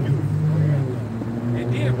naturally beautiful.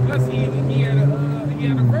 And then plus he had a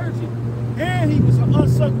virgin. And he was an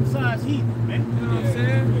uncircumcised heathen, man. You know what I'm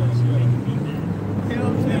saying? You know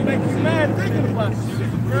what I'm saying? Make you mad thinking about it. She was a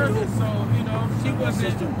virgin, so you know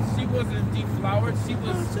she wasn't deflowered. She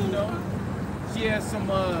was, you know, she had some,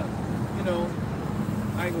 you know,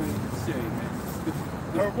 I ain't gonna say, man.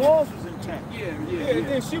 Her walls was intact. Yeah, And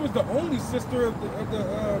then she was the only sister of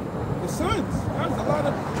the sons. That was a lot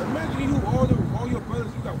of. Imagine you all your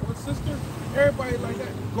brothers. You got one sister. Everybody like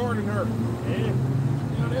that guarding her. Yeah.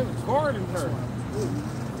 You know they was guarding her.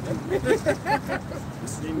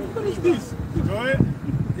 What is this? Go ahead.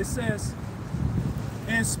 It says,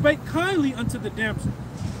 and spake kindly unto the damsel.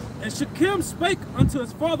 And Shechem spake unto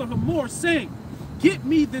his father Hamor, saying, get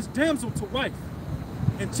me this damsel to wife.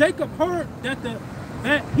 And Jacob heard that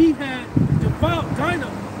he had devoured Dinah,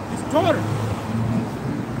 his daughter.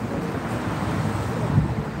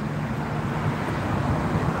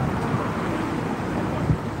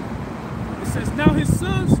 It says, now his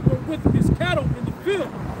sons were with his cattle in the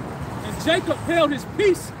field, and Jacob held his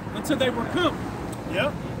peace until they were come.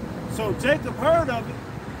 Yep. So Jacob heard of it.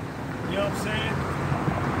 You know what I'm saying?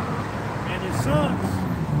 And his sons,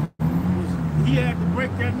 he had to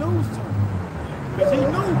break that news to him. Because he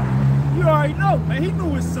knew. You already know, man. He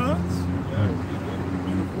knew his sons.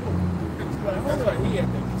 That's why he had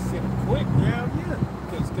to be sent quick. Yeah.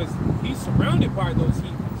 Because he's surrounded by those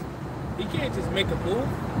heathens. He can't just make a move.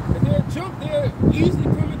 And they'll jump. They'll easily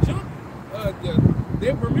come and jump.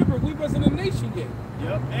 They remember we wasn't a nation yet.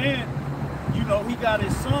 Yep. And you know he got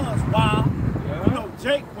his sons wild. Yeah. You know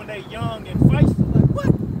Jake when they young and feisty, like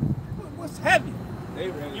what's heavy? They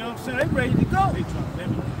ready. You know what I'm saying? They ready to go. They trying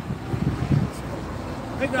to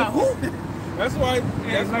They got who? That's why.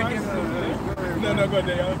 That's like why. in No, go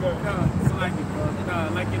there. Go. No, it's like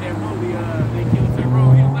in that movie, they killed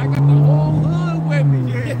Tyrone. He was like, I got the whole hood with me.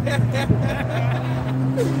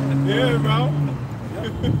 Yeah, bro.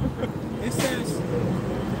 It says,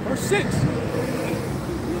 verse 6.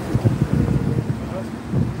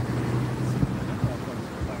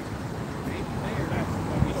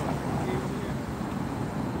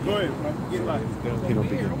 Go ahead, bro. Get life. He don't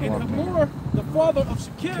think And he'll walk. Hamor, the father of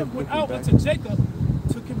Shechem, went out unto Jacob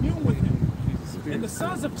to commune with him. And the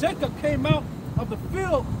sons of Jacob came out of the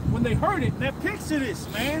field when they heard it. Now picture this,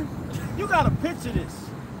 man. You gotta picture this.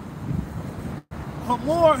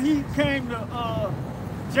 Hamor, he came to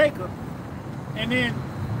Jacob, and then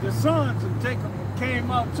the sons of Jacob came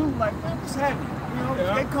out too, like, man, what's happening? You know,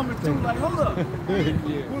 Yeah. they coming through like, hold up.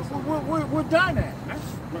 We're done at, man.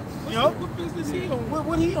 You know, What business he on?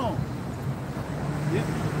 what he on? Yeah.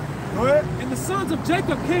 Go ahead. And the sons of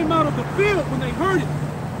Jacob came out of the field when they heard it.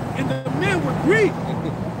 And the men were grieved.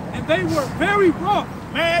 And they were very wroth.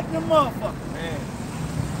 Mad in the motherfucker. Man.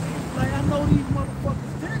 Like, I know these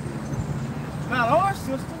motherfuckers did. Not our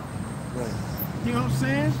system. Right. You know what I'm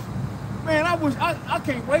saying? Man, I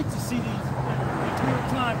can't wait to see these in real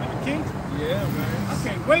time in the kingdom. Yeah, man. I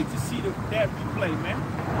can't wait to see that replay, man.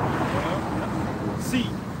 See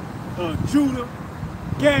Judah,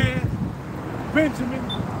 Gad, Benjamin,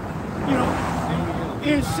 you know,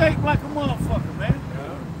 in shape like a motherfucker, man.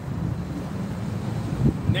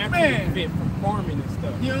 Naturally fit for farming and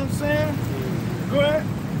stuff. You know what I'm saying? Go ahead.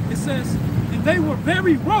 It says, and they were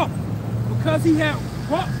very wroth because he had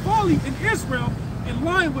wrought folly in Israel in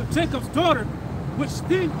line with Jacob's daughter, which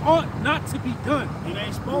thing ought not to be done. It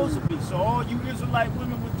ain't supposed to be. So all you Israelite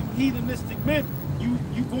women with them heathenistic men, you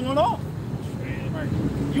going off. Right.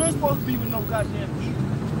 You ain't supposed to be with no goddamn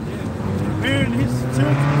heathen. Marrying his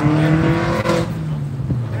children.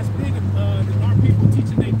 That's big. Our people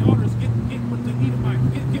teaching their daughters get with the Edomite.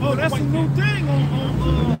 Get Oh, with that's the a white new man. thing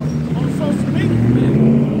on social media.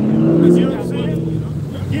 You know what I'm saying?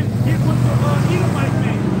 Get with the Edomite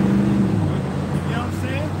man. You know what I'm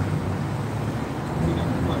saying?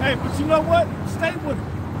 Hey, but you know what? Stay with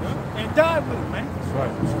him and die with him, man. That's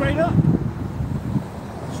right. Straight up.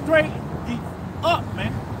 Straight up,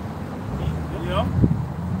 man. You know?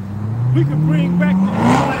 We can bring back the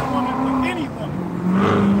black woman with any woman.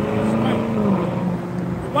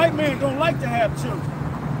 The white man don't like to have children.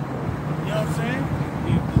 You know what I'm saying?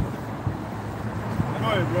 Go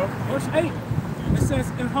ahead, bro. Verse 8, it says,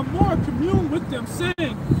 and Hamor communed with them,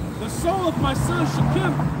 saying, the soul of my son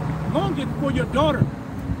Shechem longeth for your daughter.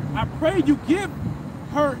 I pray you give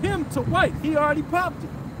her him to wife. He already popped it.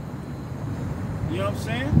 You know what I'm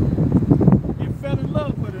saying? And fell in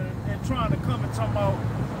love with her and trying to come and talk about,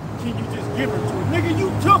 can you just give her to her? Nigga, you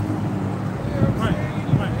took her. Right.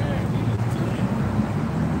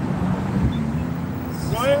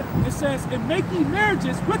 Go ahead. It says, and make ye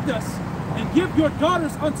marriages with us, and give your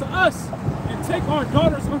daughters unto us, and take our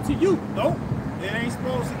daughters unto you. Nope. It ain't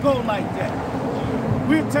supposed to go like that.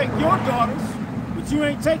 We'll take your daughters, but you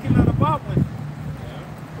ain't taking none of our women.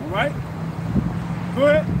 All right? Go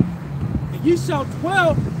ahead. And ye shall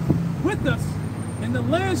dwell with us, and the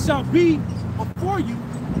land shall be before you.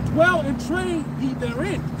 Dwell and train ye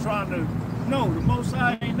therein. Trying to No, the Most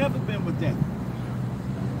High ain't never been with that.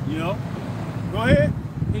 You know? Go ahead.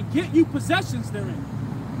 And get you possessions therein.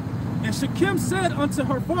 And Shechem said unto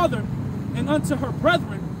her father and unto her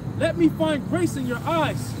brethren, let me find grace in your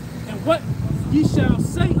eyes, and what ye shall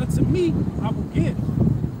say unto me, I will give.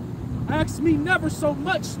 Ask me never so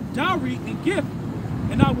much dowry and gift,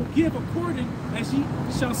 and I will give according as ye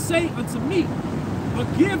shall say unto me.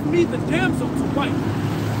 But give me the damsel to wife.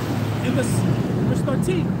 And verse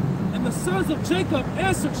 13. And the sons of Jacob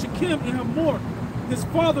answered Shechem and Hamor, his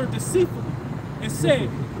father, deceitfully, and said,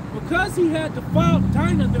 because he had defiled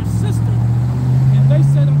Dinah their sister, and they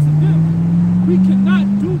said unto them, we cannot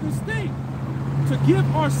do this thing, to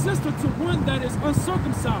give our sister to one that is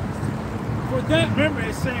uncircumcised. For that, remember,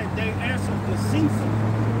 it said they answered deceitfully,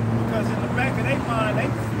 because in the back of their mind, they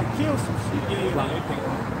kill some shit.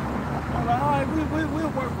 I'm like, all right, we'll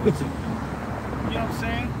work with you. You know what I'm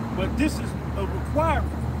saying? But this is a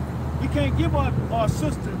requirement. We can't give our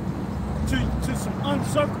sister to some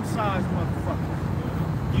uncircumcised motherfucker.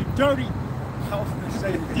 You dirty, I was gonna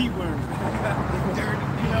say the D word. Dirty,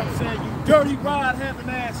 you know what I'm saying? You dirty rod having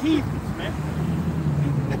ass heathens, man.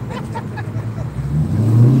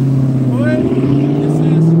 it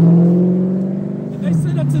says, and they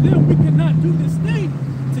said unto them, we cannot do this thing,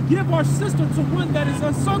 to give our sister to one that is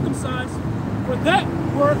uncircumcised, for that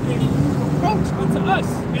were a reproach unto us.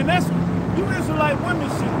 And that's what you Israelite women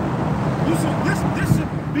should. You should this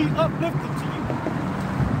should be uplifting to you.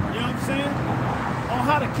 You know what I'm saying? On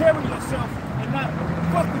how to carry yourself and not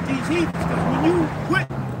fuck with these heathens. Because when you with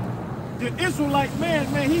the Israelite man,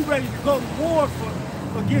 he ready to go to war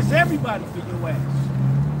against everybody for your ass.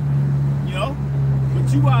 You know?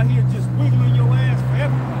 But you out here just wiggling your ass for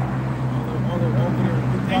everybody.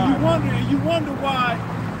 And you wonder why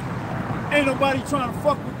ain't nobody trying to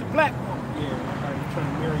fuck with the black woman. Yeah, nobody trying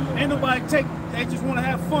to marry you. Ain't nobody they just want to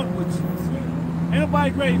have fun with you. Ain't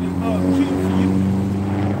nobody ready to kill for you.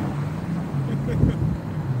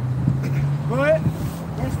 Go ahead.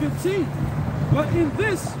 Verse 15. But in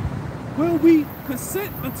this will we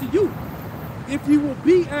consent unto you, if you will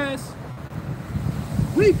be as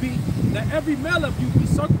we be, that every male of you be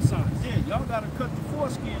circumcised. Yeah, y'all gotta cut the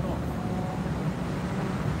foreskin off.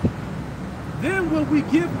 Then will we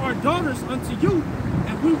give our daughters unto you,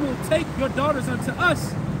 and we will take your daughters unto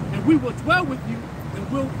us, and we will dwell with you,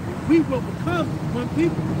 and we will become one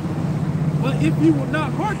people. But if you will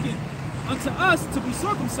not hearken unto us to be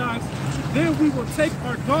circumcised, then we will take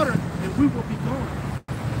our daughter, and we will be gone.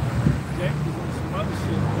 Jake was on some other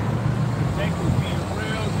shit. Jake was being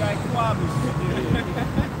real Jaquabi shit.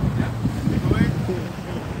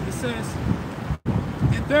 It says,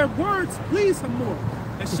 and their words pleased Hamor,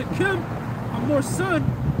 and Shechem, Hamor's son,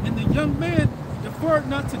 and the young man deferred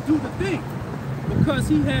not to do the thing, because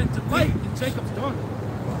he had delight in Jacob's daughter.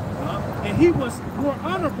 And he was more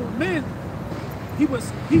honorable man. He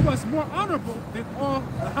was more honorable than all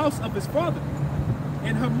the house of his father.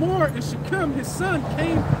 And Hamor and Shechem his son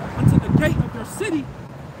came unto the gate of their city,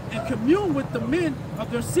 and communed with the men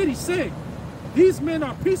of their city, saying, these men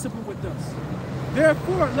are peaceable with us.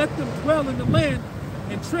 Therefore let them dwell in the land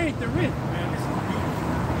and trade therein. Man, this is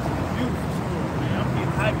beautiful story, man. I'm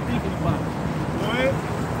getting hyped thinking about it. Go ahead.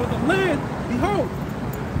 For the land, behold,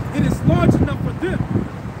 it is large enough for them.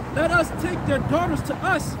 Let us take their daughters to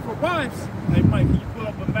us for wives. Hey Mike, can you pull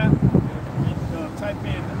up a map and type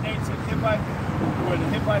in the ancient Hivite, where the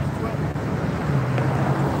Hivites dwell?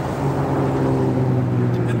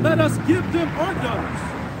 And let us give them our daughters.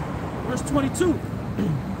 Verse 22.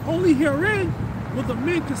 Only herein will the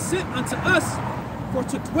men consent unto us for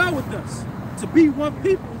to dwell with us, to be one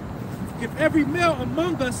people, if every male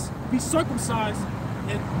among us be circumcised,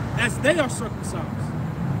 and as they are circumcised.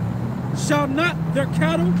 Shall not their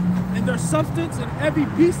cattle and their substance and every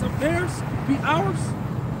beast of theirs be ours?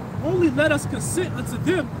 Only let us consent unto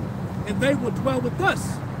them, and they will dwell with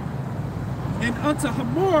us. And unto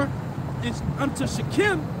Hamor and unto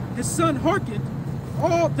Shechem his son hearkened,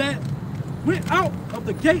 all that went out of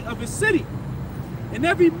the gate of his city. And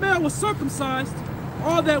every male was circumcised,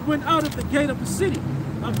 all that went out of the gate of the city,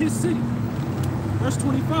 of his city. Verse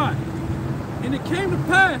 25. And it came to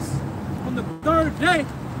pass on the third day,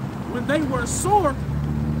 when they were sore.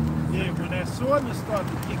 Yeah, when that soreness started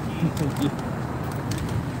to kick in.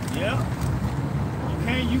 Yeah.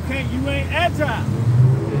 You ain't agile.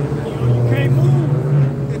 You can't move.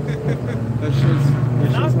 That shit's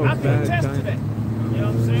And I so can bad, attest to that. You know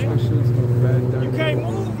what I'm saying? That shit's so bad, You can't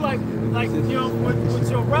move like you know, with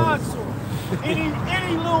your rod sore. Any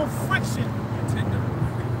little friction,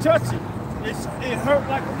 touch it. It hurt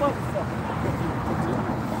like a motherfucker.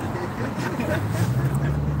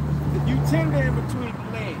 You tender in between the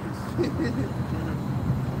legs.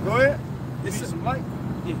 Go ahead. It's Need some light.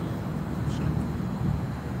 Yeah.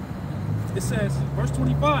 It says, verse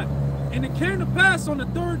 25, and it came to pass on the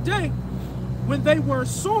third day, when they were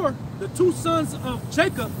sore, the two sons of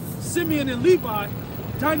Jacob, Simeon and Levi,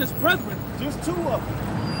 Dinah's brethren. Just two of them.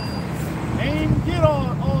 They ain't even get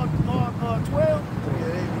all 12.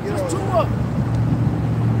 Just two of them.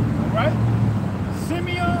 All right?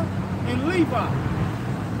 Simeon and Levi.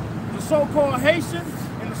 The so-called Haitians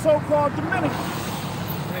and the so-called Dominicans.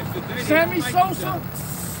 Sammy Sosa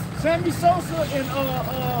and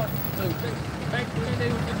Back when they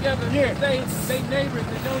were together, Yeah. they neighbors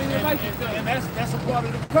that don't even like each other. and that's a part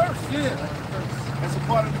of the curse. Yeah. That's a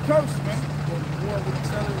part of the curse, man. War with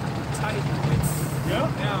each other, tight knits. Yeah.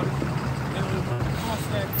 Now, they don't want to cross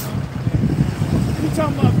that, You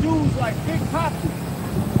talking about dudes like Big Poppy.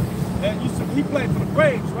 That used to, he played for the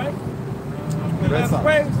Braves, right? Red Sox.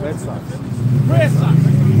 Braves? Red Sox. Red Sox.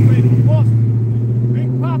 He played in Boston. Big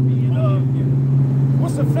Poppy and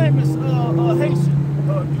what's the famous Haitian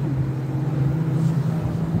dude?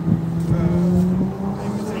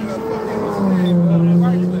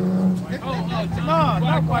 Nah,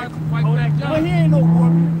 not white. But he ain't no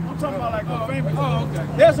woman. I'm talking about like a famous. Oh, okay.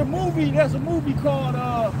 There's a movie called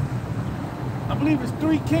I believe it's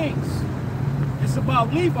Three Kings. It's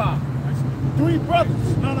about Levi. Three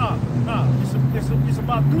brothers. No. It's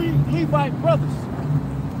about three Levite brothers.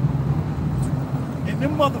 And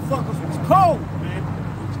them motherfuckers was cold, man.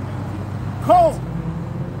 Cold.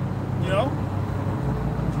 You know?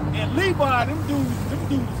 And Levi, them dudes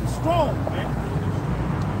are strong, man.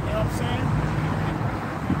 You know what I'm saying?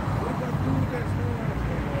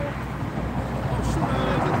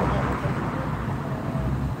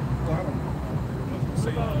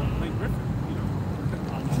 Like Griffin, you know.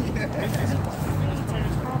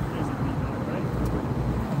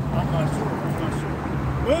 I'm not sure.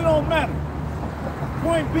 Well, it don't matter.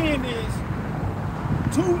 Point being is,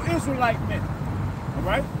 two Israelite men. All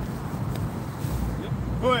right? Yep.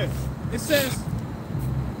 Go ahead. It says,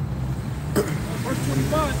 verse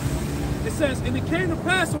 25, it says, and it came to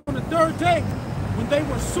pass on the third day, when they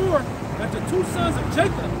were sore, that the two sons of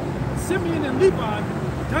Jacob, Simeon and Levi,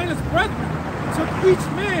 Dinah's brethren, took each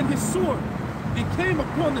man his sword, and came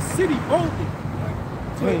upon the city boldly.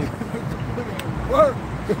 Work.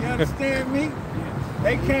 You understand me?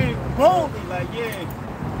 They came boldly, like, yeah.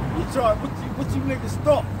 You thought, what you niggas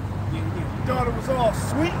thought? You thought it was all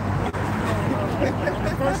sweet? On the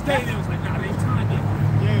first day, they was like, nah, they timed it.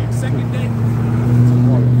 Yeah. Second day,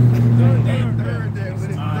 Third day.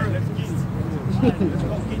 All right, let's get it. All right, let's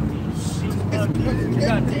go get these sheep. You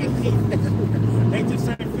got their feet. They just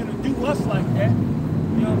ain't finna do us like that. You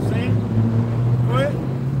know what I'm saying? Go ahead.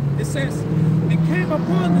 it says, and came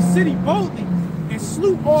upon the city boldly, and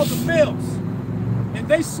slew all the males. And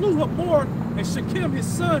they slew Hamor and Shechem his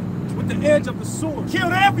son with the edge of the sword.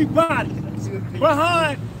 Killed everybody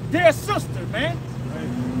behind their sister, man.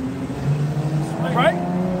 Right?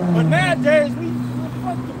 But nowadays, we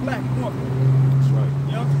fuck the black woman. That's right.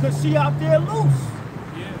 You know, because she out there loose.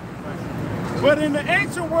 Yeah. But in the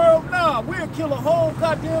ancient world, nah, we'll kill a whole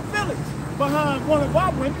goddamn village behind one of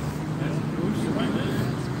our women.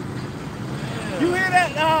 You hear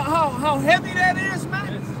that? How heavy that is,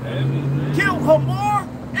 man? Killed Hamor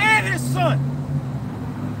and his son.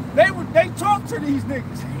 They talked to these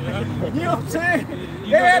niggas. You know what I'm saying?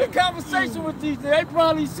 They had a conversation with these. They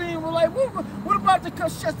probably seen, were like, what about the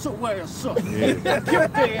shut your ass up? Killed their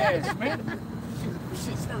ass, man.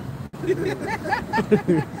 Shit's hurt.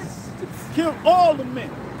 Killed all the men.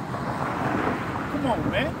 Come on,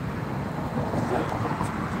 man.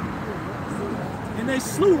 And they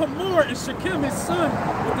slew Hamor and Shechem his son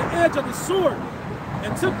with the edge of the sword,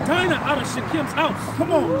 and took Dinah out of Shechem's house.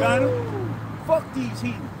 Come on, Dinah. Fuck these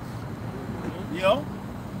heathens. You know?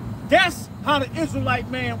 That's how the Israelite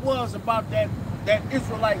man was about that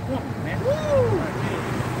Israelite woman, man.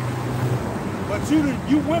 But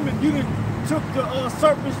you women, you done took the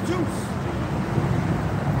serpent's juice.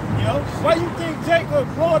 You know? Why you think Jacob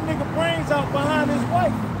blew a nigga brains out behind his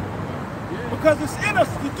wife? Because it's in us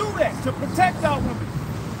to do that, to protect our women.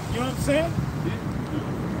 You know what I'm saying?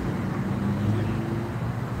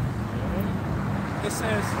 It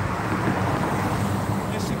says,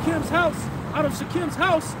 in Shechem's house, out of Shechem's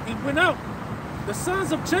house, and went out. The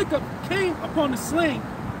sons of Jacob came upon the slain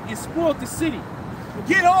and spoiled the city.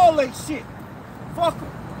 Get all that shit. Fuck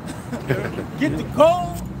them. Get the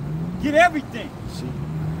gold. Get everything.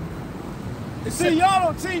 See, y'all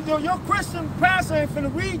don't see your Christian pastor ain't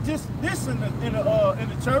finna read just this in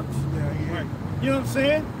the church. Right. You know what I'm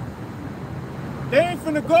saying? They ain't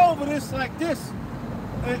finna go over this like this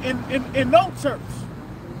in no church.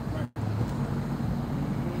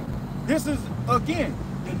 This is, again,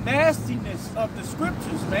 the nastiness of the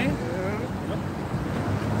scriptures, man.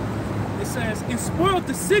 It says, and spoiled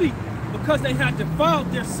the city because they had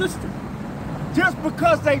defiled their sister. Just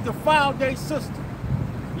because they defiled their sister.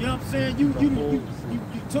 You know what I'm saying? You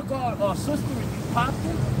took our sister and you popped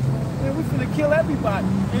her. Man, we finna kill everybody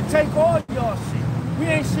and take all y'all shit. We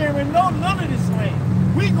ain't sharing none of this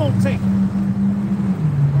land. We gonna take it.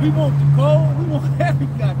 We want the gold. We want every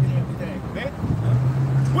goddamn thing, man.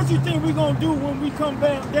 What you think we gonna do when we come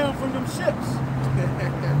down from them ships?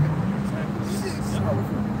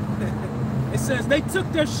 It says they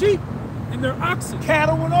took their sheep and their oxen.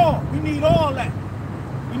 Cattle and all. We need all that.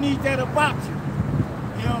 We need that about you.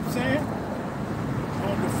 You know what I'm saying?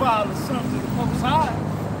 Gonna defile the sons of the Most High.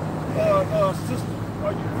 Sister,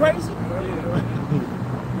 are you crazy?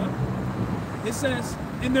 It says,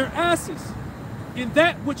 in their asses, in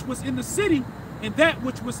that which was in the city, and that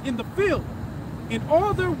which was in the field, in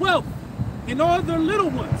all their wealth, in all their little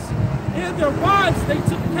ones, and their wives they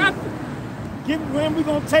took captive. When we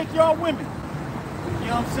gonna take y'all women? You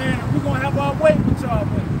know what I'm saying? We're gonna have our way with y'all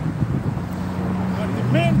women. But the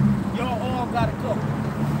men, y'all all gotta go.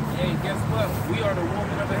 Hey, guess what? We are the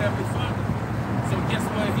woman of the Heavenly Father. So guess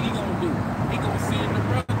what he gonna do? He gonna send the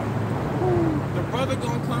brother. The brother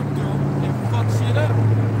gonna come through and fuck shit up.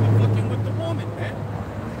 And fucking with the woman, man.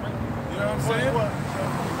 You know what I'm saying? Well,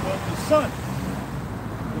 the son.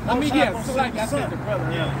 I mean, yeah, so like I said, the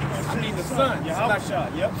brother. Yeah, I mean, the son. Yeah, So like,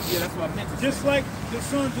 shot. Yep. yeah, that's what I meant to say. Just like the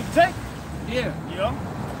sons of Jacob. Yeah. You know?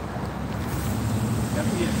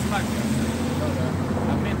 That's, yeah, it's like that.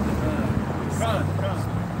 I meant the son.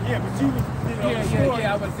 Yeah, but you was, you know,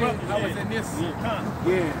 Yeah, I was in this.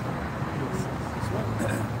 Yeah.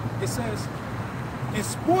 It says, and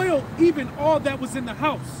spoiled even all that was in the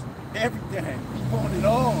house. Everything. We want it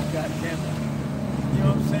all, goddamn it. You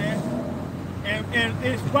know what I'm saying? And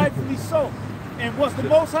it's rightfully so. And was the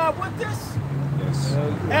Most High with this? Yes.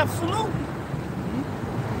 Absolutely.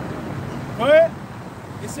 Go ahead.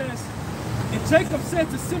 It says, and Jacob said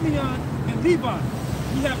to Simeon and Levi,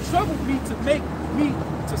 ye have troubled me to make me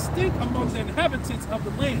to stink among the inhabitants of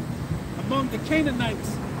the land, among the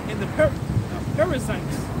Canaanites and the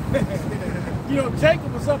Perizzites. You know,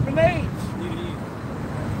 Jacob was up in age.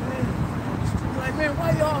 Like, man,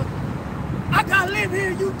 why y'all? I gotta live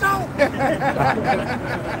here, you don't. Yeah.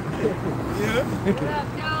 What up,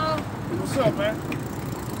 y'all? What's up, man?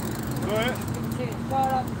 Go ahead.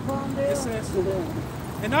 It says,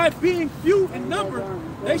 and I being few in number,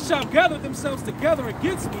 they shall gather themselves together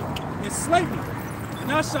against me and slay me,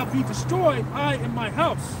 and I shall be destroyed, I and my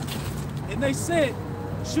house. And they said,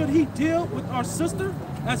 should he deal with our sister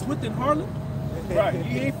as with an harlot? Right.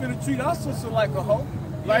 He ain't finna treat our sister like a hoe.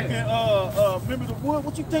 Like in remember the wood?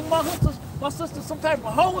 What you think my sister some type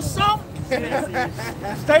of hoe or something?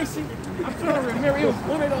 Stacy? I'm trying to remember. It was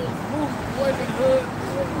one of those movies, Boys in the Hood.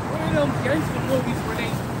 One of them gangster movies where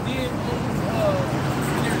they did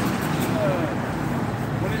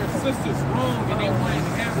when their sisters wrong and they wanted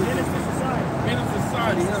to have Menace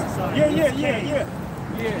Society.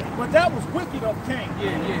 Yeah. But that was wicked of Cain.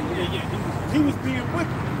 Yeah. He was being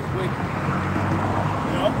wicked.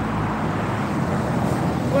 You know?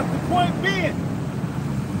 But the point being,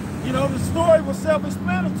 you know, the story was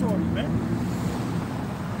self-explanatory, man.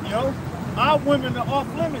 You know, our women are off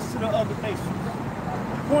limits to the other nations.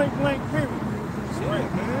 Point blank, period.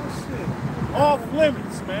 Right, man. Shit. Off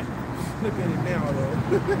limits, man. Look at it now,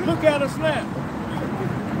 though. Look at us now.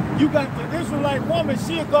 You got the Israelite woman,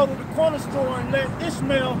 she'll go to the corner store and let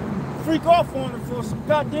Ishmael freak off on her for some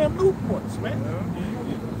goddamn Newports, man.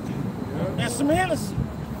 And some Hennessy.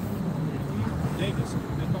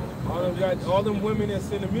 All them women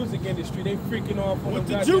that's in the music industry, they freaking off on with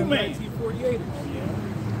the goddamn Jew man. 1948.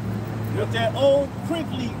 With that old,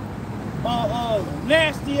 crinkly,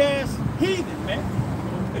 nasty ass heathen, man.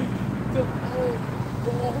 The old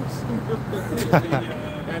balls.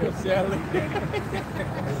 Adam Sally.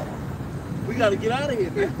 We gotta get out of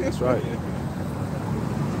here, man. That's right.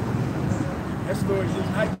 That story just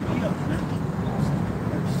hyped me up, man.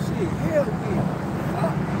 Shit, hell yeah.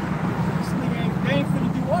 They ain't finna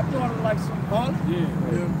do our daughter like some harlot. Yeah,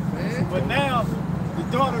 man. But now, the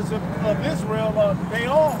daughters of Israel, they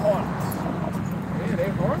all harlots. Yeah, they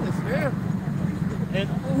harlots now. And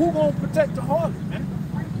who gonna protect the harlot, man?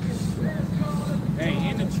 Hey,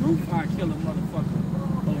 in the truth, I kill a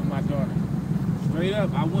motherfucker over my daughter. Straight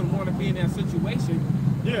up, I wouldn't want to be in that situation.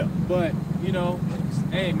 Yeah. But, you know,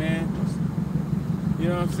 hey, man. You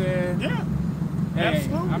know what I'm saying? Yeah. Hey,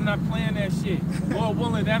 Absolutely. I'm not playing that shit. Lord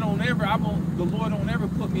willing, the Lord don't ever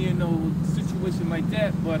put me in no situation like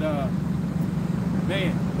that. But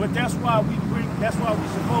Man. But that's why we're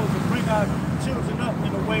supposed to bring our children up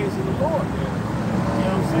in the ways of the Lord. You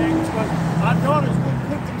know what I'm saying? Because our daughters would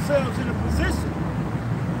put themselves in a position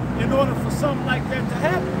in order for something like that to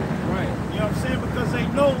happen. Right. You know what I'm saying? Because they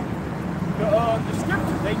know the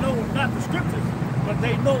scriptures. They know not the scriptures, but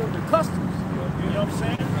they know the customs. You know what I'm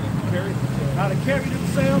saying? How to carry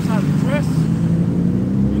themselves, how to dress,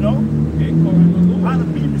 you know? How to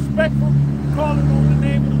be respectful, calling on the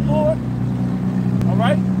name of the Lord. All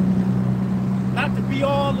right? Not to be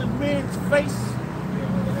all in men's face.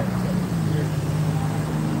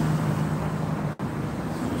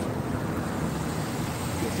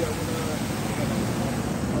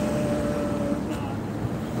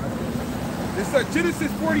 It's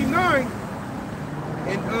Genesis 49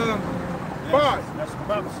 and 5. That's the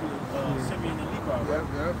prophecy of Simeon and Levi. Yep,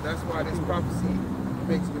 that's why this prophecy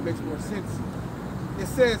makes more sense. It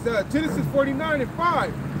says Genesis 49 and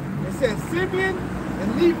 5. It says Simeon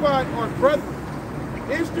and Levi are brethren.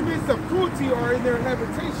 Instruments of cruelty are in their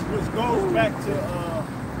habitation. Which goes back to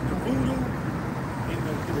the voodoo, and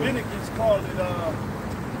the Dominicans call it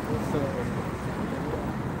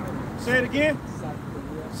say it again?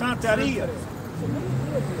 Santeria.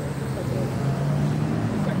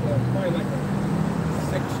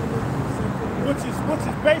 Which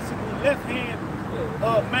is basically left hand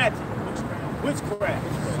magic, witchcraft,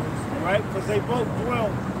 right? Because they both dwell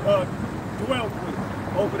with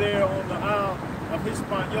over there on the Isle of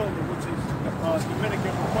Hispaniola, which is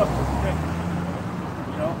Dominican Republic today.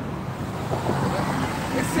 You know.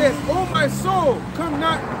 It says, "O my soul, come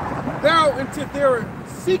not thou into their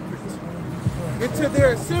secret, into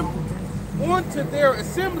their assembly, onto their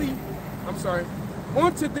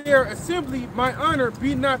assembly, my honor,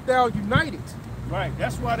 be not thou united." Right,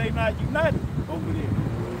 that's why they not united over there. You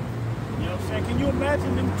know what I'm saying? Can you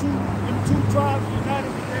imagine them two tribes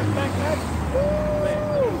united with their black magic?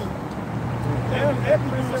 They're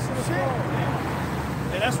doing some shit.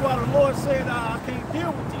 And that's why the Lord said, I can't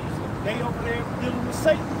deal with these. They over there dealing with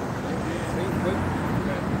Satan.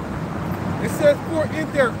 It says, "For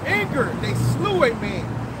in their anger they slew a man,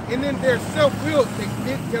 and in their self-will they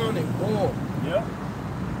bit down a wall." Yeah.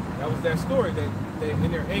 That was that story, that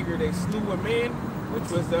in their anger they slew a man, which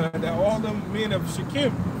was all them men of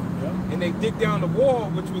Shechem. Yeah. And they dig down the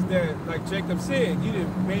wall, which was that, like Jacob said, you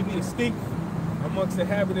done made me a stink amongst the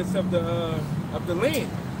inhabitants of the land.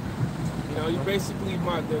 You know, you basically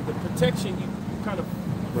the protection, you kind of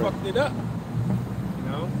fucked it up. You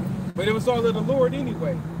know, but it was all of the Lord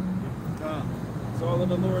anyway. It's all of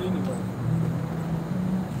the Lord anyway.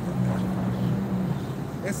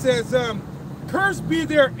 It says, "Cursed be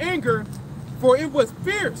their anger, for it was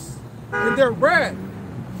fierce, and their wrath,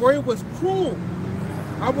 for it was cruel.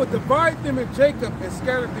 I will divide them in Jacob and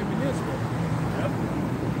scatter them in Israel." Yep.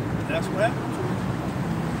 And that's what happened to them.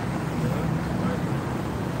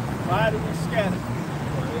 Divided and scattered.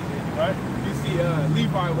 Right? You see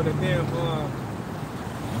Levi with a damn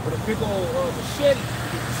with a big old machete,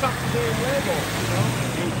 chop the damn leg off, you know?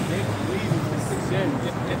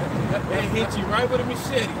 They hit you right with a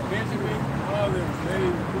machete. Benjamin, all them,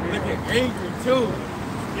 they get angry too.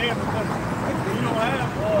 Yeah, because you don't have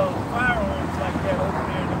firearms like that over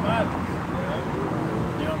there in the mountains.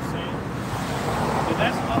 You know what I'm saying? And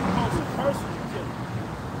that's up close and personal killing.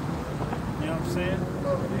 You know what I'm saying?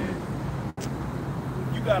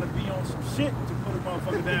 You gotta be on some shit to put a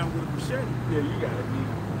motherfucker down with a machete. Yeah, you gotta be.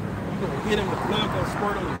 You gonna hit him, the blood gonna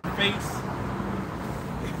squirt on your face.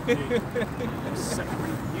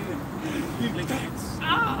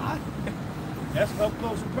 That's up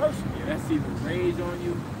close and personal. Yeah, that's either rage on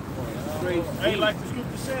you or straight. Ain't like the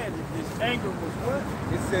scripture said, his anger was what?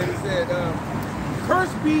 It said,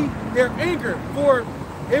 "Cursed be their anger, for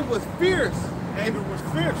it was fierce." Anger was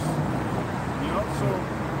fierce. You know, so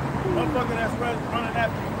motherfucker that's running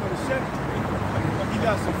after you with a machete, he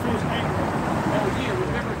got some fierce anger. Oh yeah,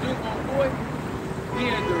 remember Duke on boy? He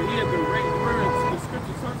had the rage. The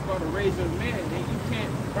scripture talks about a rage of man, and you can't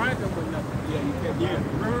bribe him with nothing. Yeah, you can't. Yeah,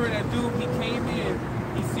 remember that dude? He came in.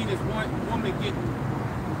 He seen this one woman getting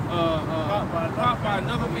caught by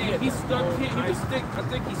another man. He stuck him. I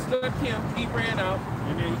think he stuck him. He ran out,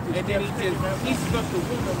 and then he stuck the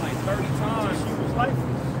woman like 30 times. She was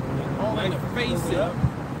lifeless. All in the face, the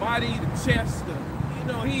body, the chest. You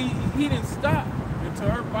know, he didn't stop until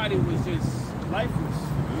her body was just lifeless.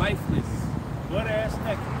 Butt ass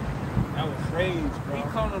naked. That was rage, bro. He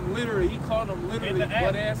called him literally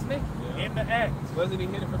butt ass naked. Yeah. In the act. Wasn't he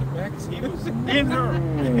hitting for the back? He was in her.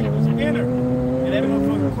 He was in her. And that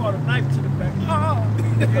motherfucker caught a knife to the back. Oh!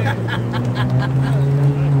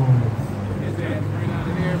 His ass ran out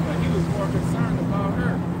of there, but he was more concerned about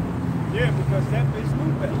her. Yeah, because that bitch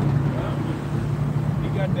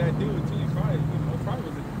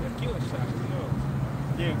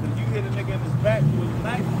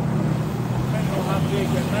big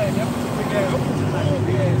at night. That was a big ass. Oh,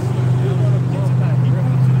 Big yeah. ass. He was gonna get tonight. He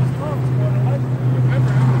went to his mom's morning like.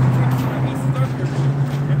 Remember, I was texting her, he stuck her,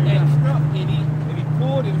 And he got stuck. and he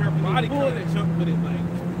pulled, and her body pulled kind it. of jumped with it, like,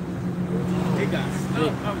 it got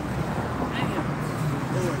stuck. I'm like, damn,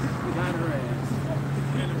 Lord, we got her ass.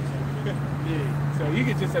 Yeah. So you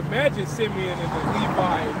can just imagine Simeon and the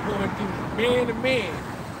Levi going through man to man.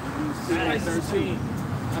 Like 13.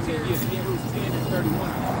 I mean, yeah, Hebrews 10 and 31.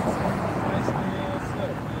 That's the ass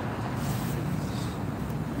up, man.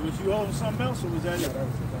 Was you holding something else or was that Yeah, it? that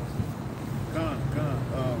was it. Gone.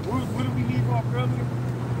 Where did we leave off earlier?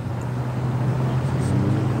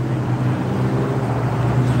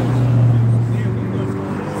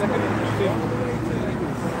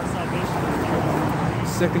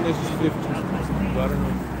 Second is 50. I don't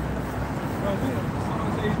know.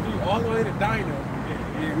 Psalms 83 all the way to Dinah.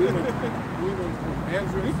 Yeah, we went from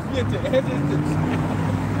Ezra. Yeah, to Ezra.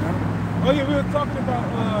 Oh yeah, we were talking about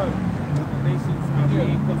The nations, how we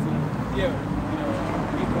ain't supposed to, yeah.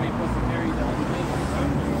 people ain't supposed to marry the other nations.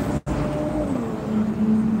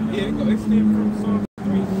 Yeah, it stemmed from Psalm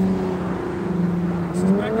 3. This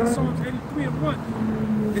is back in Psalms 83 and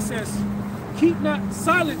 1. It says, keep not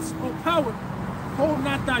silence, O power, hold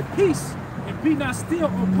not thy peace, and be not still,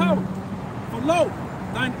 O power. For lo,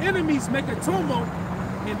 thine enemies make a tumult,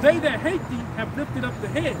 and they that hate thee have lifted up the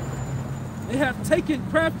head. They have taken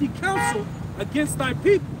crafty counsel against thy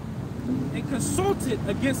people, and consulted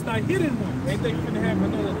against thy hidden ones. Ain't they finna have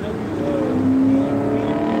another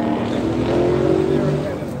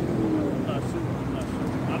I'm not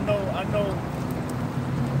sure. I know.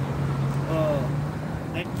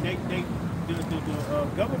 The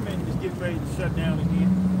government is getting ready to shut down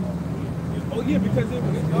again. Oh yeah, because it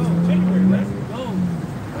was January, right?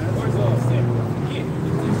 Where's all set? Yeah,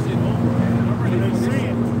 get this shit over, man. I'm ready They're for this shit.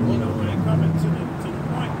 saying, you know, when they coming to the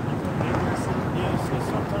point, it's sometimes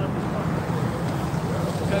it's coming.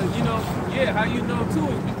 Because, you know, yeah, how you know too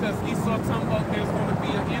is because Esau talking about there's going to be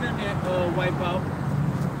an internet wipeout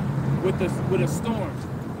with a storm,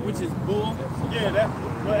 which is bull. Yeah,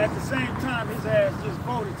 but at the same time, his ass just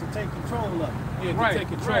voted to take control of it. Yeah, Right, to take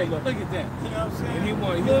control right. of it. Look at that. You know what I'm saying? And he Look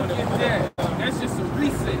wanted at that. That's just a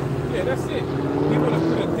reset. Yeah, that's it. You want to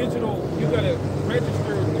put a digital, you got to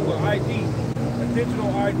register through an ID, a digital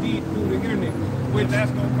ID through the internet. Which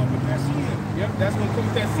that's going to come with that season. Yep, that's going to come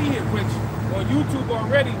with that CN, which on YouTube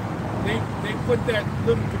already, they put that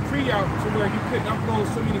little decree out to where you couldn't upload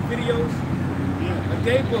so many videos a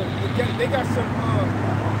day, but they got some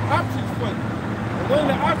options for you. And one of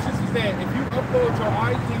the options is that if you upload your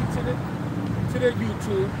ID to their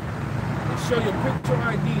YouTube and show your picture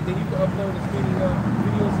ID, then you can upload as many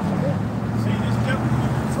videos as you want. See, this devil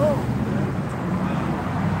in control.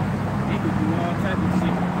 He could do all type of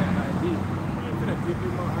shit with that ID. I ain't finna give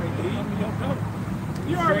you my ID. You don't know.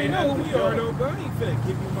 You Straight already know out who the we are, door. though, but I ain't finna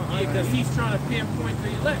give you my Yeah, ID. because he's trying to pinpoint the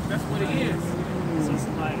elect. That's what it is. See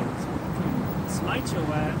somebody smite your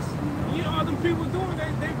ass. You know, all them people doing,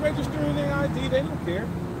 they registering their ID, they don't care.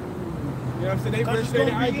 You know what I'm saying? They Because it's register going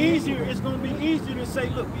their to be ID. easier. It's going to be easier to say,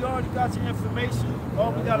 look, we already got your information.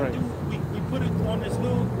 All we got to do, we put it on this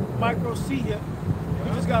little micro C here.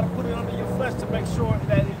 We just got to put it under your flesh to make sure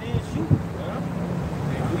that it is you.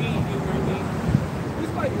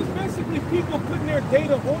 It's like, it's basically people putting their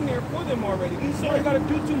data on there for them already. You ain't got to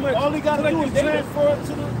do too much. All he got to Collect do your is data. transfer it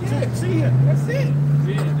to the Yeah. C here. That's it.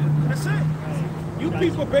 Yeah, That's it. You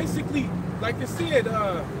people basically, like they said,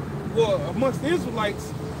 well, amongst the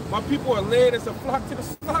Israelites, my people are led as a flock to the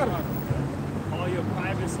slaughter. All your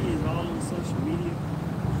privacy is all on social media.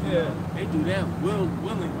 Yeah. they do that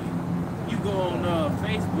willingly. You go on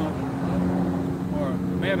Facebook or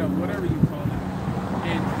Meta, whatever you call it,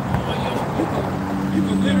 and you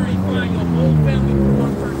can literally find your whole family with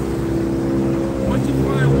one person. Once you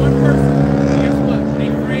find one person, guess what? They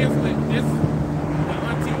friends with this, the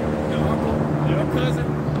auntie, the uncle, the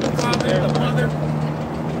cousin, the father, the mother.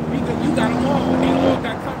 You got them all. They all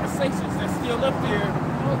got conversations that's still up there.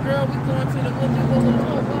 Oh, girl, we going to the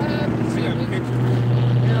what happened? She got a picture.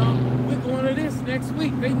 You know, we're going to this next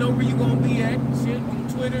week. They know where you're gonna be at. Shit, on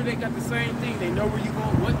Twitter, they got the same thing. They know where you're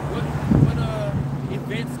going. What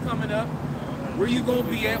events coming up? Where you gonna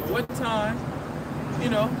be at? What time? You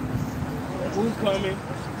know,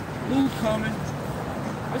 Who's coming?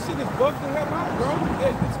 That shit is bugged the hell out,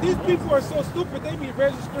 bro. These people are so stupid. They be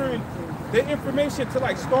registering their information to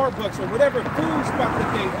like Starbucks or whatever food spot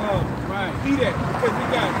that they eat at because they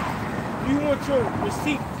got. You want your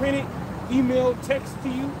receipt printed, email, text to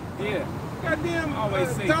you. yeah. Goddamn, I always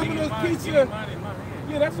say, give me Domino's mine, Pizza. give me mine in my hand.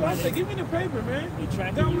 Yeah, that's what I say. Give me the paper, man. They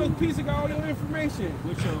track Download piece of all your information.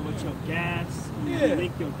 with your gas. Yeah. You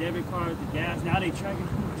link your debit card to gas. Now they tracking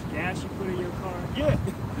how much gas you put in your car. Yeah.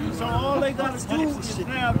 So all they gotta do is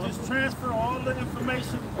now just transfer all the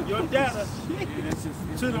information, your data,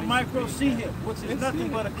 to the micro C-hip, which is nothing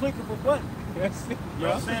but a clickable button. That's it. You know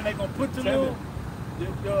what I'm saying? They're gonna put the little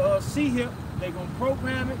C-hip, they're gonna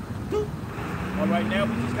program it. Doop. All right, now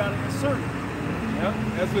we just gotta insert it. Yeah,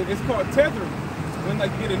 that's what it's called tethering. When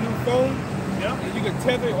like you get a new phone, Yeah. and you can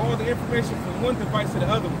tether all the information from one device to the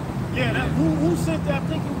other one. Yeah, that, who sent that? I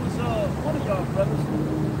think it was one of y'all brothers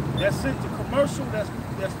that sent the commercial that's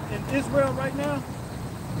in Israel right now,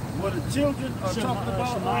 where the children are talking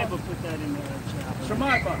about. Shemaiba put that in the chat.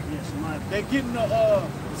 Shemaiba. Yeah, Shemaiba. They're getting the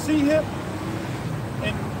C-hip,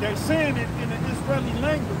 and they're saying it in the Israeli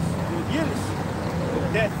language, the Yiddish,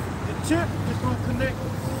 that the chip is going to connect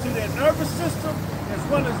to their nervous system as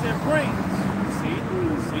well as their brains.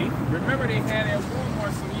 See? Remember they had at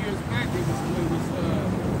Walmart some years back, it was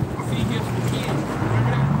C-hips for kids.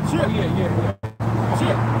 Remember that? Chip. Oh, yeah.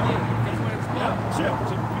 Chip. Yeah, that's what it's called. Chip.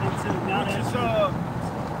 Now Which is, that's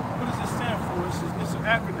what does it stand for? It's an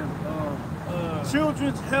acronym.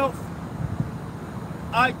 Children's Health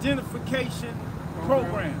Identification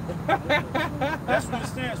Program. That's what it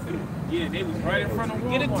stands for. Yeah, they was right in front of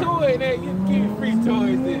Walmart. Get a toy, there. Give me free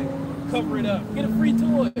toys then. Cover it up. Get a free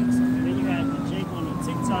toys. And then you had the Jake on the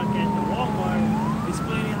TikTok at the Walmart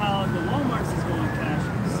explaining how the Walmarts is going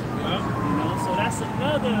cashless. You know, so that's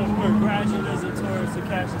another gradualism towards the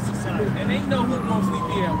cashless society. And they know who mostly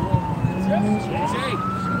be at Walmart. Jay.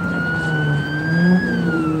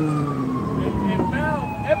 And now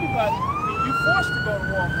everybody, you forced to go to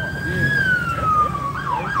Walmart.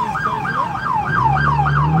 Everything's closing up.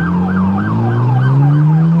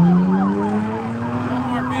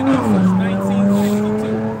 Walmart been up since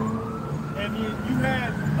 1962. And you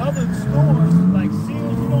had other stores like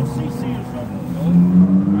Sears. You don't see Sears no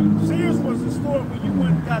more. Sears was the store where you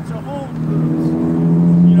went and got your home goods.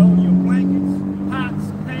 You know, your blankets, pots,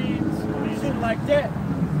 pans, shit like that.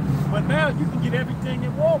 But now you can get everything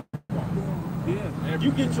at Walmart. Yeah.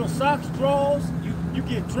 You get your socks, drawers, you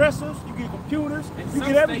get dressers, you get computers, In you some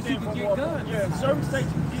get everything states you from can Walmart. get guns. Yeah, in certain states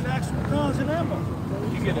you can get actual guns and ammo.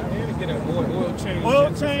 You get an oil change.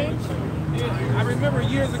 Oil change. Yeah, I remember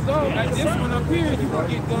years ago, like this one up here, you could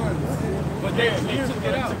get guns. But they took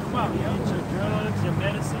it out. You get your drugs, your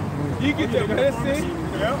medicine. You get your medicine.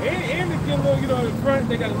 Yeah. And they get a little, in the front,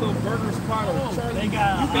 they got a little burger spot on Charlie. They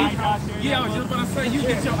got an eye doctor. Yeah, I was just about to say, you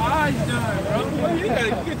get your eyes done, bro. Well, you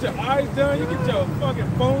get your eyes done, you get your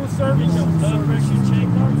fucking phone service, Your blood pressure check,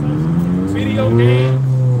 all types of things. video games.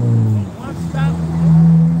 One stop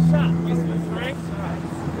shop. Get some drinks.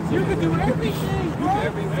 You can do everything, bro.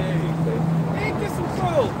 Everything. And get some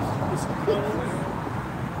clothes.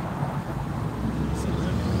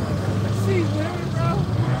 See, man, bro.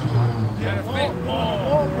 Matter of fact,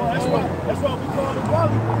 That's why we call it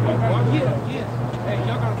Wally. yeah. Hey,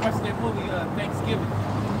 y'all gotta watch that movie, Thanksgiving.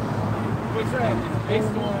 What's that? It's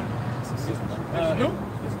based on.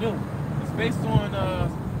 It's new. It's based on.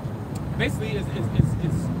 Basically, it's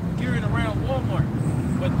gearing around Walmart,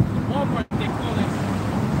 but Walmart they call it.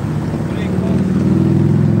 What they call it?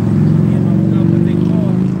 I don't know what they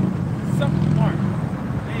call something Mart.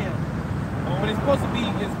 Damn. But it's supposed to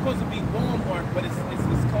be Walmart, but it's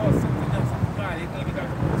called something else. I forgot. It even got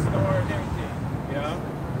the little star and everything. Yeah.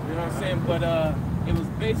 You know what I'm saying? But it was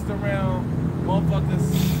based around motherfuckers,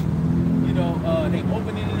 they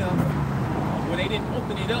opening it up. Well, they didn't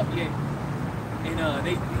open it up yet. And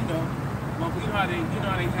they, how they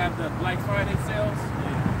have the Black Friday sales.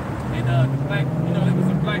 And it was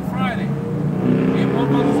a Black Friday. And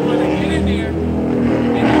motherfuckers wanted to get in there. And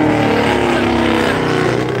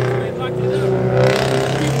they locked it up.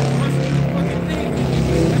 People busted the fucking thing.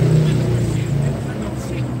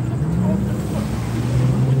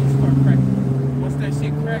 Once that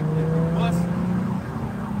shit cracked, it bust.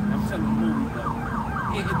 I'm telling you, movie, though.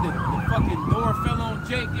 The fucking door fell on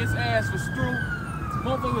Jake. His ass was through.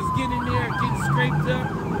 Motherfucker was getting in there, getting scraped up.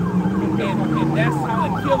 And that's how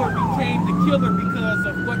the killer became the killer because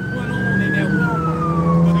of what went on in that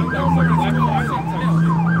Walmart. But you know, motherfuckers something else.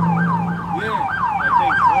 Yeah.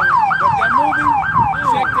 But that movie,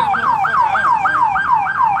 check that motherfucker out, man.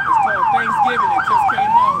 It's called Thanksgiving. It just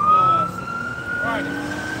came out Friday.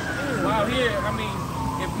 Well, here, I mean,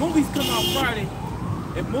 if movies come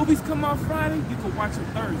out Friday, you can watch them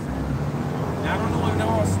Thursday. Now, I don't know in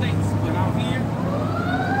all states, but out here,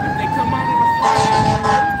 if they come out on a Friday, you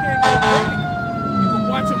can't go Friday. You can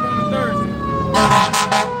watch them on a Thursday.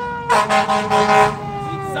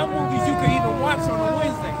 Some movies you can even watch on a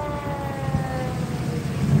Wednesday.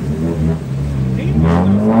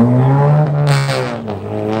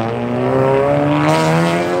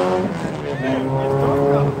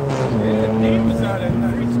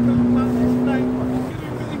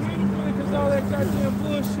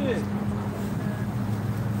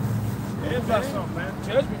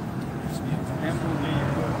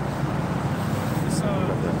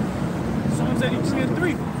 Psalms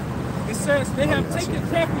 83:3. It says, they have taken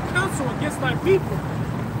crafty counsel against thy people.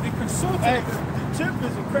 They consulted. Hey, the chip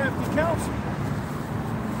is a crafty counsel.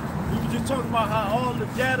 We were just talking about how all the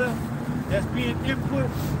data that's being input,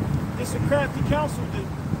 it's a crafty counsel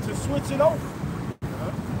to switch it over.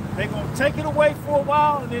 They're gonna take it away for a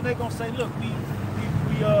while, and then they're gonna say, look, we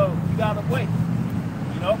gotta wait.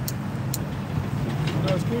 You know?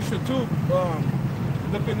 It's crucial too.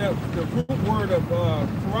 Looking at the root word of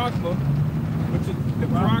charagma, which is the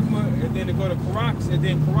charagma, and then they go to charax, and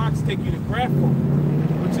then charax take you to grapho,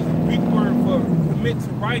 which is the Greek word for commit to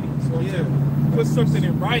writing, so to put something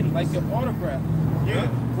in writing, like your autograph. Yeah,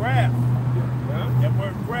 graph. That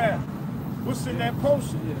word graph. What's in that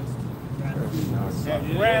potion? That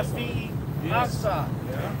graphene oxide.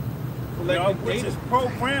 You know, which is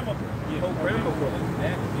programmable. Programmable.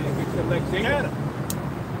 It collects data.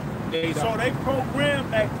 So they program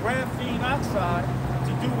that graphene oxide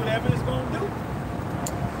to do whatever it's going to do.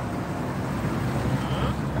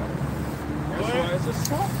 That's why it's a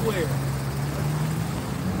software.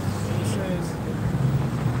 It says,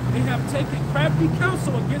 they have taken crafty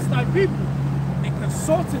counsel against thy people and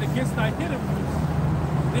consulted against thy enemies.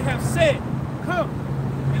 They have said, come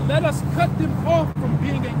and let us cut them off from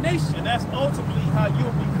being a nation. And that's ultimately how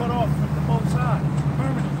you'll be cut off from the Most High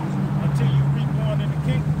permanently until you reborn in the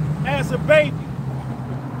kingdom. As a baby.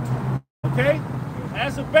 Okay?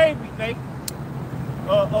 As a baby, Nate.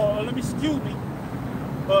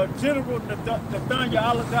 General Nathaniel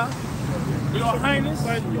Alaga, Your Highness.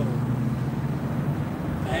 Hey,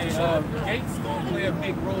 Gates gonna play a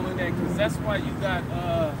big role in that because that's why you got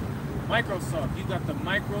Microsoft. You got the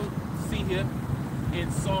micro, C-hip,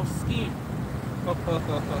 and soft skin. You know what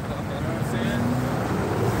I'm saying?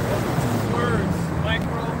 Those are two words,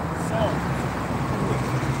 micro, soft.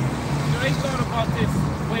 You know, they thought about this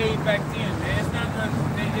way back then, man. It's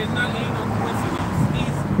not ain't no coincidence.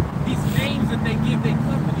 These names that they give their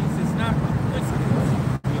companies is not coincidence.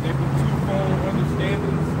 They put twofold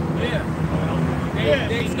understandings. Yeah.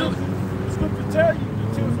 They know. The scripture tell you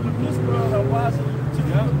the children of Israel are wiser than the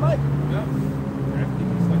children of light.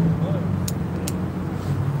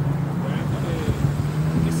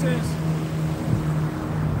 It says,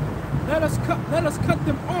 let us cut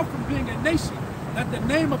them off from being a nation, that the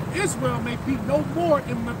name of Israel may be no more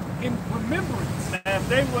in remembrance. Now, if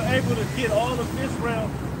they were able to get all of Israel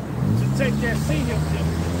to take that seat and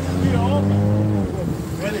be an army,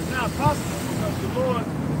 but it's not possible because the Lord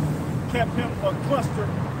kept him a cluster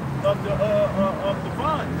of the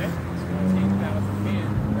vine, man. 10,000 men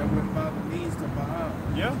that went by the knees to Baal.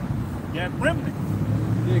 Yeah, that remnant.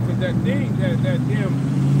 Yeah, because that thing,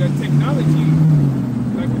 that technology,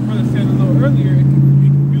 like the brother said a little earlier, it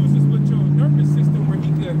confuses with your nervous system where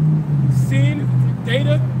he could send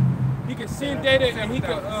data, and he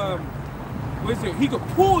could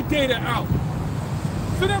pull data out.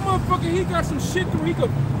 So that motherfucker, he got some shit where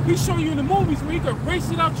he show you in the movies where he could erase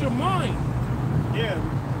it out your mind. Yeah,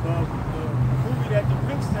 the movie that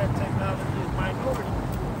depicts that technology is Minority.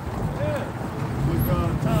 Yeah. With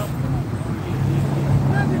Tom Cruise.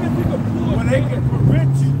 Imagine if we could pull When they can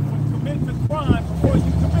prevent you from committing the crime before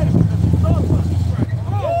you commit it because you thought about it. Right.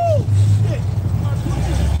 Oh, shit.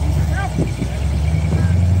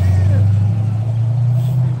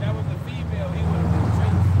 If that was a female, he would have been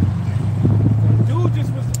traced. Dude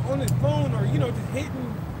just was on his phone or, just hitting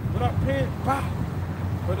without paying. Bah.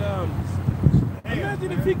 But,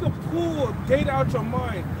 imagine if he could pull data out your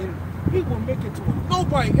mind and he will make it to it.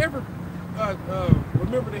 Nobody ever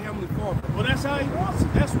remember the Heavenly Father. Well, that's how he wants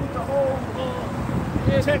it. That's what the whole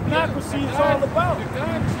technocracy is all about.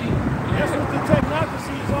 That's what the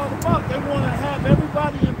technocracy is all about. They want to have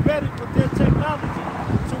everybody embedded with their technology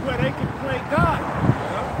to where they can play God.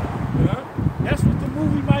 Yeah. That's what the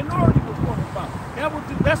movie Minority was all about.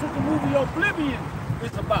 That's what the movie Oblivion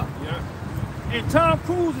is about. Yeah. And Tom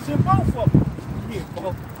Cruise is in both of them.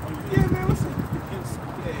 Yeah, man, listen.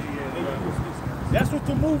 That's what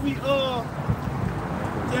the movie,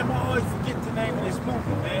 damn, I always forget the name of this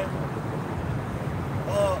movie, man.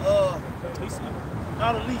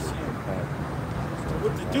 Not Elysium.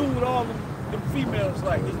 With the dude with all them females,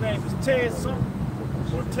 like, his name is Ted something,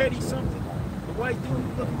 or Teddy something. The white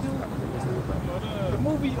dude, looking dude. The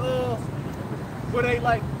movie, where they,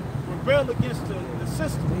 like, rebel against the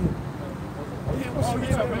system. Damn, what's the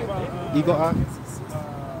name about? Eagle Eye?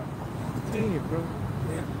 Dang it, bro.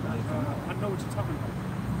 I know what you're talking about.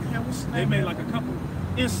 Damn, what's the They name? made like a couple.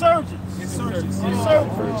 Insurgents. Insurgents. I was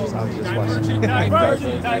just watching.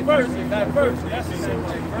 Divergent. That's the same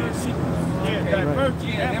thing. Yeah, Divergent.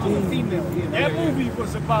 Yeah, that was a female. That movie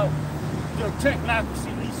was about the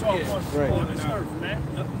technocracy, these Esau Yeah. wants Right. on this earth, man.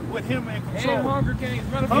 With him in control. And Hunger Games.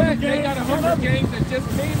 Matter of Hunger fact, they got a Games, Hunger Games that just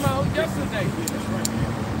came out yesterday.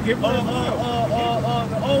 Give her a whirl.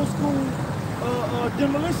 The old school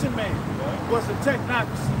Demolition Man was a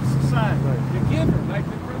technocracy society. The Giver, like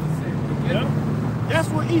the brother said. The Giver. Yep. That's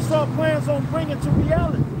what Esau plans on bringing to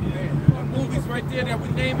reality. Yeah. The movies right there that we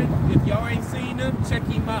naming, if y'all ain't seen them, check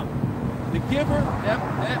him out. The Giver, that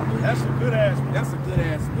movie, That's a good ass movie. that's a good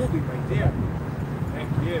ass movie right there.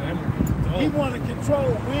 Yeah, that movie. He want to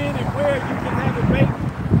control when and where you can have a baby.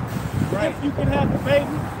 Right. If you can have a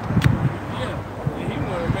baby. Yeah, and he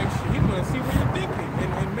want to make sure, he want to see what you're thinking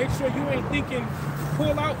and make sure you ain't thinking,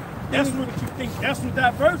 pull out. That's what you think. That's what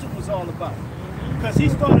Divergent was all about. Because he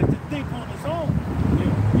started to think on his own.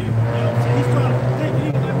 You know, so he started to think. He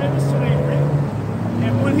was like, man, this shit ain't real.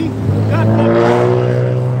 And when he got that,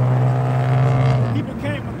 he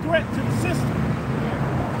became a threat to the system.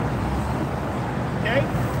 Okay.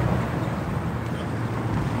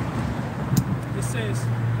 It says,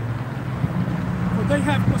 for they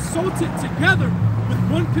have consulted together with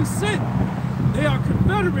one consent. They are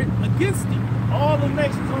confederate against thee. All the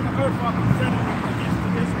nations on the earth are confederate against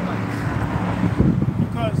the Israelites.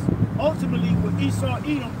 Because ultimately with Esau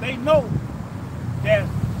Edom, they know that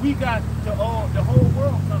we got the whole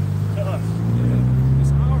world coming to us. Yeah,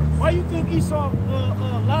 it's ours. Why you think Esau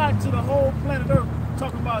lied to the whole planet Earth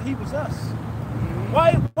talking about he was us?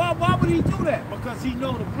 Why would he do that? Because he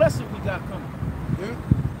know the blessing we got coming. Yeah.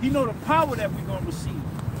 He know the power that we're going to receive.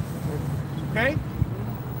 Okay?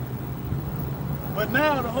 But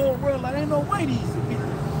now the whole world, like, ain't no way these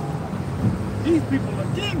people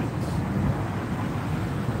are demons.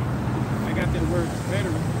 I got that word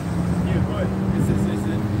veteran. Yeah, but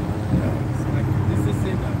This is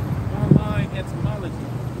in online etymology.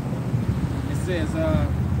 It says to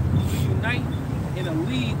unite in a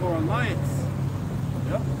league or alliance.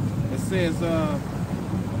 yep. It says to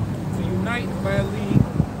unite by a league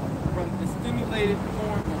from a stimulated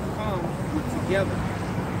form of come with together.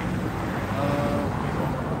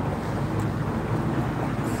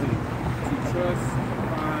 Let's see. To trust,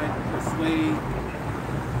 find, persuade.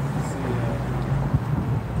 Let's see.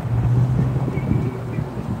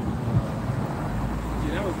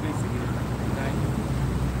 Yeah, that was basically it. Unite.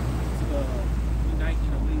 Unite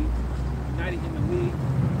in a league. United in the league.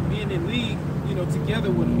 Being in league, you know, together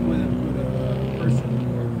with a person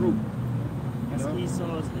or a group. That's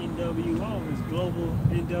Esau's NWO, his global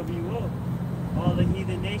NWO. All the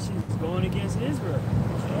heathen nations going against Israel.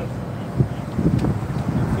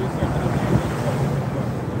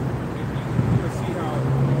 See how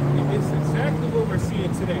it's exactly what we're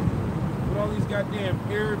seeing today. With all these goddamn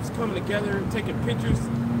Arabs coming together, taking pictures.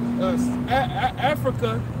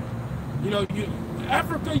 Africa, you know,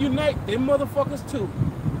 Africa unite, them motherfuckers too.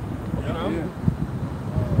 You know?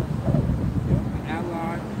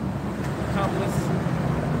 Ally, accomplice.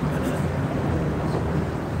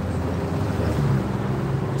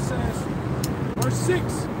 It says, verse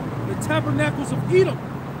 6, the tabernacles of Edom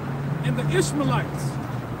and the Ishmaelites,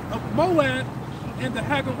 of Moab and the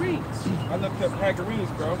Hagarenes. I looked up Hagarenes,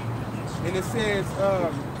 bro. And it says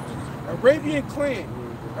Arabian clan,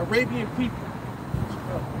 Arabian people.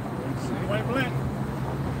 Point blank.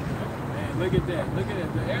 Man, look at that. Look at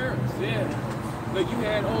that. The Arabs, yeah. Look, you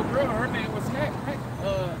had old girl, her name was Hagar.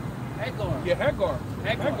 Yeah, Hagar.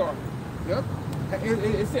 Hagar. Yep.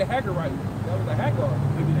 It said Hagarite. That was a Hagar.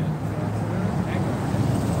 Look at that. Hagar.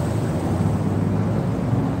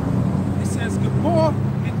 It says Gabor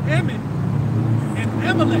and Ammon and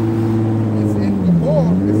Amalek. It's in Gabor,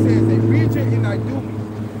 it says a region in Idumea.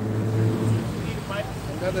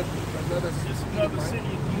 Another Just another city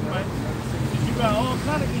of Edomites. You got all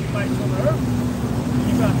kind of Edomites on the earth.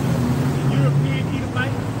 You got the European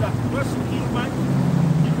Edomite, you got the Russian Edomite,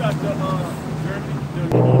 you got the German,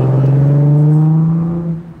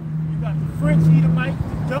 you got the French Edomite,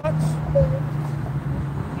 the Dutch,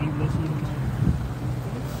 English Edomite,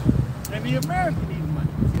 and the American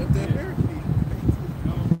Edomite. the American.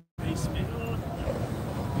 They spit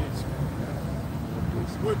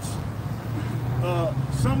which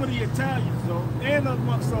some of the Italians though, and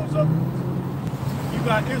amongst those others, you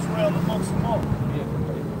got Israel amongst them all.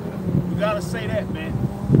 You gotta say that, man.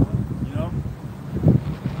 You know?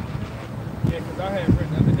 Yeah, because I had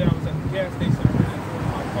written the other day, I was at the gas station, I ran into one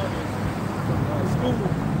of my partners from school,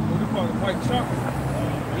 what we call it, white chocolate.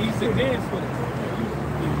 He used to dance with it.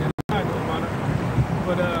 I know about it.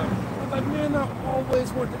 But I was like, man, I always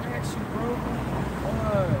wanted to ask you, bro.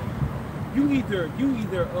 You either,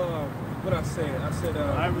 what I said? I said,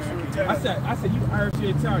 Irish or Italian. I said, you Irish or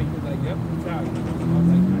Italian? He was like, yep, Italian. I was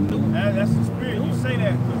like, I knew it. That's the spirit. You say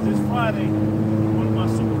that because this Friday, one of my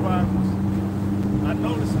super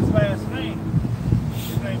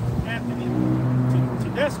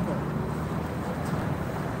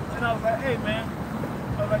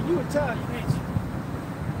Italian, ain't you?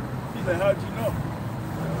 He's like, how'd you know?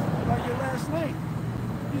 What about your last name?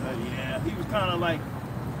 He's like, yeah. He was kind of like,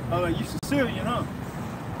 oh, you Sicilian, huh?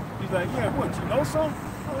 He's like, yeah, what, you know some?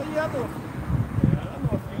 I'm like, yeah, I know a few. Yeah, I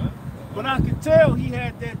know a few. But I could tell he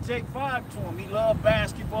had that Jake vibe to him. He loved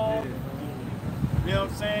basketball. You know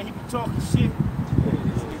what I'm saying? He be talking shit.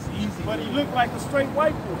 It's easy. But he looked like a straight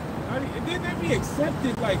white boy. And then they be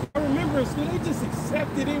accepted. Like, I remember in school, they just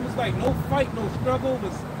accepted. It was like no fight, no struggle. It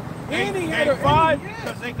was any They had a vibe yeah.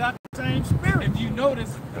 because they got the same spirit. If you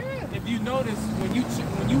notice, when you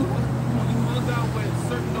hung out with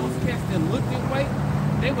certain those cats that looked that way,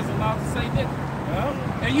 they was allowed to say nigga. Yeah.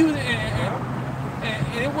 And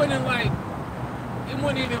it wasn't like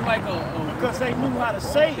even like a Because they knew how to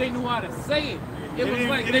say they it. knew how to say it. It was didn't-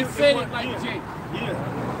 like it they didn't- said it it like wasn't- Jake. Yeah.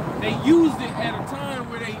 They used it at a time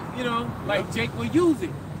where they, like Jake would use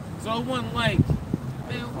it. So it wasn't like,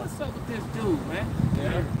 man, what's up with this dude, man?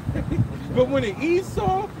 Yeah. But when the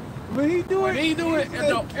Esau, when he do it,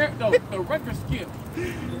 The record skip.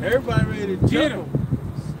 everybody ready to Get jump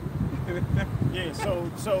him. Yeah,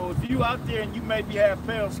 so if you out there and you maybe have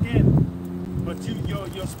pale skin, but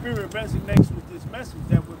your spirit resonates with this message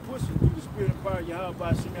that we're pushing through the spirit of power,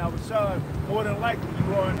 Yahweh Shem Yahweh, more than likely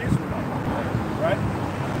you are an Israelite, right?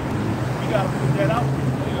 You gotta put that out there.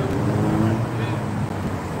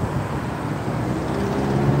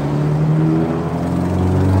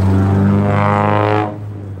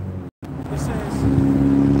 It says,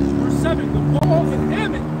 verse 7, the wall and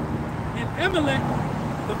Ammon and Amalek,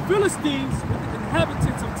 the Philistines with the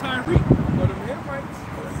inhabitants of Tyre. So the Hamites,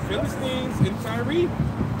 Philistines, and Tyre,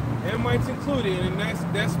 Hamites included, and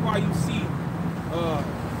that's why you see the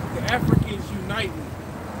Africans uniting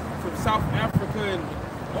from South Africa and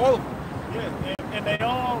all of them. Yeah, and they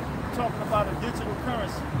all talking about a digital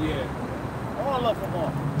currency. Yeah. All of them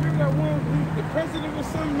are. Remember that one, the president or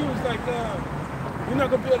something, he was like, you're not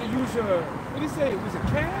going to be able to use your, what did he say, was it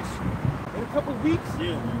cash in a couple of weeks?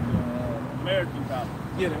 Yeah, American dollars.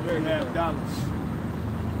 Yeah, the American have dollar. dollars.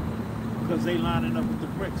 Because they lining up with the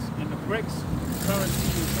BRICS. And the BRICS currency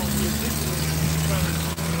is going to be a digital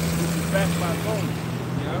currency, which is backed by gold.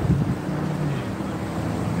 Yeah.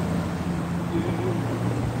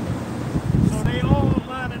 So they all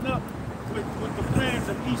lining up with the plans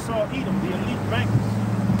of Esau Edom, the elite bankers.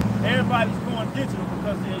 Everybody's going digital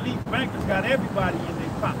because the elite bankers got everybody in their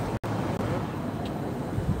pocket.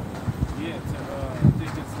 Yeah, I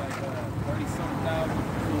think it's like 30-something thousand to $1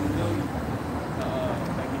 million.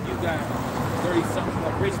 Like if you got 30-something, a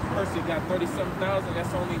rich person got 30-something thousand,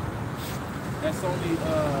 that's only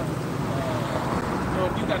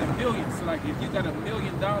if you got $1 million, so like if you got $1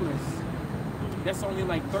 million, that's only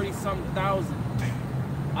like 30-something thousand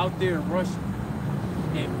out there in Russia.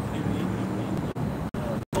 Yeah,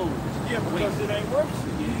 because it ain't worth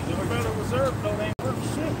shit. The Federal Reserve note ain't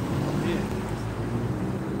worth shit.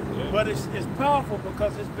 Yeah. But it's powerful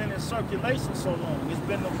because it's been in circulation so long. It's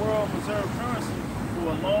been the world reserve currency for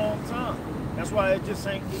a long time. That's why it just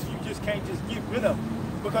ain't. You just can't just get rid of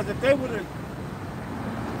it. Because if they would have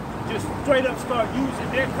just straight up start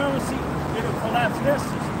using their currency, it'll collapse their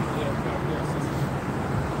system.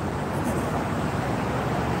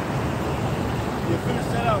 You finish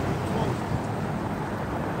that out.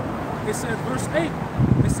 It says, verse 8,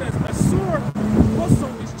 it says, Assur also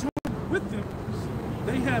is joined with them.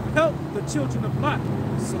 They have helped the children of Lot.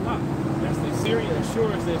 Salah. That's the Syrian,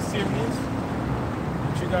 Assur is the Syrians.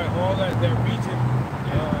 But you got all that region,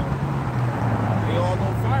 they all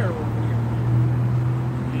on fire over here.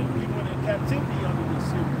 Yeah, we went in captivity under these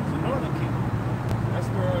Syrians, the Northern Kingdom. That's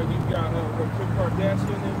where you got Kim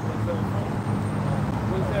Kardashian and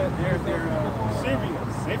what is that? They're Syria.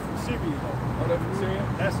 They from Syria though. Oh, they're from Syria?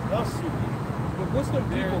 That's us Syria. But what's the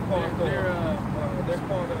people called though? They're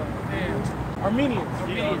called Armenians.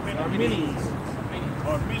 Yeah, Armenians.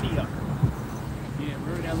 Armenia. Yeah,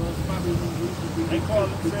 remember that little spot we used to be? They call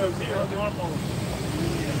themselves here Hormone.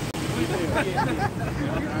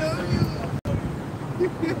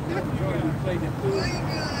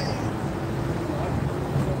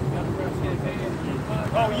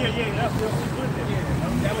 Oh yeah, that's real good there.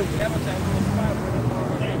 That was that little spot where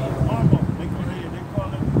Hormone. They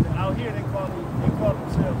call it out here. They call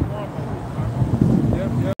themselves Hormone. Yep.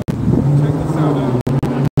 Check this out.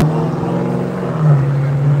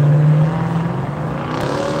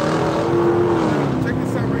 Check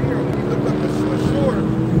this out right here. When you look up the shore,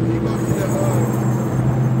 you go to the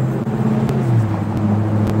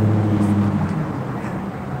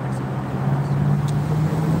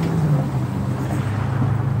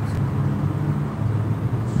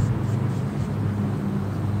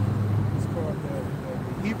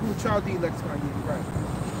Hebrew Chaldean lexicon, you're right.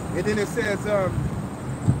 And then it says,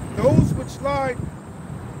 those which lie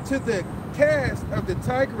to the cast of the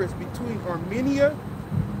Tigris between Armenia,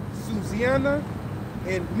 Susiana,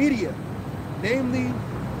 and Media, namely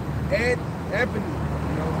Ebony,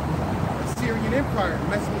 Assyrian Empire,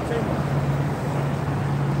 Mesopotamia.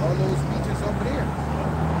 All those regions over there.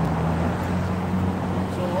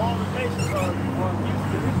 So all the nations are against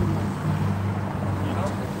the Israelites. You know?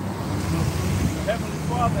 The Heavenly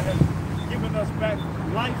Father has given us back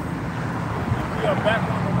life. And we are back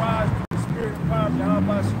on the rise through the spirit and power of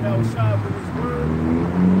Yahweh Shai with his word.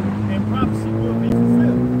 And prophecy will be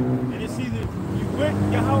fulfilled. And it's either you with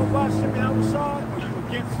Yahweh Shai or you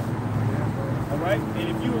against him. Alright? And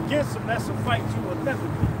if you against him, that's a fight you will never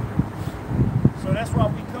win. So that's why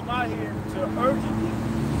we come out here to urgently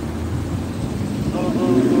go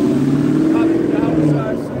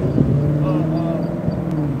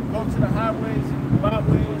to the highways and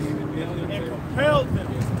byways and compel them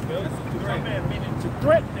to come in, meaning to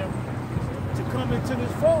threaten them to come into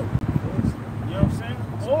this fold. You know what I'm saying?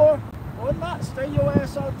 Or not. Stay your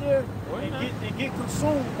ass out there and get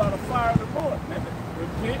consumed by the fire of the Lord.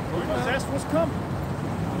 Because that's what's coming.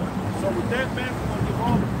 So with that, man, we're going to give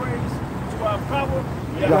all the praise to our power.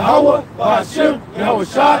 Yahweh, Ba'ashem, Yahweh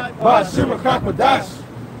Shai, Ba'ashem, Rakakmadash.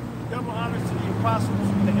 Double honors to the apostles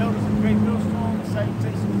and the elders of Great Millstone, and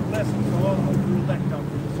salutations and blessings to all of the elect out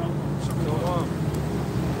there. So,